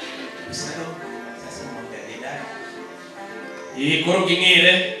 Abisalom sasa mwangalia. Koro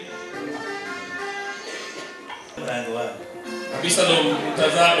gingire. Abisalom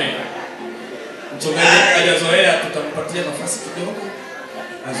mtazame. Mchungaji hajazoea, tutampatia nafasi kidogo.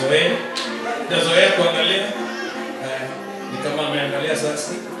 Hajazoea kuangalia. Ni kama ameangalia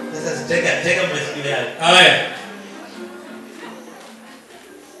sasa. Sasa tega masikio yako. Haya.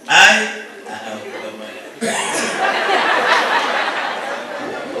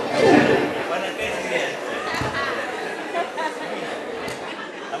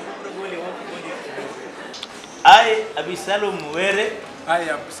 I, Abisalom Were. I,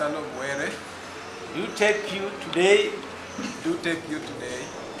 Abisalom Were. Do take you today.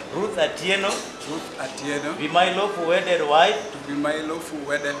 Ruth Otieno. Be my lawful wedded wife. To be my lawful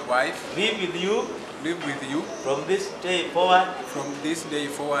wedded wife. Live with you. From this day forward.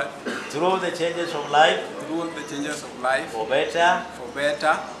 Through the changes of life. For better.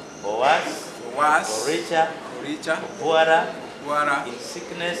 For worse. For richer. For poorer. In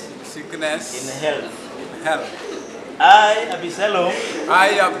sickness. In health. I, Abisalom.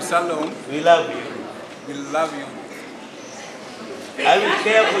 Will love you. I will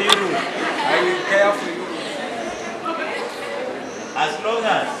care for you, Ruth. As long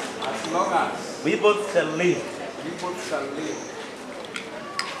as we both shall live.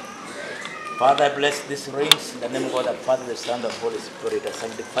 Father, I bless these rings in the name of God, the Father, the Son, and the Holy Spirit. I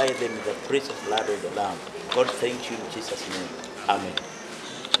sanctify them in the precious blood of the Lamb. God, thank you in Jesus' name. Amen.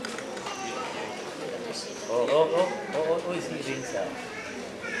 Oh, is he rings out?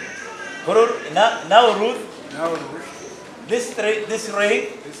 Now, Ruth. This ring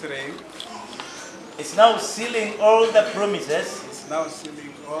is now sealing all the promises.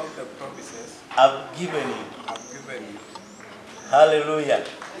 I've given you. Hallelujah.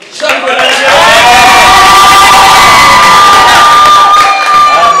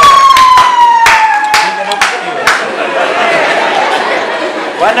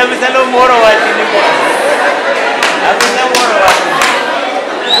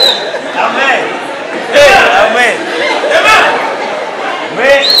 Amen. Amen.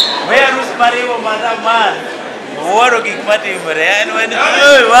 Where Ruth Mario Madaman? What a gig party for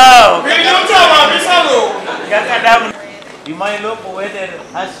wow. Be my lawful wedded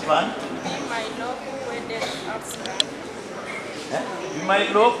husband. Be my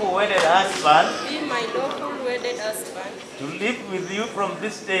lawful wedded husband. To live with you from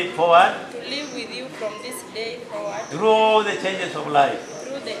this day forward. Through all the changes of life.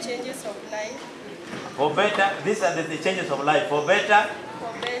 For better, these are the changes of life. For better,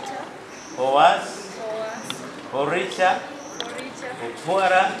 for worse, for richer, for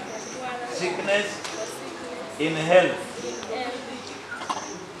poorer, sickness, in health.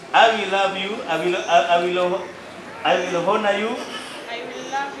 I will love you. I will honor you.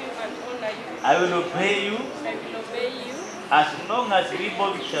 I will obey you. As long as we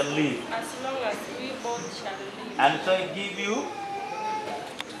both shall live. And so I give you.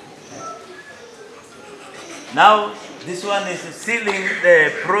 Now, this one is sealing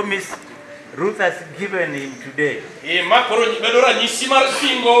the promise Ruth has given him today. And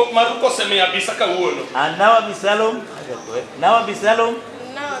now, Abisalom,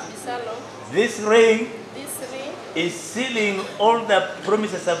 this ring is sealing all the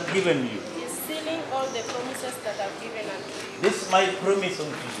promises I've given you. This is my promise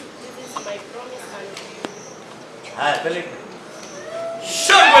unto you. I believe it.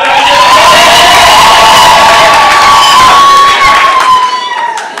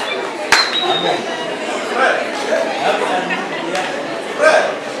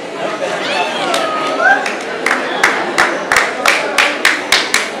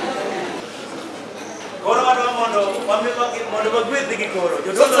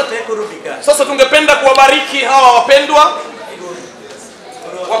 Sasa tungependa kuwabariki hawa wapendwa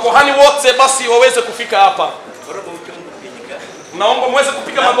wakohani wote, basi waweze kufika hapa. Naomba muweze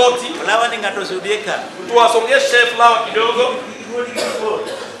kupiga magoti. Tuwasongeshe flower kidogo.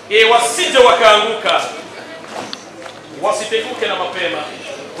 wasije wakaanguka, wasiteguke na mapema.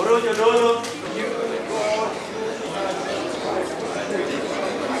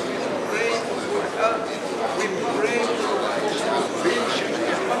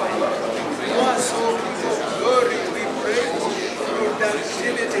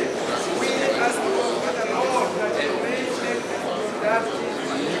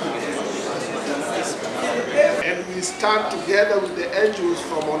 And we stand together with the angels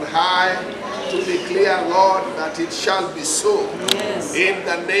from on high to declare, Lord, that it shall be so. Yes. In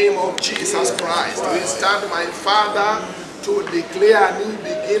the name of Jesus Christ. We stand, my Father, to declare a new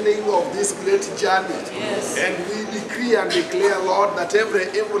beginning of this great journey. Yes. And we decree and declare, Lord, that every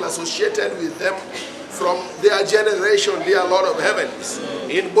evil associated with them from their generation, dear Lord of heavens,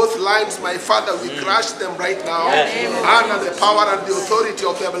 in both lines, my Father, we crush them right now, under the power and the authority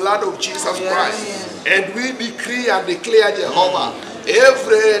of the blood of Jesus Christ. And we decree and declare, Jehovah,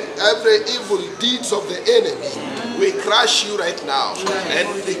 every evil deeds of the enemy, we crush you right now, and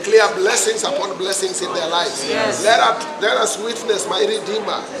we declare blessings upon blessings in their lives. Yes. Let us witness, my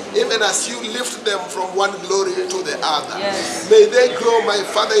Redeemer, even as you lift them from one glory to the other. Yes. May they grow, my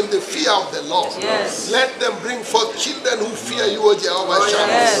Father, in the fear of the Lord. Yes. Let them bring forth children who fear you, O Jehovah.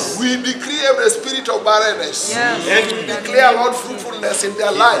 Yes. We decree every spirit of barrenness, and we declare, Lord, fruitfulness in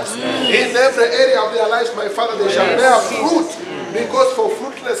their lives. In every area of their lives, my Father, they shall bear fruit, because for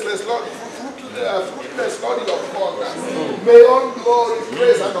fruitlessness, Lord, Lord, you have called us. May all glory,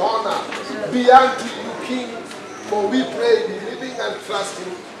 praise, and honor be unto you, King, for we pray, believing and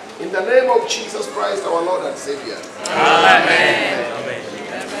trusting in the name of Jesus Christ, our Lord and Savior. Amen. Amen.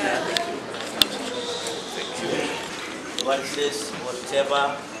 What says,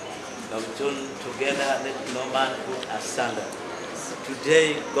 whatever you have joined together, let no man put asunder.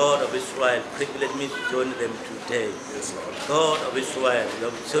 Today, God of Israel, privilege me to join them today. Yes, God of Israel, you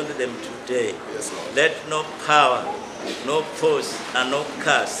have joined them today. Yes, let no power, no force, and no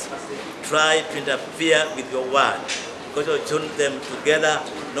curse try to interfere with your word. Because you have joined them together,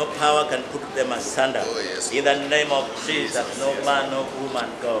 no power can put them asunder. Oh, yes, in the name of Jesus, no man, no woman,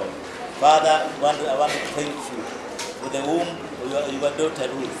 God. Father, I want to thank you for the womb of your daughter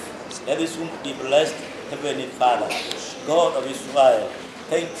Ruth. Let this womb be blessed, Heavenly Father. God of Israel,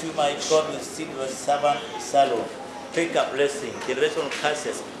 thank you, my God, with seed your servant Abisalom. Pick up blessing, generation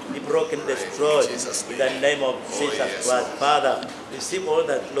curses, be broken, destroyed, in the name of Jesus Christ. Father, receive all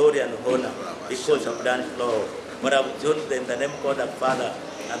the glory and honor, because of that, Lord. But I will join them in the name of God the Father,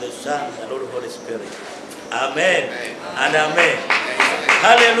 and the Son, and the Lord Holy Spirit. Amen, and amen.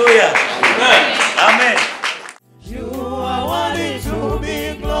 Hallelujah. Amen. Amen. You are worthy to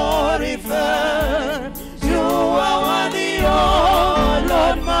be glorified. You are worthy, oh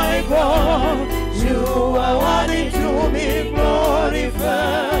Lord my God. You are worthy to be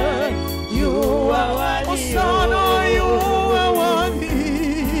glorified. You are worthy, oh Son, you are worthy.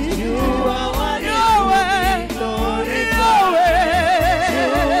 You are worthy, Yahweh, Yahweh. You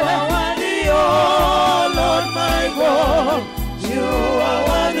are worthy, oh Lord my God. You are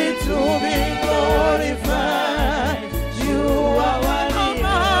worthy to be glorified. You are worthy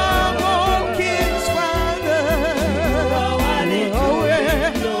among all kings, Father. You are worthy to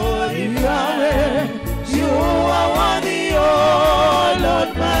be glorified. You are worthy, oh Lord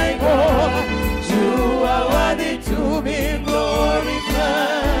my God. You are worthy to be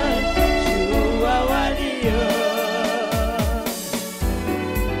glorified. You are worthy,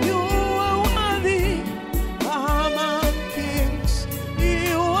 you are worthy among kings.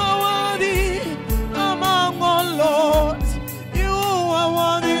 You are worthy among all lords. You are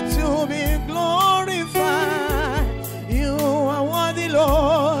worthy to be glorified. You are worthy,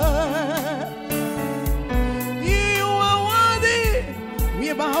 Lord. You are worthy. We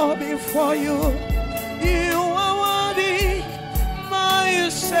bow before you. You are worthy, my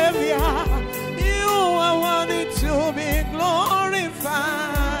Savior. You are worthy to be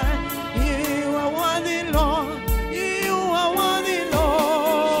glorified. You are worthy, Lord. You are worthy,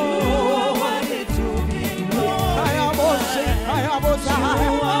 Lord. You are worthy to be glorified. You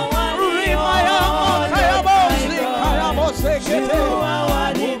are worthy,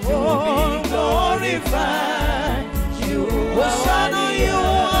 to be glorified. You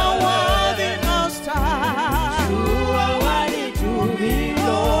are worthy, Master. You are worthy to be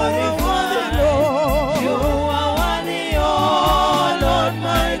glorified. You are worthy, oh Lord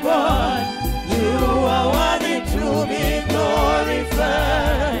my God. You are worthy to be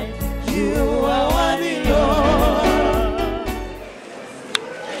glorified. You are worthy, Lord.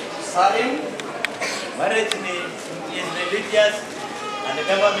 Salim, marriage is religious, and the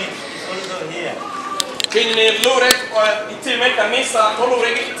government is also here. Kwenye lure itime kanisa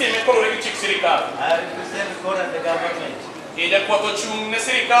kolore itime kolore chik sirikal. I represent God and the government. Ida kwa to chung ne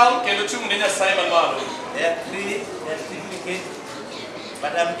sirikal kendo chung ne Nyasaye malwalo. There are 3 certificates,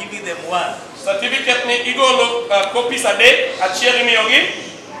 but I'm giving them one. Certificate ni igolo copies ade achiel miyogi.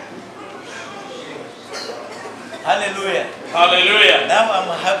 Hallelujah. Hallelujah. Now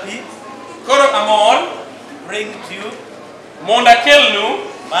I'm happy. Koro amor bring to you monda kelnu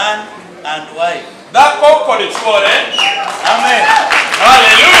man and wife. Dako kod chuore. Amen.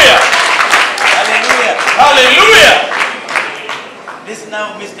 Hallelujah. Hallelujah. Hallelujah. This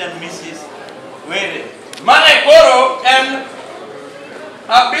now Mr. and Mrs. Were. Mane koro en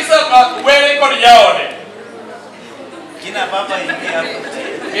Abisalom Were kod jaode. Kina baba ingi hapo.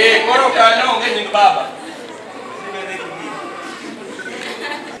 Koro kanyo onge nying baba.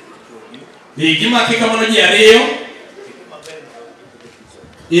 Gima kika mono ji ariyo.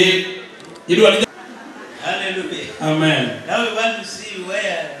 Hallelujah. Amen. Now we want to see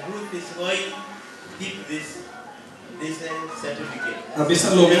where Ruth is going to keep this certificate.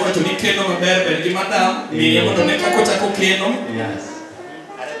 Abisalom wacho ni keno maber ber gi madam miye mondo ne kako chako keno. Yes.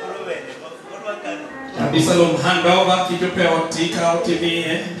 Abisalom hand over kipepe otika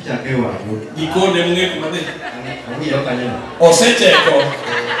otimiye. Chakewa. Gikone munge kumade. Ngiyo kanyo. Osecheko.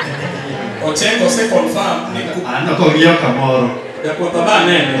 Ocheko se confirm ni ano ko ngiyo kamoro. Ya kwa baba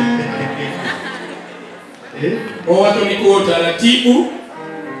nene. O watu ni kwa taratibu.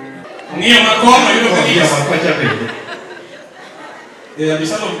 Ngiyo makono yuko kabisa. Makocha pende.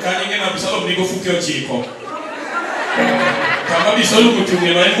 Abisalom kani ngena Abisalom niko fukio chiko. Kama Abisalom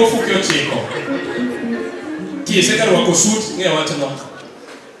kutunge na niko fukio chiko. Kiese karo wako suit ngiyo watu no.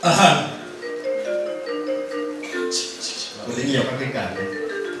 Aha. Ngiyo kakikane.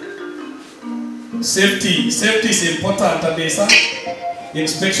 Safety is important kabisa.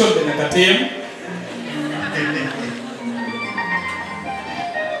 Inspection benakatem.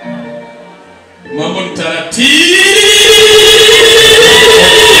 Mambo taratibu.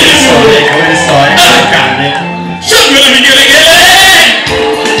 Shangwe na vigelegele.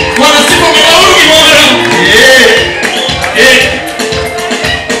 Wanasipo mauru kimoja.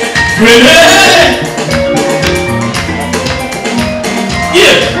 Twende.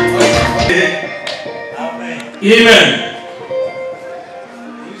 Amen.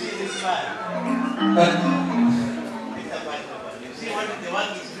 You see this man? You see what the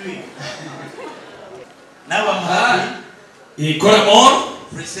work is doing? Now I'm happy. More.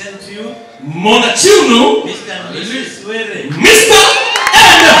 Present to you Mona Chunu, Mr. and Mrs. Were. Mr.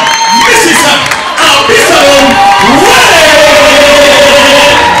 and Mrs. Abisalom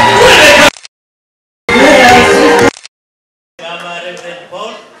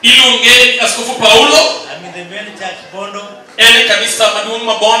Ilunge Askofu Paulo. I'm in the main church Bondo. Ene kanisa maduong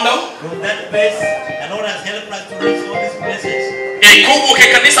mabondo. From that place, the Lord has helped us to reach all these places. Kubu ke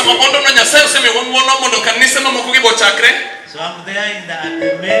kanisa mabondo na Nyasaye useme wono mondo kanisa mamoko gibo chakre. So I'm there at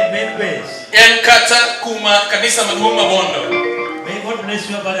the main base. En kata kuma kanisa maduong mabondo. May God bless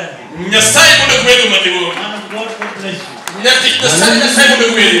you abundantly. Nyasaye mondo kweli maduong. Man of God, God bless you. Nyasaye mondo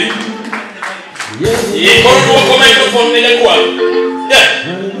kweli. Kono kwa microphone ni kwa.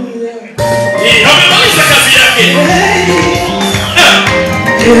 Amemaliza kazi yake.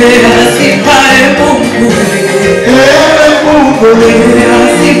 Asifiwe Mungu.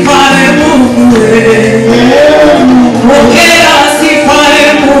 Asifiwe Mungu. Asifiwe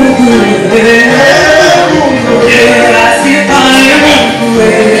Mungu. Asifiwe Mungu.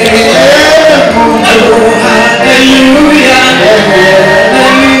 Hallelujah.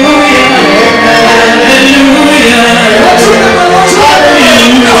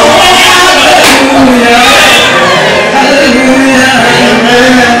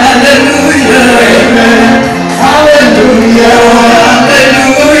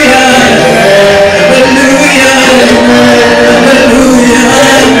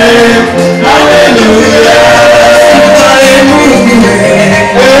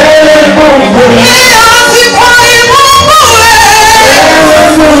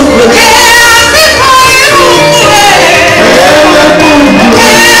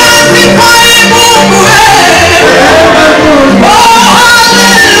 Oh,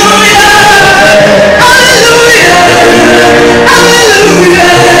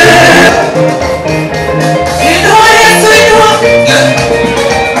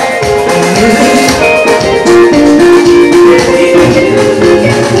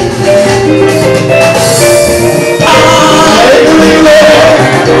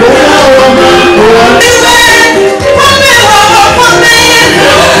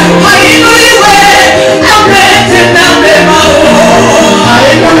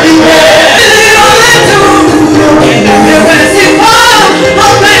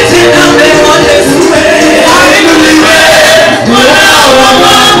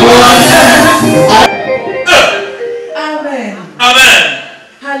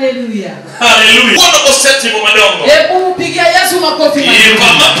 Hallelujah. Hallelujah. Kuona posetivo madongo. Hebu pigia Yesu makofi mazuri.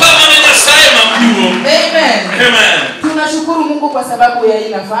 Mapama na Nyasaye mamduo. Amen. Amen. Tunashukuru Mungu kwa sababu ya hii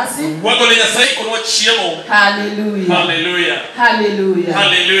nafasi. Wago le Nyasaye kono chiemo. Hallelujah. Hallelujah. Hallelujah.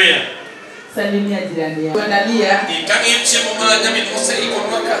 Hallelujah. Salimia jirani yako. Angalia. Ikangi chiemo mara nyami nose iko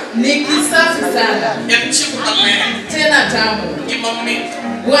mwaka. Ni kisafi sana. Chiemo ame. Tena tamu. Imamni.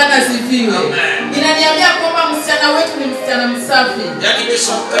 Bwana sifiwe. Inaniambia kwamba msichana wetu ni msichana msafi. Yaani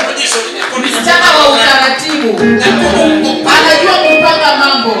kesho tarajisho ni msichana wa utaratibu. Anajua kupanga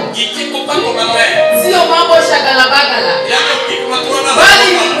mambo. Sio mambo shagalabagala. Bali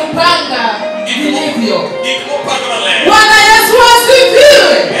ni kupanga vilivyo. Bwana Yesu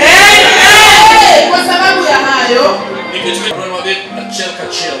asifiwe. Amen. Kwa sababu ya hayo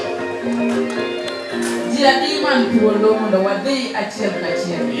Jiadima ntuolomo ndo wadhi achiel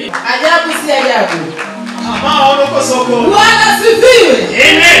kachiel. Ajabu si ajabu. Bwana asifiwe.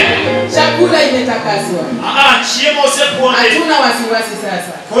 Amen. Chakula imetakaswa. Chiemo sepuone. Hatuna wasiwasi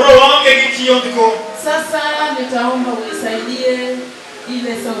sasa. Koro wange gikiyondiko. Sasa nitaomba unisaidie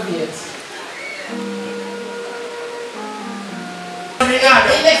ile Soviet.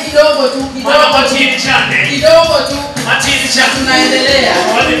 Ile kidogo tu, kidogo tu. Tunaendelea.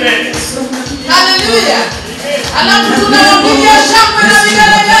 Hallelujah. Alafu tunawapigia shangwe na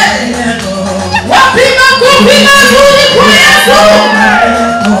vigelegele. Wapima kupi mazuri kwa Yesu.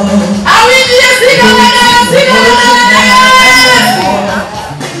 Awindie sigalele.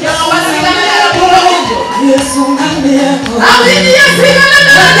 Ya wasigalele ya kurohijo. Yesu ngani yako. Awindie sigalele.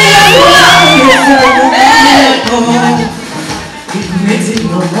 Ikumiti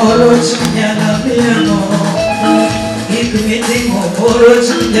ngomoro chunyala miyamo. Ikumiti ngomoro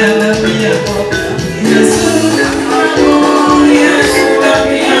chunyala miyamo. Yesu damiamo.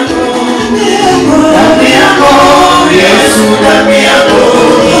 Yesu damiamo.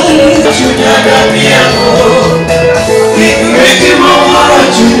 Chunyala miyamo. Ikumiti ngomoro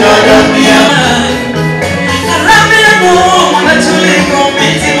chunyala miyamo. Damiamo, matuli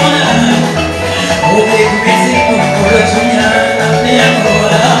kumiti mona. Ikumiti ngomoro chunyala miyamo.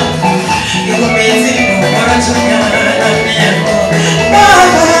 Ikumiti ngomoro chunyala miyamo.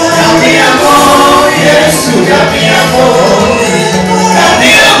 Damiamo, Yesu damiamo.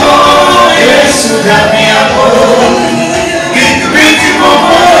 Damiamo, Yesu damiamo. Ikumiti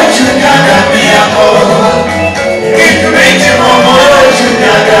ngomoro chunyala miyamo. Ikumiti ngomoro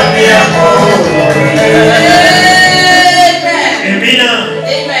chunyala miyamo.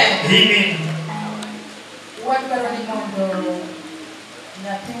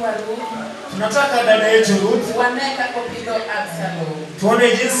 Tunataka dada yetu Ruth waneka kopido Abisalom. tuone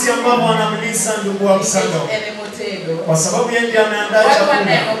jinsi ambavyo anamlisa ndugu Abisalom. Kwa sababu yeye ndiye ameandaa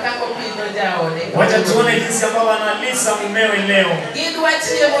chakula. Wacha tuone jinsi ambavyo analisa mumewe leo.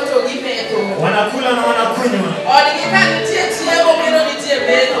 Wanakula na wanakunywa.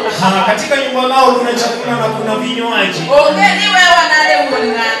 Katika nyumba lao kuna chakula na kuna vinywaji.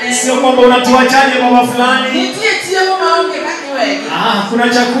 Sio kwamba unatuachaje baba fulani. Kuna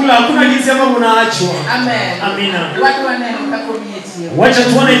chakula, hakuna jinsi ambavyo unaachwa. Amen. Amina. Watu wanene mkakomietie. Wacha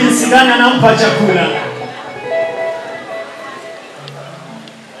tuone jinsi gani anampa chakula.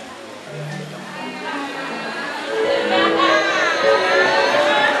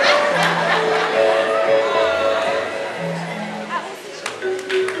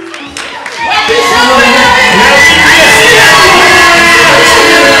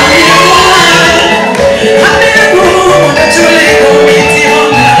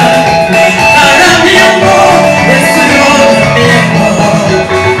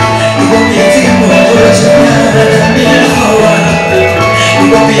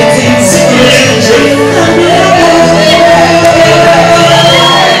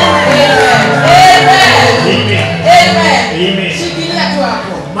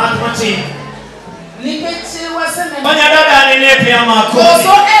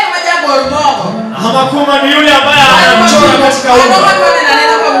 Hamakuma ni yule ambaye anachora katika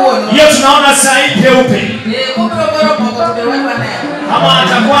unga. Hiyo tunaona saa hii peupe. Kama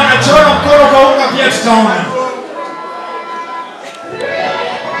atakuwa anachora mkono kwa unga pia tutaona.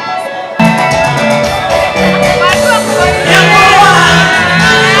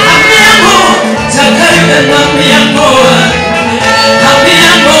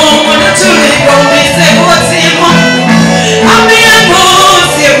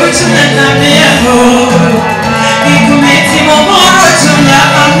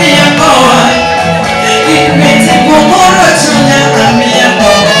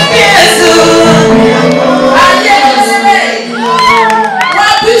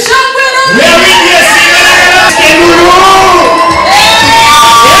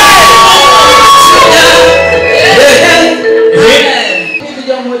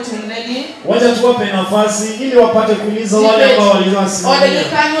 ili wapate kuuliza wale ambao waliowasimamia.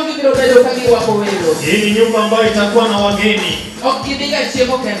 Hii ni nyumba ambayo itakuwa na wageni.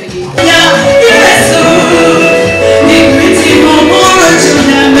 Yes,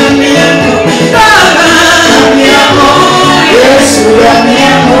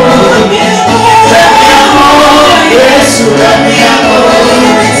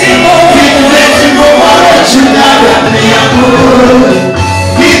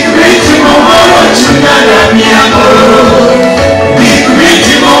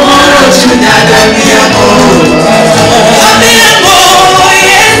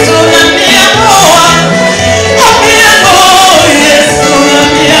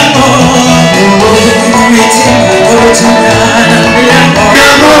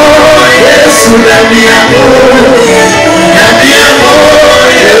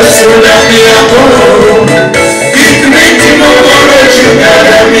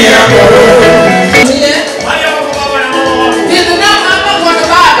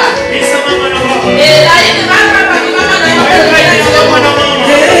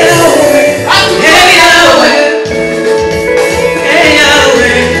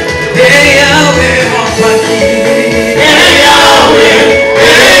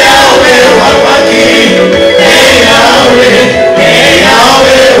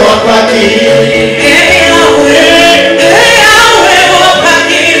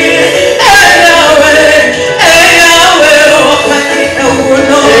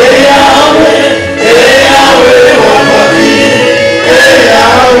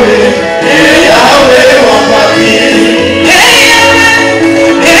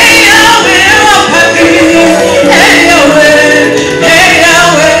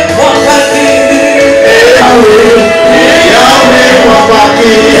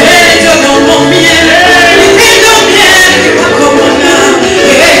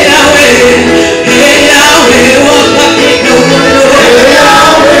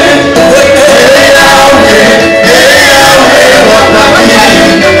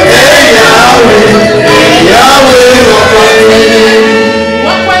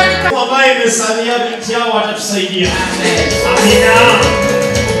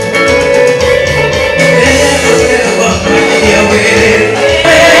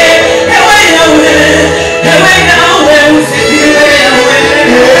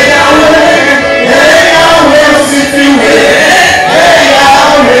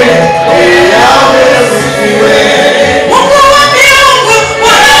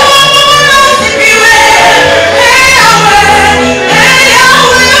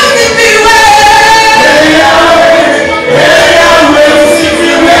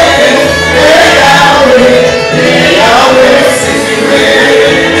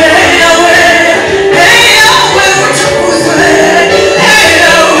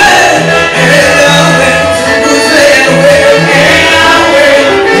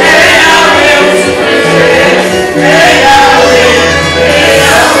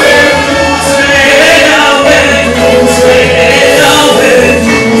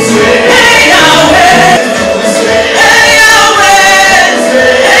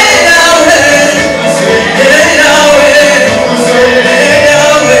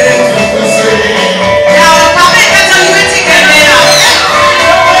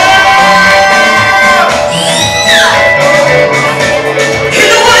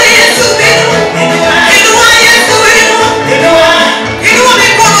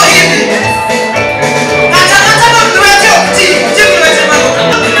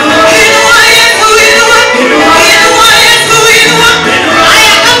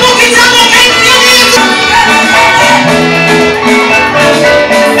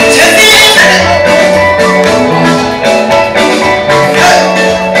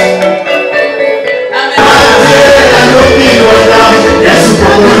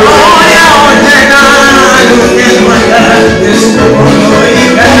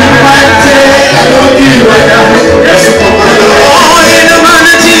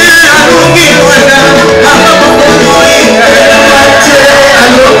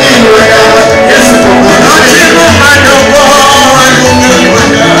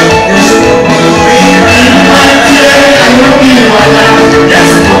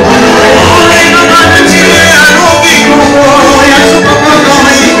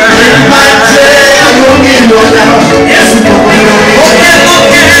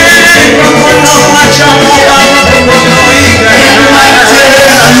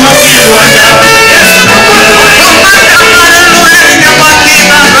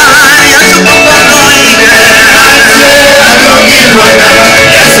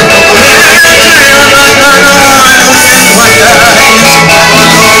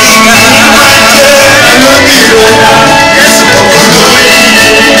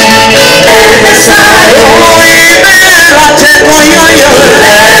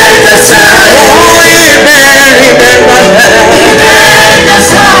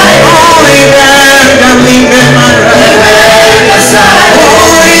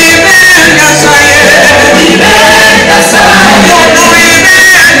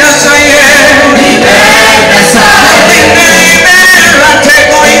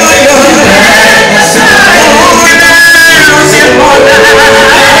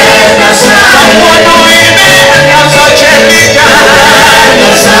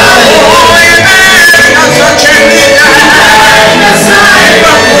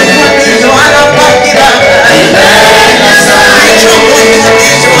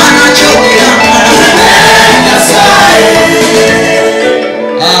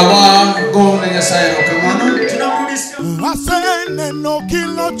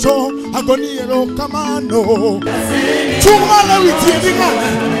 agoniero kamano. Chumala witiedingana.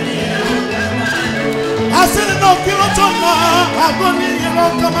 Asene no kilo chona, agoniero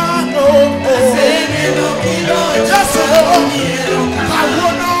kamano. Asene no kilo chona,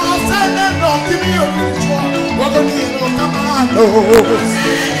 asene no kilo chona, agoniero kamano.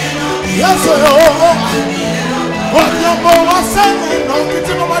 Yes, Wanyambo wasene no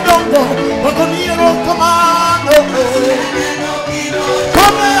kitimo madongo, agoniero kamano.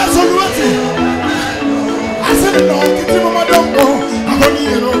 Come asoluati, asene no kitimo madongo,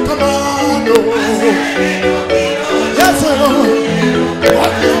 agoniero kamano. Yes,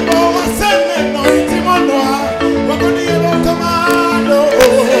 Wanyambo wasene no kitimo noa, agoniero kamano.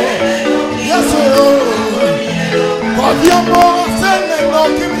 Yes, Wanyambo wasene no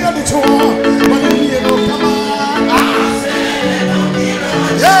kitimo nichua, agoniero kamano.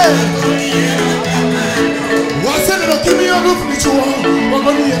 Yeah. Wasn't it give me a roof with you? We're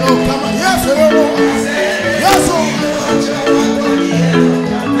going to come on. Yes, yes,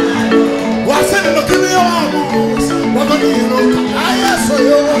 wasn't it give me a house? We're going to come on. Yes, we're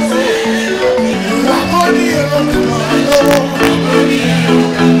going to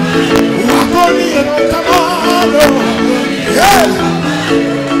come on. Yeah.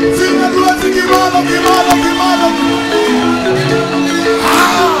 Sing the words, give all.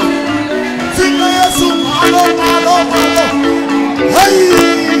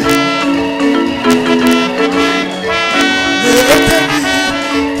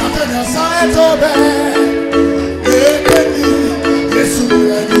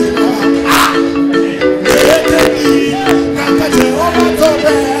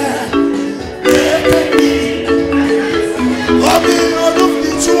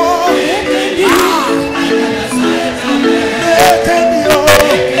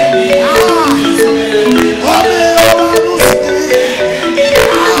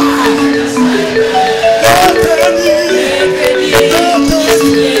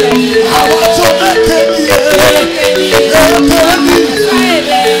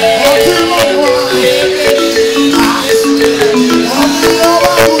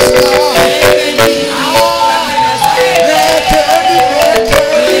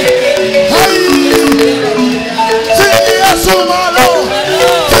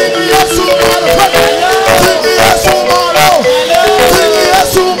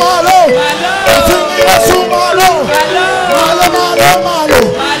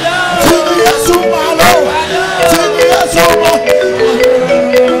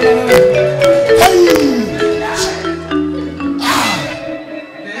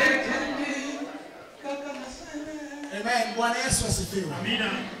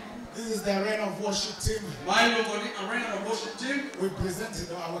 This is the arena of worship team. We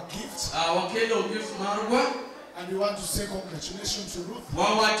presented our gifts. And we want to say congratulations to Ruth.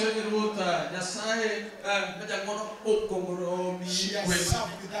 She has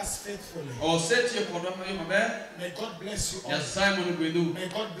served with us faithfully. May God bless you all. May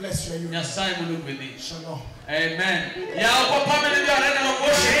God bless you. Shalom. Amen.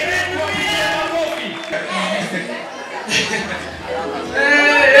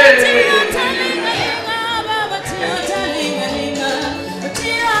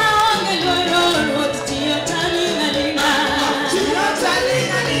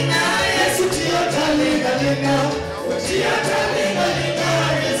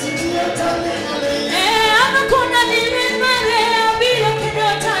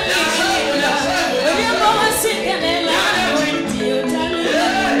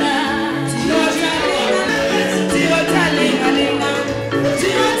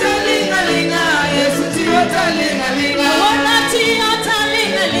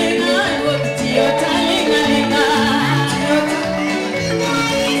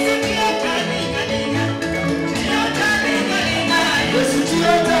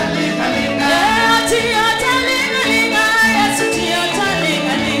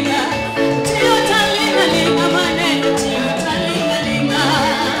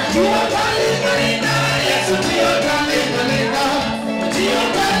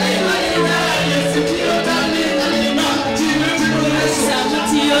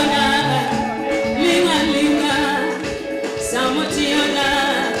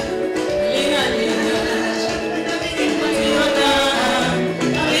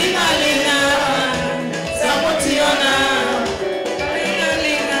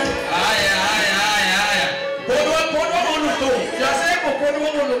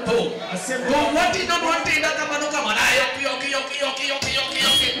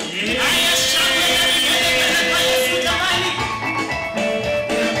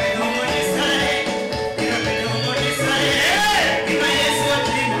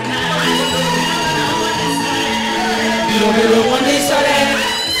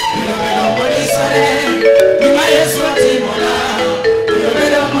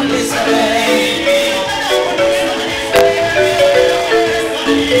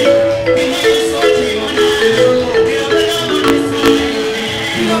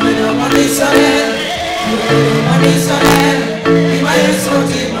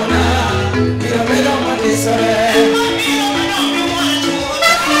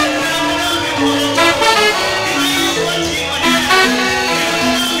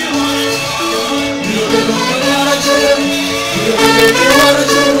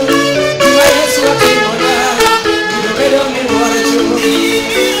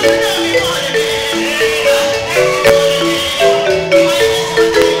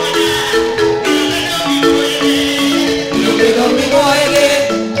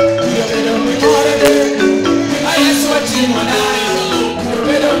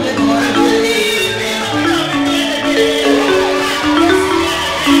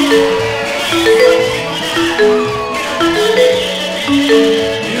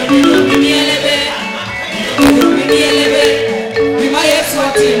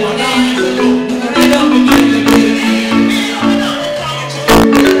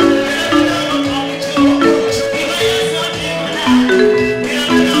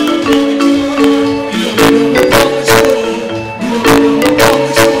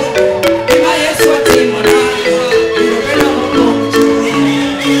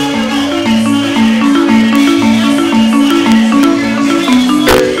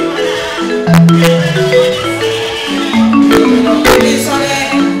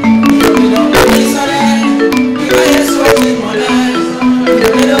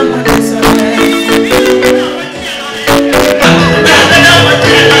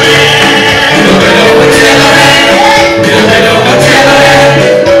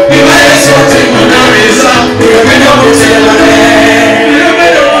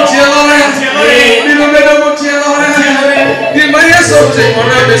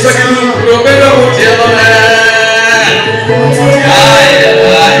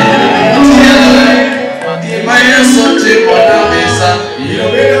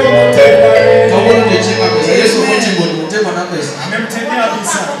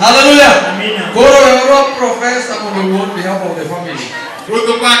 Hallelujah. Go to your profess on behalf of the family.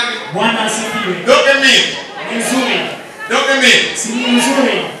 Ruth back. Don't get me. Don't get me.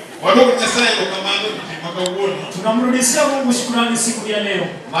 Wadogo nyasaya kukamano maka uono. Tunamrudishia Mungu shukrani siku ya leo.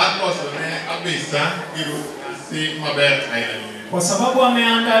 Abisa kiru si maber aina. Kwa sababu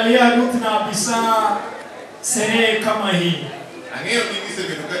ameandalia Ruth na Abisa sherehe kama hii. Angeo ningise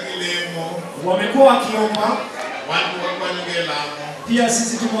kitukaki lemo. Wamekuwa wakiomba. Watu wakwanyongela amo. Pia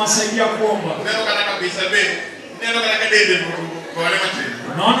sisi tumewasaidia kuomba. Neno kana kabisa be. Neno kana kadede kwa wale matendo.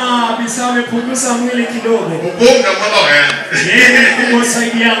 Naona Abisa amepunguza mwili kidogo. Upunga mwana gani? Yeye kubwa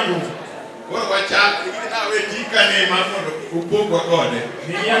zaidi yangu. Kwa wachafu nawe tika ni mamono upungwa kode.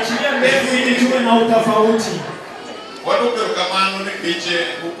 Niliachilia ndevu ili tuwe na utofauti. Watu kamano ni kiche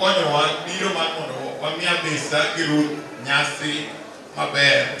ukonyo wa biro mamono wa mia Abisa kiru nyasi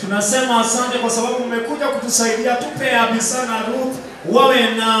maber. Tunasema asante kwa sababu umekuja kutusaidia. Tupe Abisa na Ruth wawe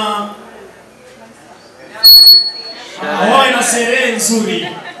na sherehe nzuri.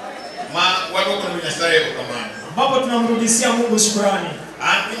 Wadogo na Nyasaye kukamano. Ambapo tunamrudishia Mungu shukrani.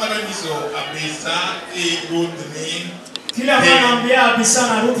 Ani madaniso Abisa Ruth ni kila anaambia Abisa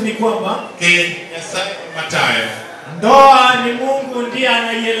na Ruth ni kwamba Nyasaye matayo. Ndoa ni Mungu ndiye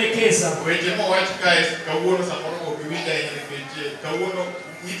anaielekeza. Wewe mo wachika kauono samoro ukiwinda yenyekeje kauono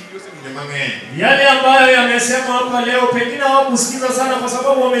yose mnyamangeni. Yale ambayo yamesema hapa leo pengine hawakusikiza sana kwa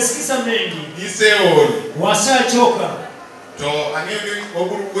sababu wamesikiza mengi. Iseol washachoka. To aneni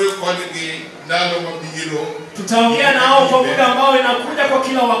oguru kwa ndalo mabigiro. Tutaongea nao kwa muda ambao inakuja kwa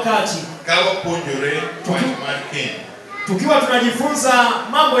kila wakati. Kawa ponjore kwa marken. Tukiwa tunajifunza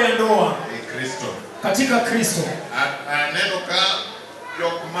mambo ya ndoa Kristo. Katika Kristo. Neno ka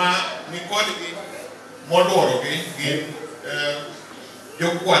yokma nikodi modoro gi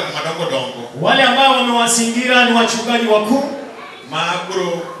yokuat madongo dongo. Wale ambao wamewasingira ni wachungaji wakuu. Maabro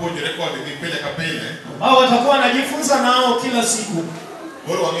ponjore kwa pele kapele. Ambao watakuwa wanajifunza nao kila siku.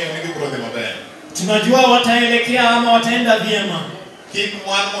 Bora wangea nigi brother mabaya. Tunajua wataelekea ama wataenda vyema. Kitu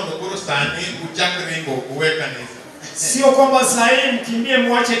mwana mono sani uchakringo uwe kanisa. Sio kwamba sahi mkimbie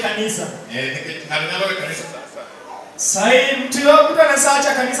muache kanisa. Nalo kanisa sasa. Sahi mtu yote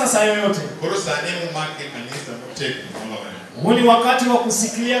anasaacha kanisa saa yoyote. Bora sani mumake kanisa mteke mwana. Huu ni wakati wa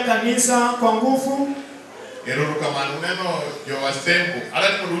kusikilia kanisa kwa nguvu. Eroro kama neno yo wasembo ala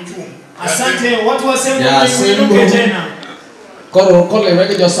ni asante watu wasembo mwinuke tena. Koro kole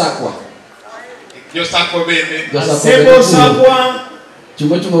weke jo sakwa. Josako bende. Asebo sakwa.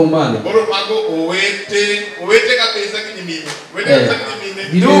 Chungo umane. Boro mago owete kabisa kinyimine. Owete kabisa kinyimine.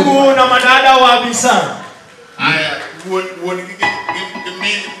 Ndugu na madada wa Abisalom. Aya,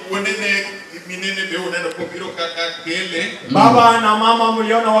 minene be unaenda kupiro kaka kele. Baba na mama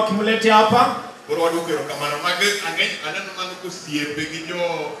mliona wakimletea hapa. Boro wadukero kamano mage aneno mangu kusiepe gijo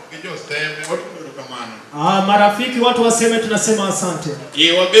seme wadukero kamano. Marafiki watu waseme tunasema asante.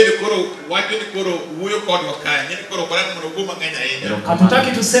 Wabede koro watu ni koro uyo kodwa kaya. Nyeni koro kwa ratu mnoguma nganya enya.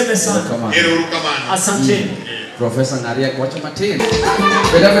 Hatutaki tuseme sana. Ero kamano. Asante. Professor Ngaria kwacha matini.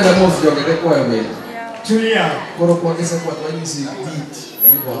 Beda mofu jogede kwa wele. Tulia. Koro kuongeza kwa twanyisi beat.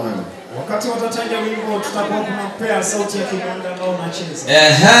 Wakati watataja wimbo tutakuwa kumpea sauti ya kinanda ambao unacheza.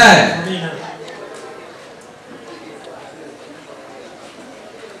 Amina.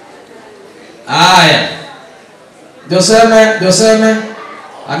 Aya. Joseme.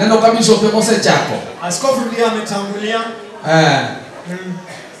 Aneno kabisa upemose chako. Askofu ndiye ametangulia.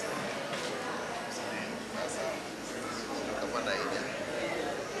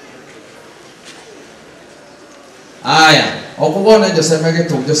 Aya. Okubona Joseme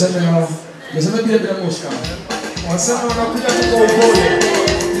getu. Joseme bila mushka. Wasema wanakuja tuko upole.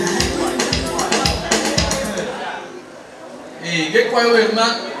 Gekwa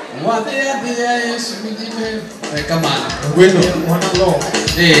wema. Mwadea Yesu mjime. Kamana. Bueno,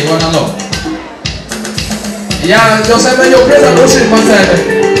 wanalo. Ya, Joseme yo presa worship masebe.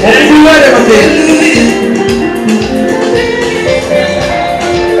 Okuwele mate.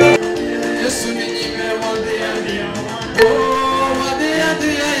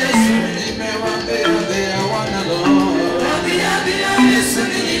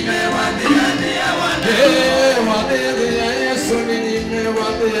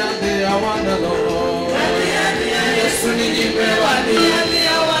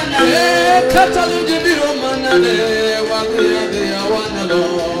 Catalunya biro manale wadia wana lo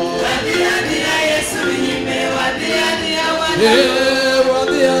wadia Yesu nyime wadia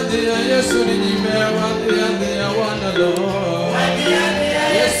Yesu nyime wadia wana lo wadia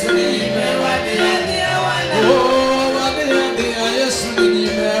Yesu nyime wadia wana lo wadia Yesu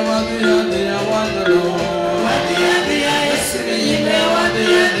nyime wadia wana lo wadia Yesu nyime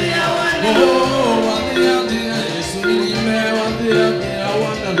wadia wana lo wadia Yesu nyime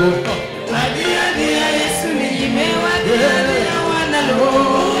wadia wana lo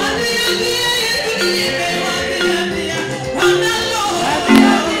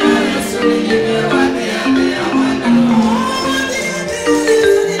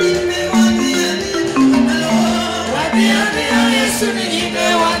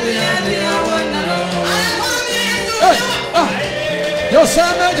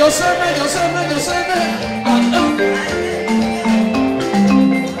Joseme.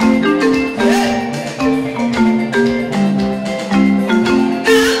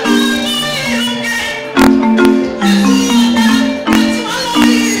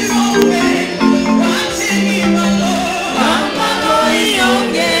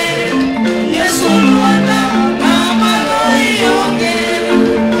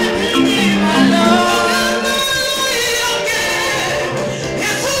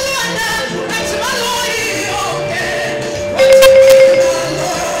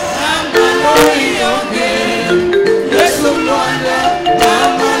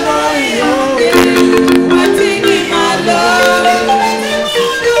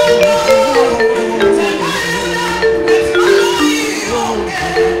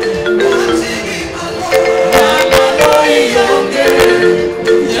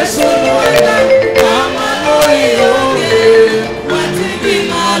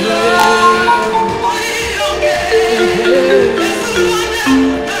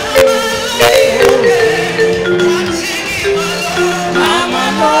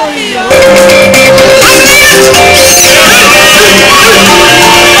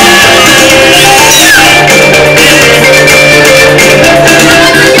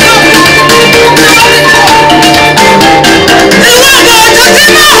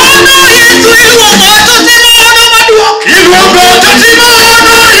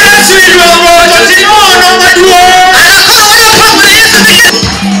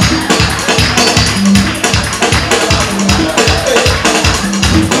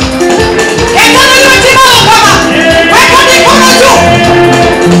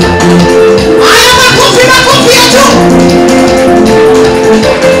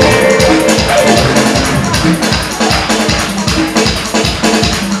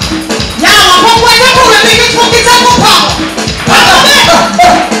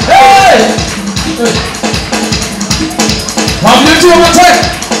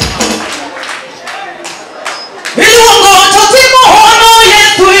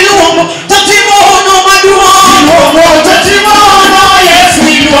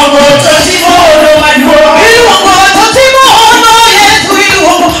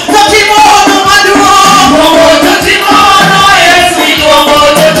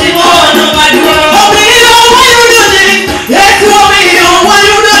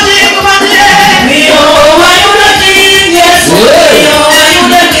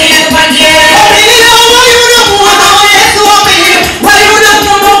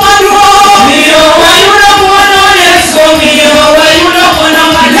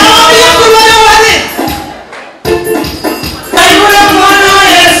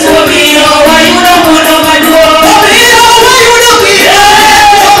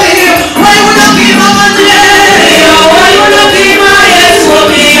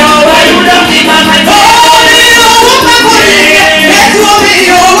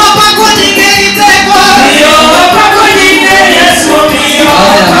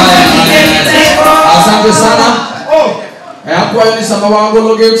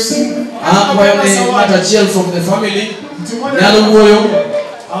 wagolo gifts. Akwayo ni ng'ata chiel from the family. Nyalo wuoyo.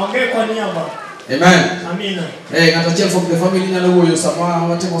 Aongee kwa niaba. Amen. Amina. Ng'ata chiel from the family nyalo wuoyo sama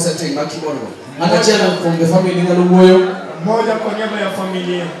watimo setting ma keyboard. Ng'ata chiel from the family nyalo wuoyo. Moja kwa niaba ya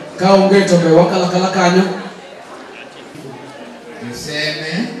familia. Ka onge to be wakala kanyo.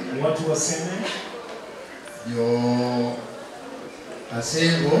 Yuseme. Watu waseme. Yo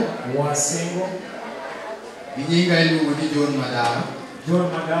Asengo. Wasengo. Ginyinga iluongo ni John Madara. John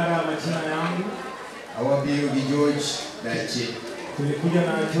Madara majina yangu. Awabiro gi George Dache. Tulikuja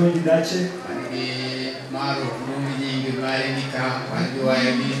na George Dache. Ni maro kunungi nyingi mari ni kam wanjua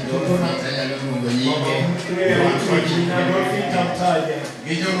ya ni Dolphin tanyalo nungo nyingi.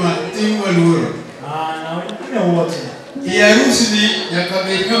 Gijoma timu waluro. Na wengine wote. Harusi ni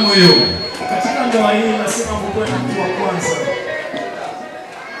yakabiri kama moyo. Katika ndoa hii nasema mkwe na mtu wa kwanza.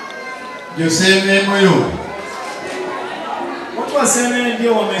 Joseme moyo. Watu waseme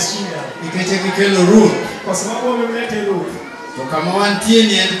ndio wameshinda. Nikeche kikelo Ruth. Kwa sababu wamemleta Ruth. To kama wantie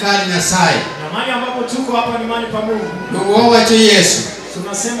ni enkari Nyasaye. Na mahali ambapo tuko hapa ni mahali pa Mungu. Ndugu wacho Yesu.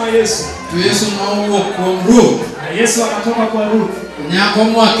 Tunasema Yesu. Tu Yesu mauo kwa Ruth. Na Yesu anatoka kwa Ruth. Nyako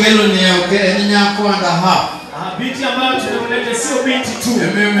mwakelo ni ni nyako andaha. Binti ambayo tunamleta sio binti tu.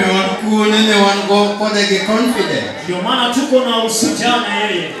 Mimi wangu nene wango kode ge confident. Ndio maana tuko na usujana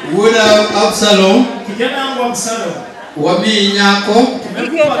yeye. Wuda Abisalom. Kijana wangu Abisalom. Wami nyako.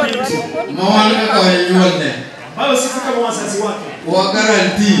 Tumekupa binti. Mwana kwa nyuone. Ambayo sisi kama wazazi wake. Wa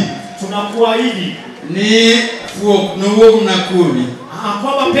guarantee. Tunakuahidi. Ni fuok no na kumi.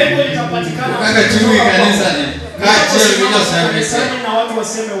 Kwamba pepo itapatikana. Kaka chumi kanisa ni. Kachel bila service. Na watu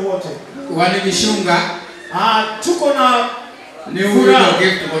waseme wote. Wanibishunga. Tuko na ni uwe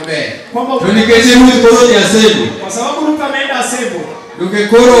gift kobe. Tunikeze Ruth koro ya Asembo. Kwa sababu Ruth ameenda Asembo. Duke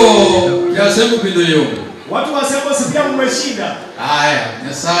koro ya Asembo bindo yo. Watu wa Asembo si pia mmeshinda. Haya,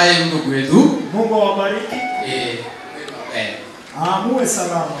 Nyasaye mnugwedu. Mungu awabariki. Muwe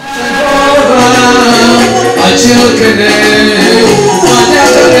salama. Achiel kende.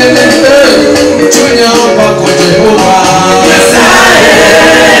 Manyaka kende. Chunya pako Jehova. Nyasaye.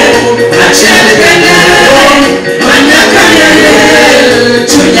 Achiel kende. Manyaka kende.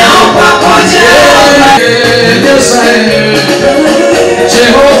 Chunya pako Jehova. Nyasaye.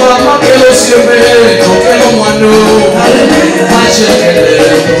 Jehova makelo siembe. Okelo mwandu. Achiel kende.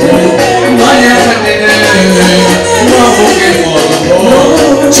 Manyaka kende. Mwabuke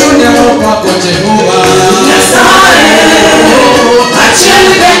mwandu. Chunya pako Jehova. Nyasaye. Achiel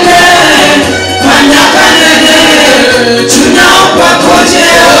kende. Manyaka kende. Chunya pako Jehova.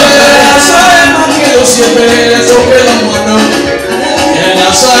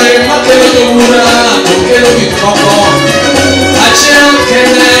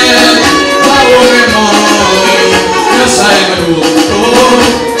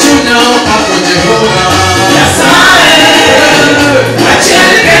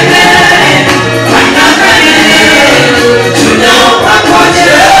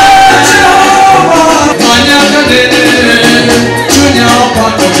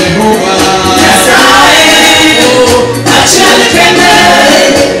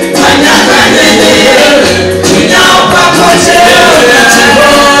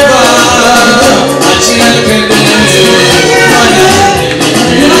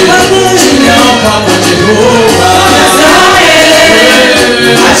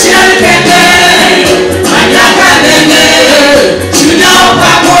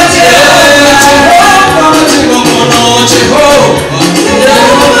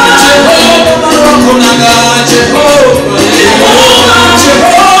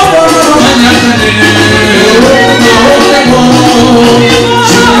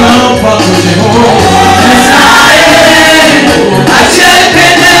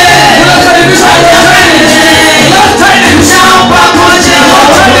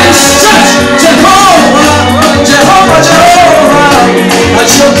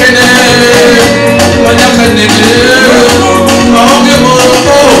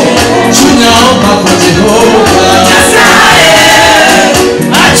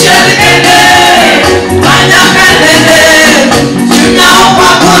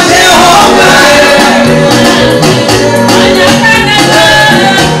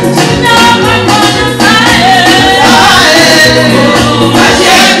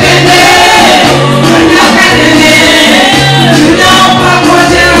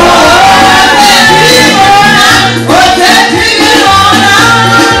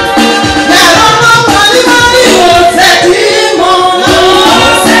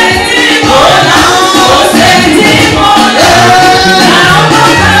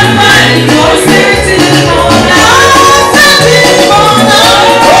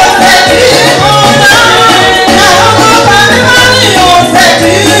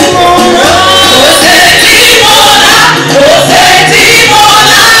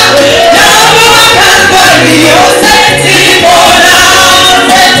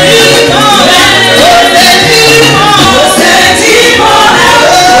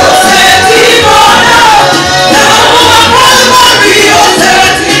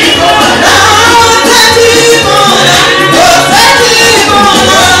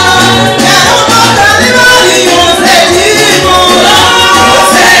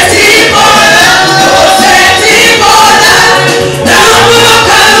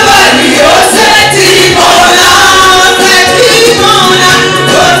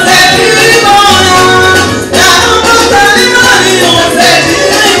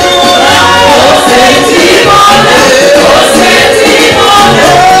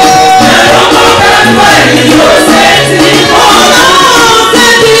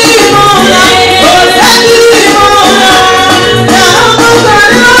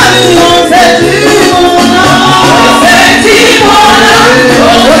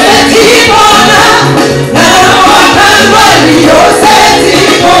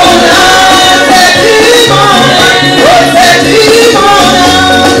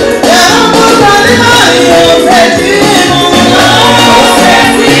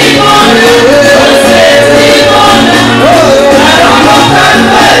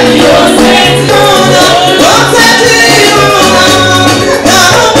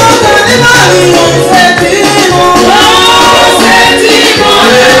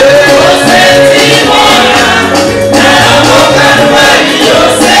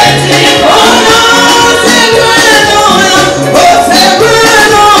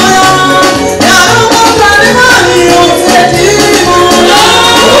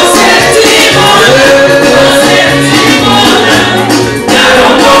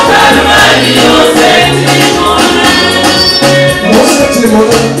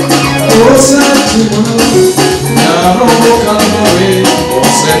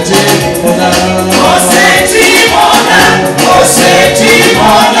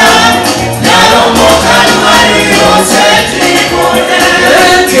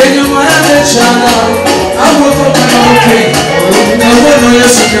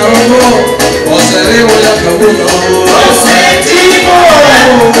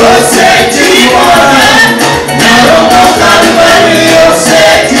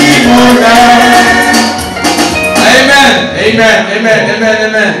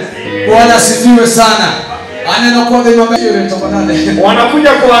 asifiwe sana. Aneno kwa dhi mabeyo tafadhali.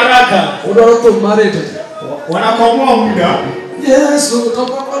 Wanakuja kwa haraka. Udoroto mareto. Wanakomboa muda. Yesu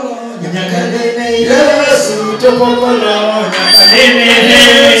topokolo nyakanene. Yesu topokolo nyakanene.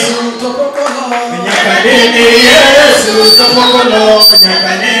 Yesu topokolo nyakanene. Yesu topokolo nyakanene.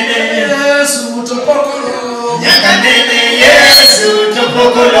 Yesu topokolo nyakanene. Yesu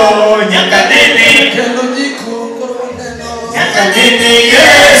topokolo nyakanene. Kendo jikongoro nyakanene.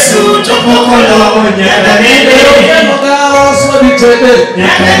 Yesu topokolo nyakanene.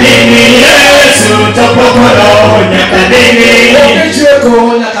 Nyakanene. Yesu topokolo nyakanene.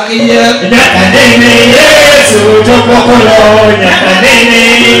 Nyakanene. Yesu topokolo nyakanene.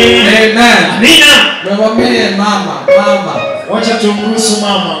 Amen. Amina. Wewe mama. Wacha tumruhusu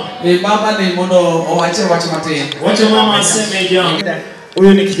mama. Mama ni mondo owache matini. Wacha mama aseme jambo.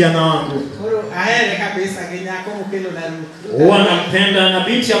 Huyu ni kijana wangu. Aele kabisa kinyako mkelo na Ruth. Huwa nampenda na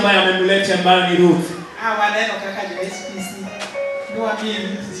binti ambaye amemleta ambaye ni Ruth. Waneno kaka ni SPC. Ndio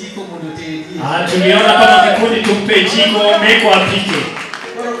mimi jiko modoteji. Tuliona kama kikundi tumpe jiko meko apike.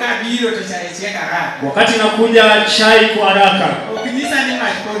 Koroka biro tutaicheka haraka. Wakati nakuja chai kwa haraka. Ukijisa ni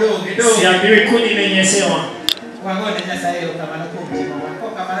makodo kidogo. Siambiwi kuni imenyeshewa. Wangone Nyasaye kama na kumjima wako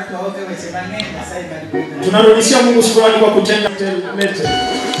kama na tuwaoke weche manene Nyasaye bali. Tunarudishia Mungu shukrani kwa kutenda mete.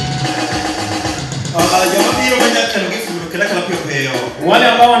 Wale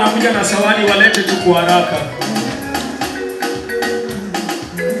ambao wanakuja na sawani walete tu kwa haraka.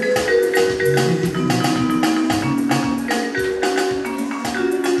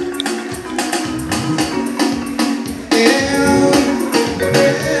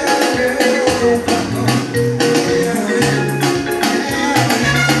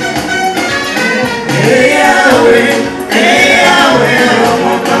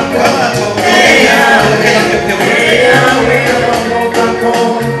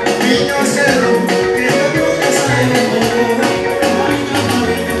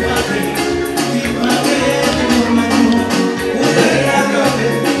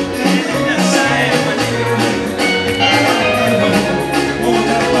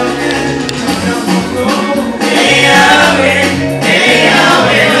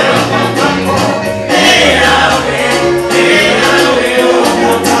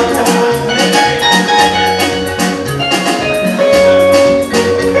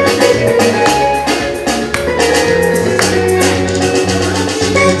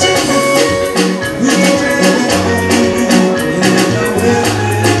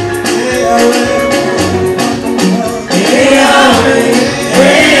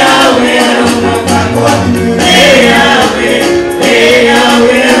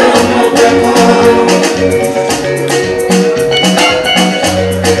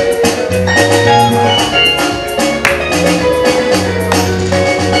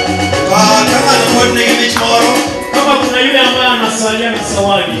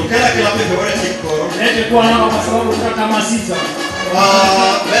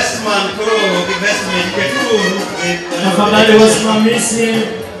 Tafadhali wasimamizi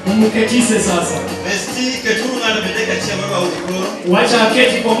mumketise sasa. Wacha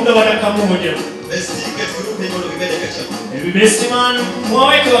aketi kwa muda wa dakika moja. Best man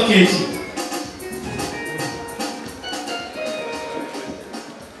mwaweke waketi.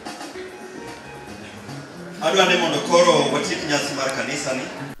 Adwande mondo koro watiek nyasi mar kanisa ni.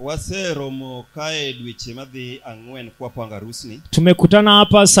 Waseromo kae dweche madhi ang'wen kwa panga rusni. Tumekutana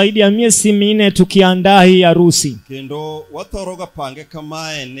hapa zaidi ya miezi 4 tukiandaa hii harusi. Kendo wathoroga pange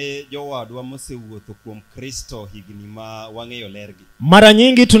kamae ne jowadwa mosewuotho kuom Kristo higni ma wang'eyo lergi. Mara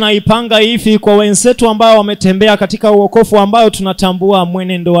nyingi tunaipanga hivi kwa wenzetu ambao wametembea katika uokofu ambao tunatambua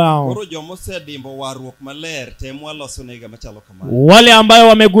mwenendo wao. Koro jomosedimbo warruok maler temo losonega machalo kamae. Wale ambao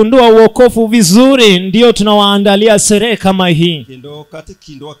wamegundua uokofu vizuri ndio tunawaandalia sherehe kama hii. Kendo kati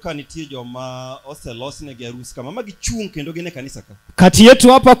kindo kanitie joma oselosnegi arus kama magichung kendo gine kanisa ka. Kati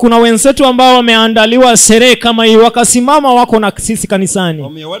yetu hapa kuna wenzetu ambao wameandaliwa sherehe kama hii wakasimama wako na sisi kanisani.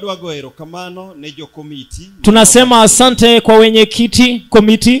 Wamewadwa goero kamano ne jo komiti. Tunasema asante kwa wenye kiti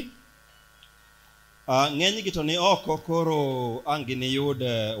komiti. Ng'eny gi to ni oko koro angine yud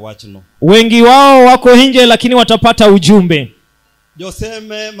wachno. Wengi wao wako nje lakini watapata ujumbe.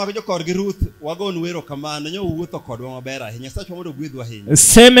 Joseme mag jokorgi Ruth wagon wero kamano nyo wuotho kodwa maber ahinya sacho mondo gwedhwa ahinya.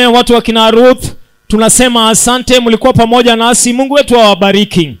 Seme watu wakina Ruth tunasema asante, mlikuwa pamoja nasi. Mungu wetu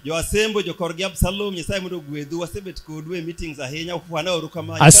awabariki. Asembo jokorgi Abisalom Nyasaye mondo gwedhu wasebet kodwe meetings ahenya ufwana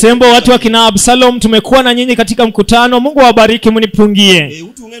orukama. Asembo watu wakina Abisalom tumekuwa na nyinyi katika mkutano. Mungu awabariki, mnipungie.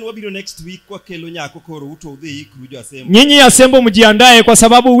 Utu ngeni wabiro next week kwa kelo nyako koro utu udhi kujo Asembo. Nyinyi Asembo mjiandae kwa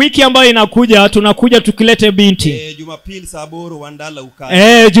sababu wiki ambayo inakuja tunakuja tukilete binti. Jumapili saa 8 wandala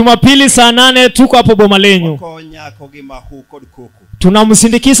ukaya. Jumapili saa 8 tuko hapo boma lenyu.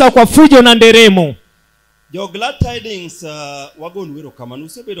 Tunamsindikiza kwa fujo na nderemo. Your glad tidings wagon wero kama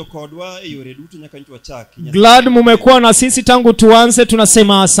nusebedo kodwa yore duto nyaka nchwa chaki. Glad mumekuwa na sisi tangu tuanze,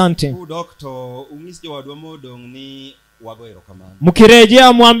 tunasema asante. Doctor ungisi wadwa modong ni wagoero kama.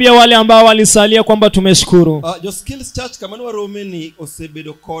 Mkirejea mwambie wale ambao walisalia kwamba tumeshukuru. Your skills church kama ni waromeni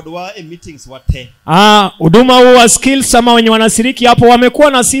osebedo kodwa meetings wate. Huduma huu wa skills ama wenye wanasiriki hapo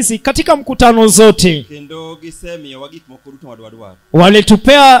wamekuwa na sisi katika mkutano zote. Kendo gisemi wagik mokoruto wadwadwa.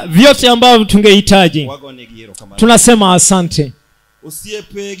 Walitupea vyote ambavyo tungehitaji. Tunasema asante.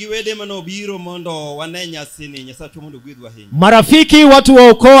 Usiepe giwede manobiro mondo wanenya sini nyasacho mondo gwidwa hinyi. Marafiki, watu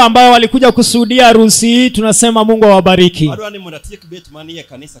wa ukoo ambao walikuja kusudia harusi hii, tunasema Mungu awabariki. Adwani mondatie kibet mani ya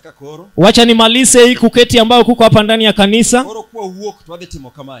kanisa kakoro. Wacha nimalize hii kuketi ambayo kuko hapa ndani ya kanisa. Koro kwa uok tuwade timo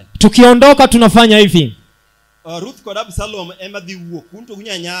kamai. Tukiondoka tunafanya hivi. Ruth kod Abisalom ema dhi wuok kunto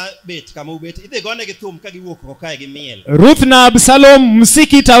gunyanya bet kama ubet idhe gone githum ka giwuok kokae gi miel. Ruth na Abisalom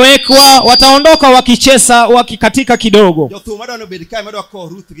msiki itawekwa, wataondoka wakicheza wakikatika kidogo. Jothum adwano bed kae madwa ko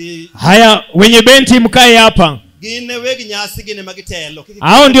Ruth gi. Haya, wenye benti mkae hapa. Gine wegi nyasi gine magitelo.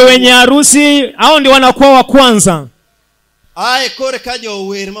 Hao ndio wenye harusi, hao ndio wanakuwa wa kwanza. Ae kore ka jo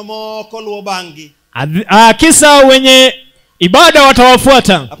wer mamoko luo bangi. Kisa wenye ibada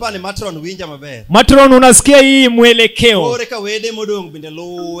watawafuata. Hapa ni matron winja maber. Matron, unasikia hii mwelekeo. Kore ka wede modong binde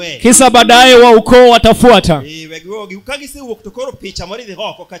luwe. Kisa baadaye wa ukoo watafuata. Wegi ukagise wuok to koro picha mari dhi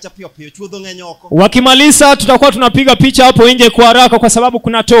oko kacha pio pio chuodho ng'enyoko. Wakimaliza tutakuwa tunapiga picha hapo nje kwa haraka kwa sababu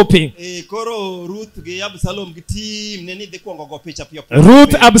kuna topi. Koro Ruth gi Abisalom gi team neni dhi kuongo go picha pio pio.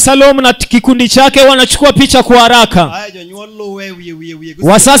 Ruth, Abisalom na kikundi chake wanachukua picha kwa haraka. Aya jonyuol luwe wiye.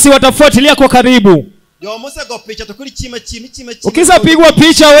 Wasasi watafuatilia kwa karibu. Yo mose go picha to kuri chima. Ukisa pigwa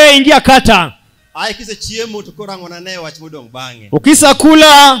picha we ingia kata. Ai kisa chiemo to kora ngona ne wach modong bange. Ukisa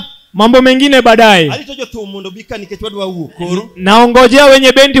kula mambo mengine baadaye. Ali tojo tu mundo bika nikech wadwa wuok koro. Naongojea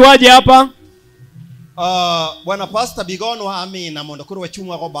wenye bendi waje hapa. Bwana pastor bigonwa amina mondo koro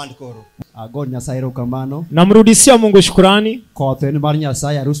wachumwa go band koro. God Nyasaye erokamano. Namrudishia Mungu shukrani. Koth en mar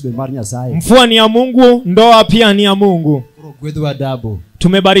Nyasaye, arus be mar Nyasaye. Mvua ni ya Mungu, ndoa pia ni ya Mungu. Gwedhwa dabo.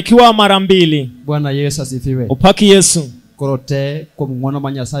 Tumebarikiwa mara mbili. Bwana Yesu asifiwe. Upaki Yesu. Korote kwa mwana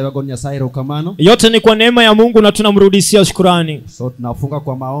wa Nyasaye wa God Nyasaye erokamano. Yote ni kwa neema ya Mungu na tunamrudishia shukrani. So tunafunga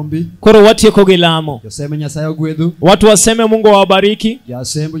kwa maombi. Koro watie kogilamo. Yoseme Nyasaye ogwedhu. Watu waseme Mungu awabariki.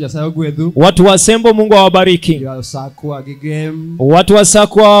 Yasembo Nyasaye ogwedhu. Watu wasembo Mungu awabariki. Yasakwa gigem. Watu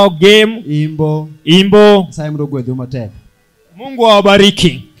wasakwa game. Imbo. Nyasaye mro gwedhu matek. Mungu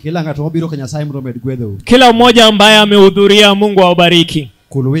awabariki. Kila ng'ato mobiro ka Nyasaye mro med gwedhu. Kila mmoja ambaye amehudhuria Mungu awabariki.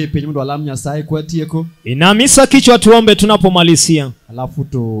 Kulwe piny mdo alam Nyasaye kwa tieko. Inamisa kichwa tuombe tunapomalizia. Alafu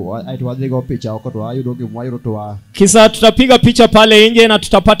tu aitwadhigo picha oko to ayudo gimwayudo to kisa tutapiga picha pale nje na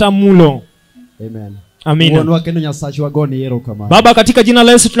tutapata mulo. Amen. Amina. Mungu akendo Nyasaye wagoni erokamano. Baba, katika jina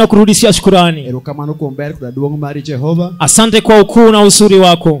la Yesu tunakurudishia shukrani. Erokamano kuom ber kod duong' mari Jehova. Asante kwa ukuu na uzuri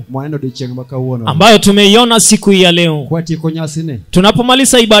wako mwaneno dichieng' makawuono ambayo tumeiona siku hii ya leo. Kwa tieko nyasine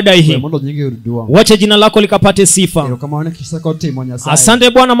tunapomaliza ibada hii, mondo nyingi yud duong'. Wacha jina lako likapate sifa. Erokamano kisako timo Nyasaye. Asante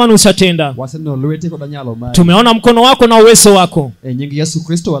Bwana maana ushatenda. Waseno lweti kod nyalo mari. Tumeona mkono wako na uwezo wako. Nyingi Yesu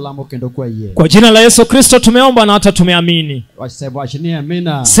Kristo walamo kendo kwa yie. Kwa jina la Yesu Kristo tumeomba na hata tumeamini. Wachini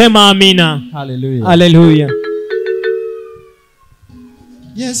amina. Sema amina. Hallelujah. Hallelujah.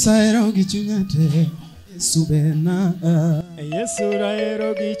 Yes, ahero gi chunya te Yesu berna. Yesu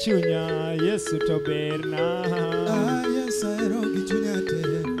ahero gi chunya, Yesu to berna. Yes, ahero gi chunya te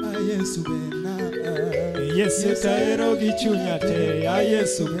Yesu berna. Yesu ahero gi chunya te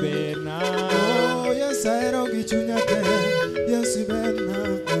Yesu berna. Oh, yes, ahero gi chunya te Yesu berna.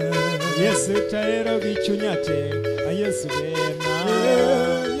 Yesu ahero gi chunya te Yesu berna.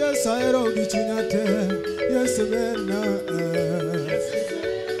 Yes, ahero gi chunya te Yesu berna.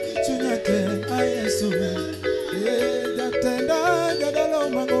 Yesu jatenda jadalo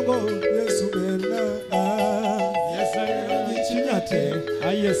mangogo Yesu berna. Yesu ahero chunya te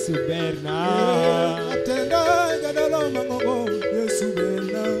Yesu berna. Jatenda jadalo mangogo Yesu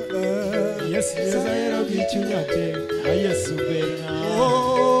berna. Yesu ahero chunya te Yesu berna.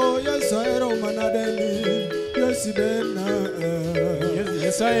 Oh, Yesu ahero manadeni Yesu berna.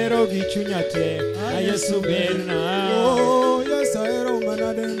 Yesu ahero chunya te Yesu berna. Oh, Yesu ahero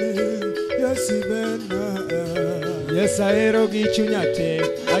manadeni Yesu berna. Yes, ahero gi chunya te.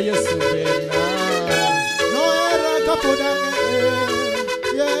 Yesu berna. Noera kapodange.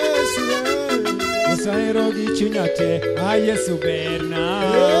 Yesu. Yes, ahero gi chunya te. Yesu berna.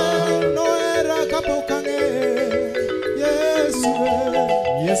 Noera kapokange. Yesu.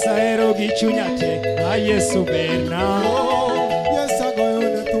 Yes, ahero gi chunya te. Yesu berna. Yes, agoyo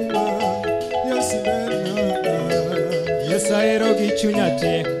ne tumba. Yesu berna. Yes, ahero gi chunya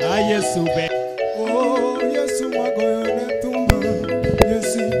te. Yesu berna.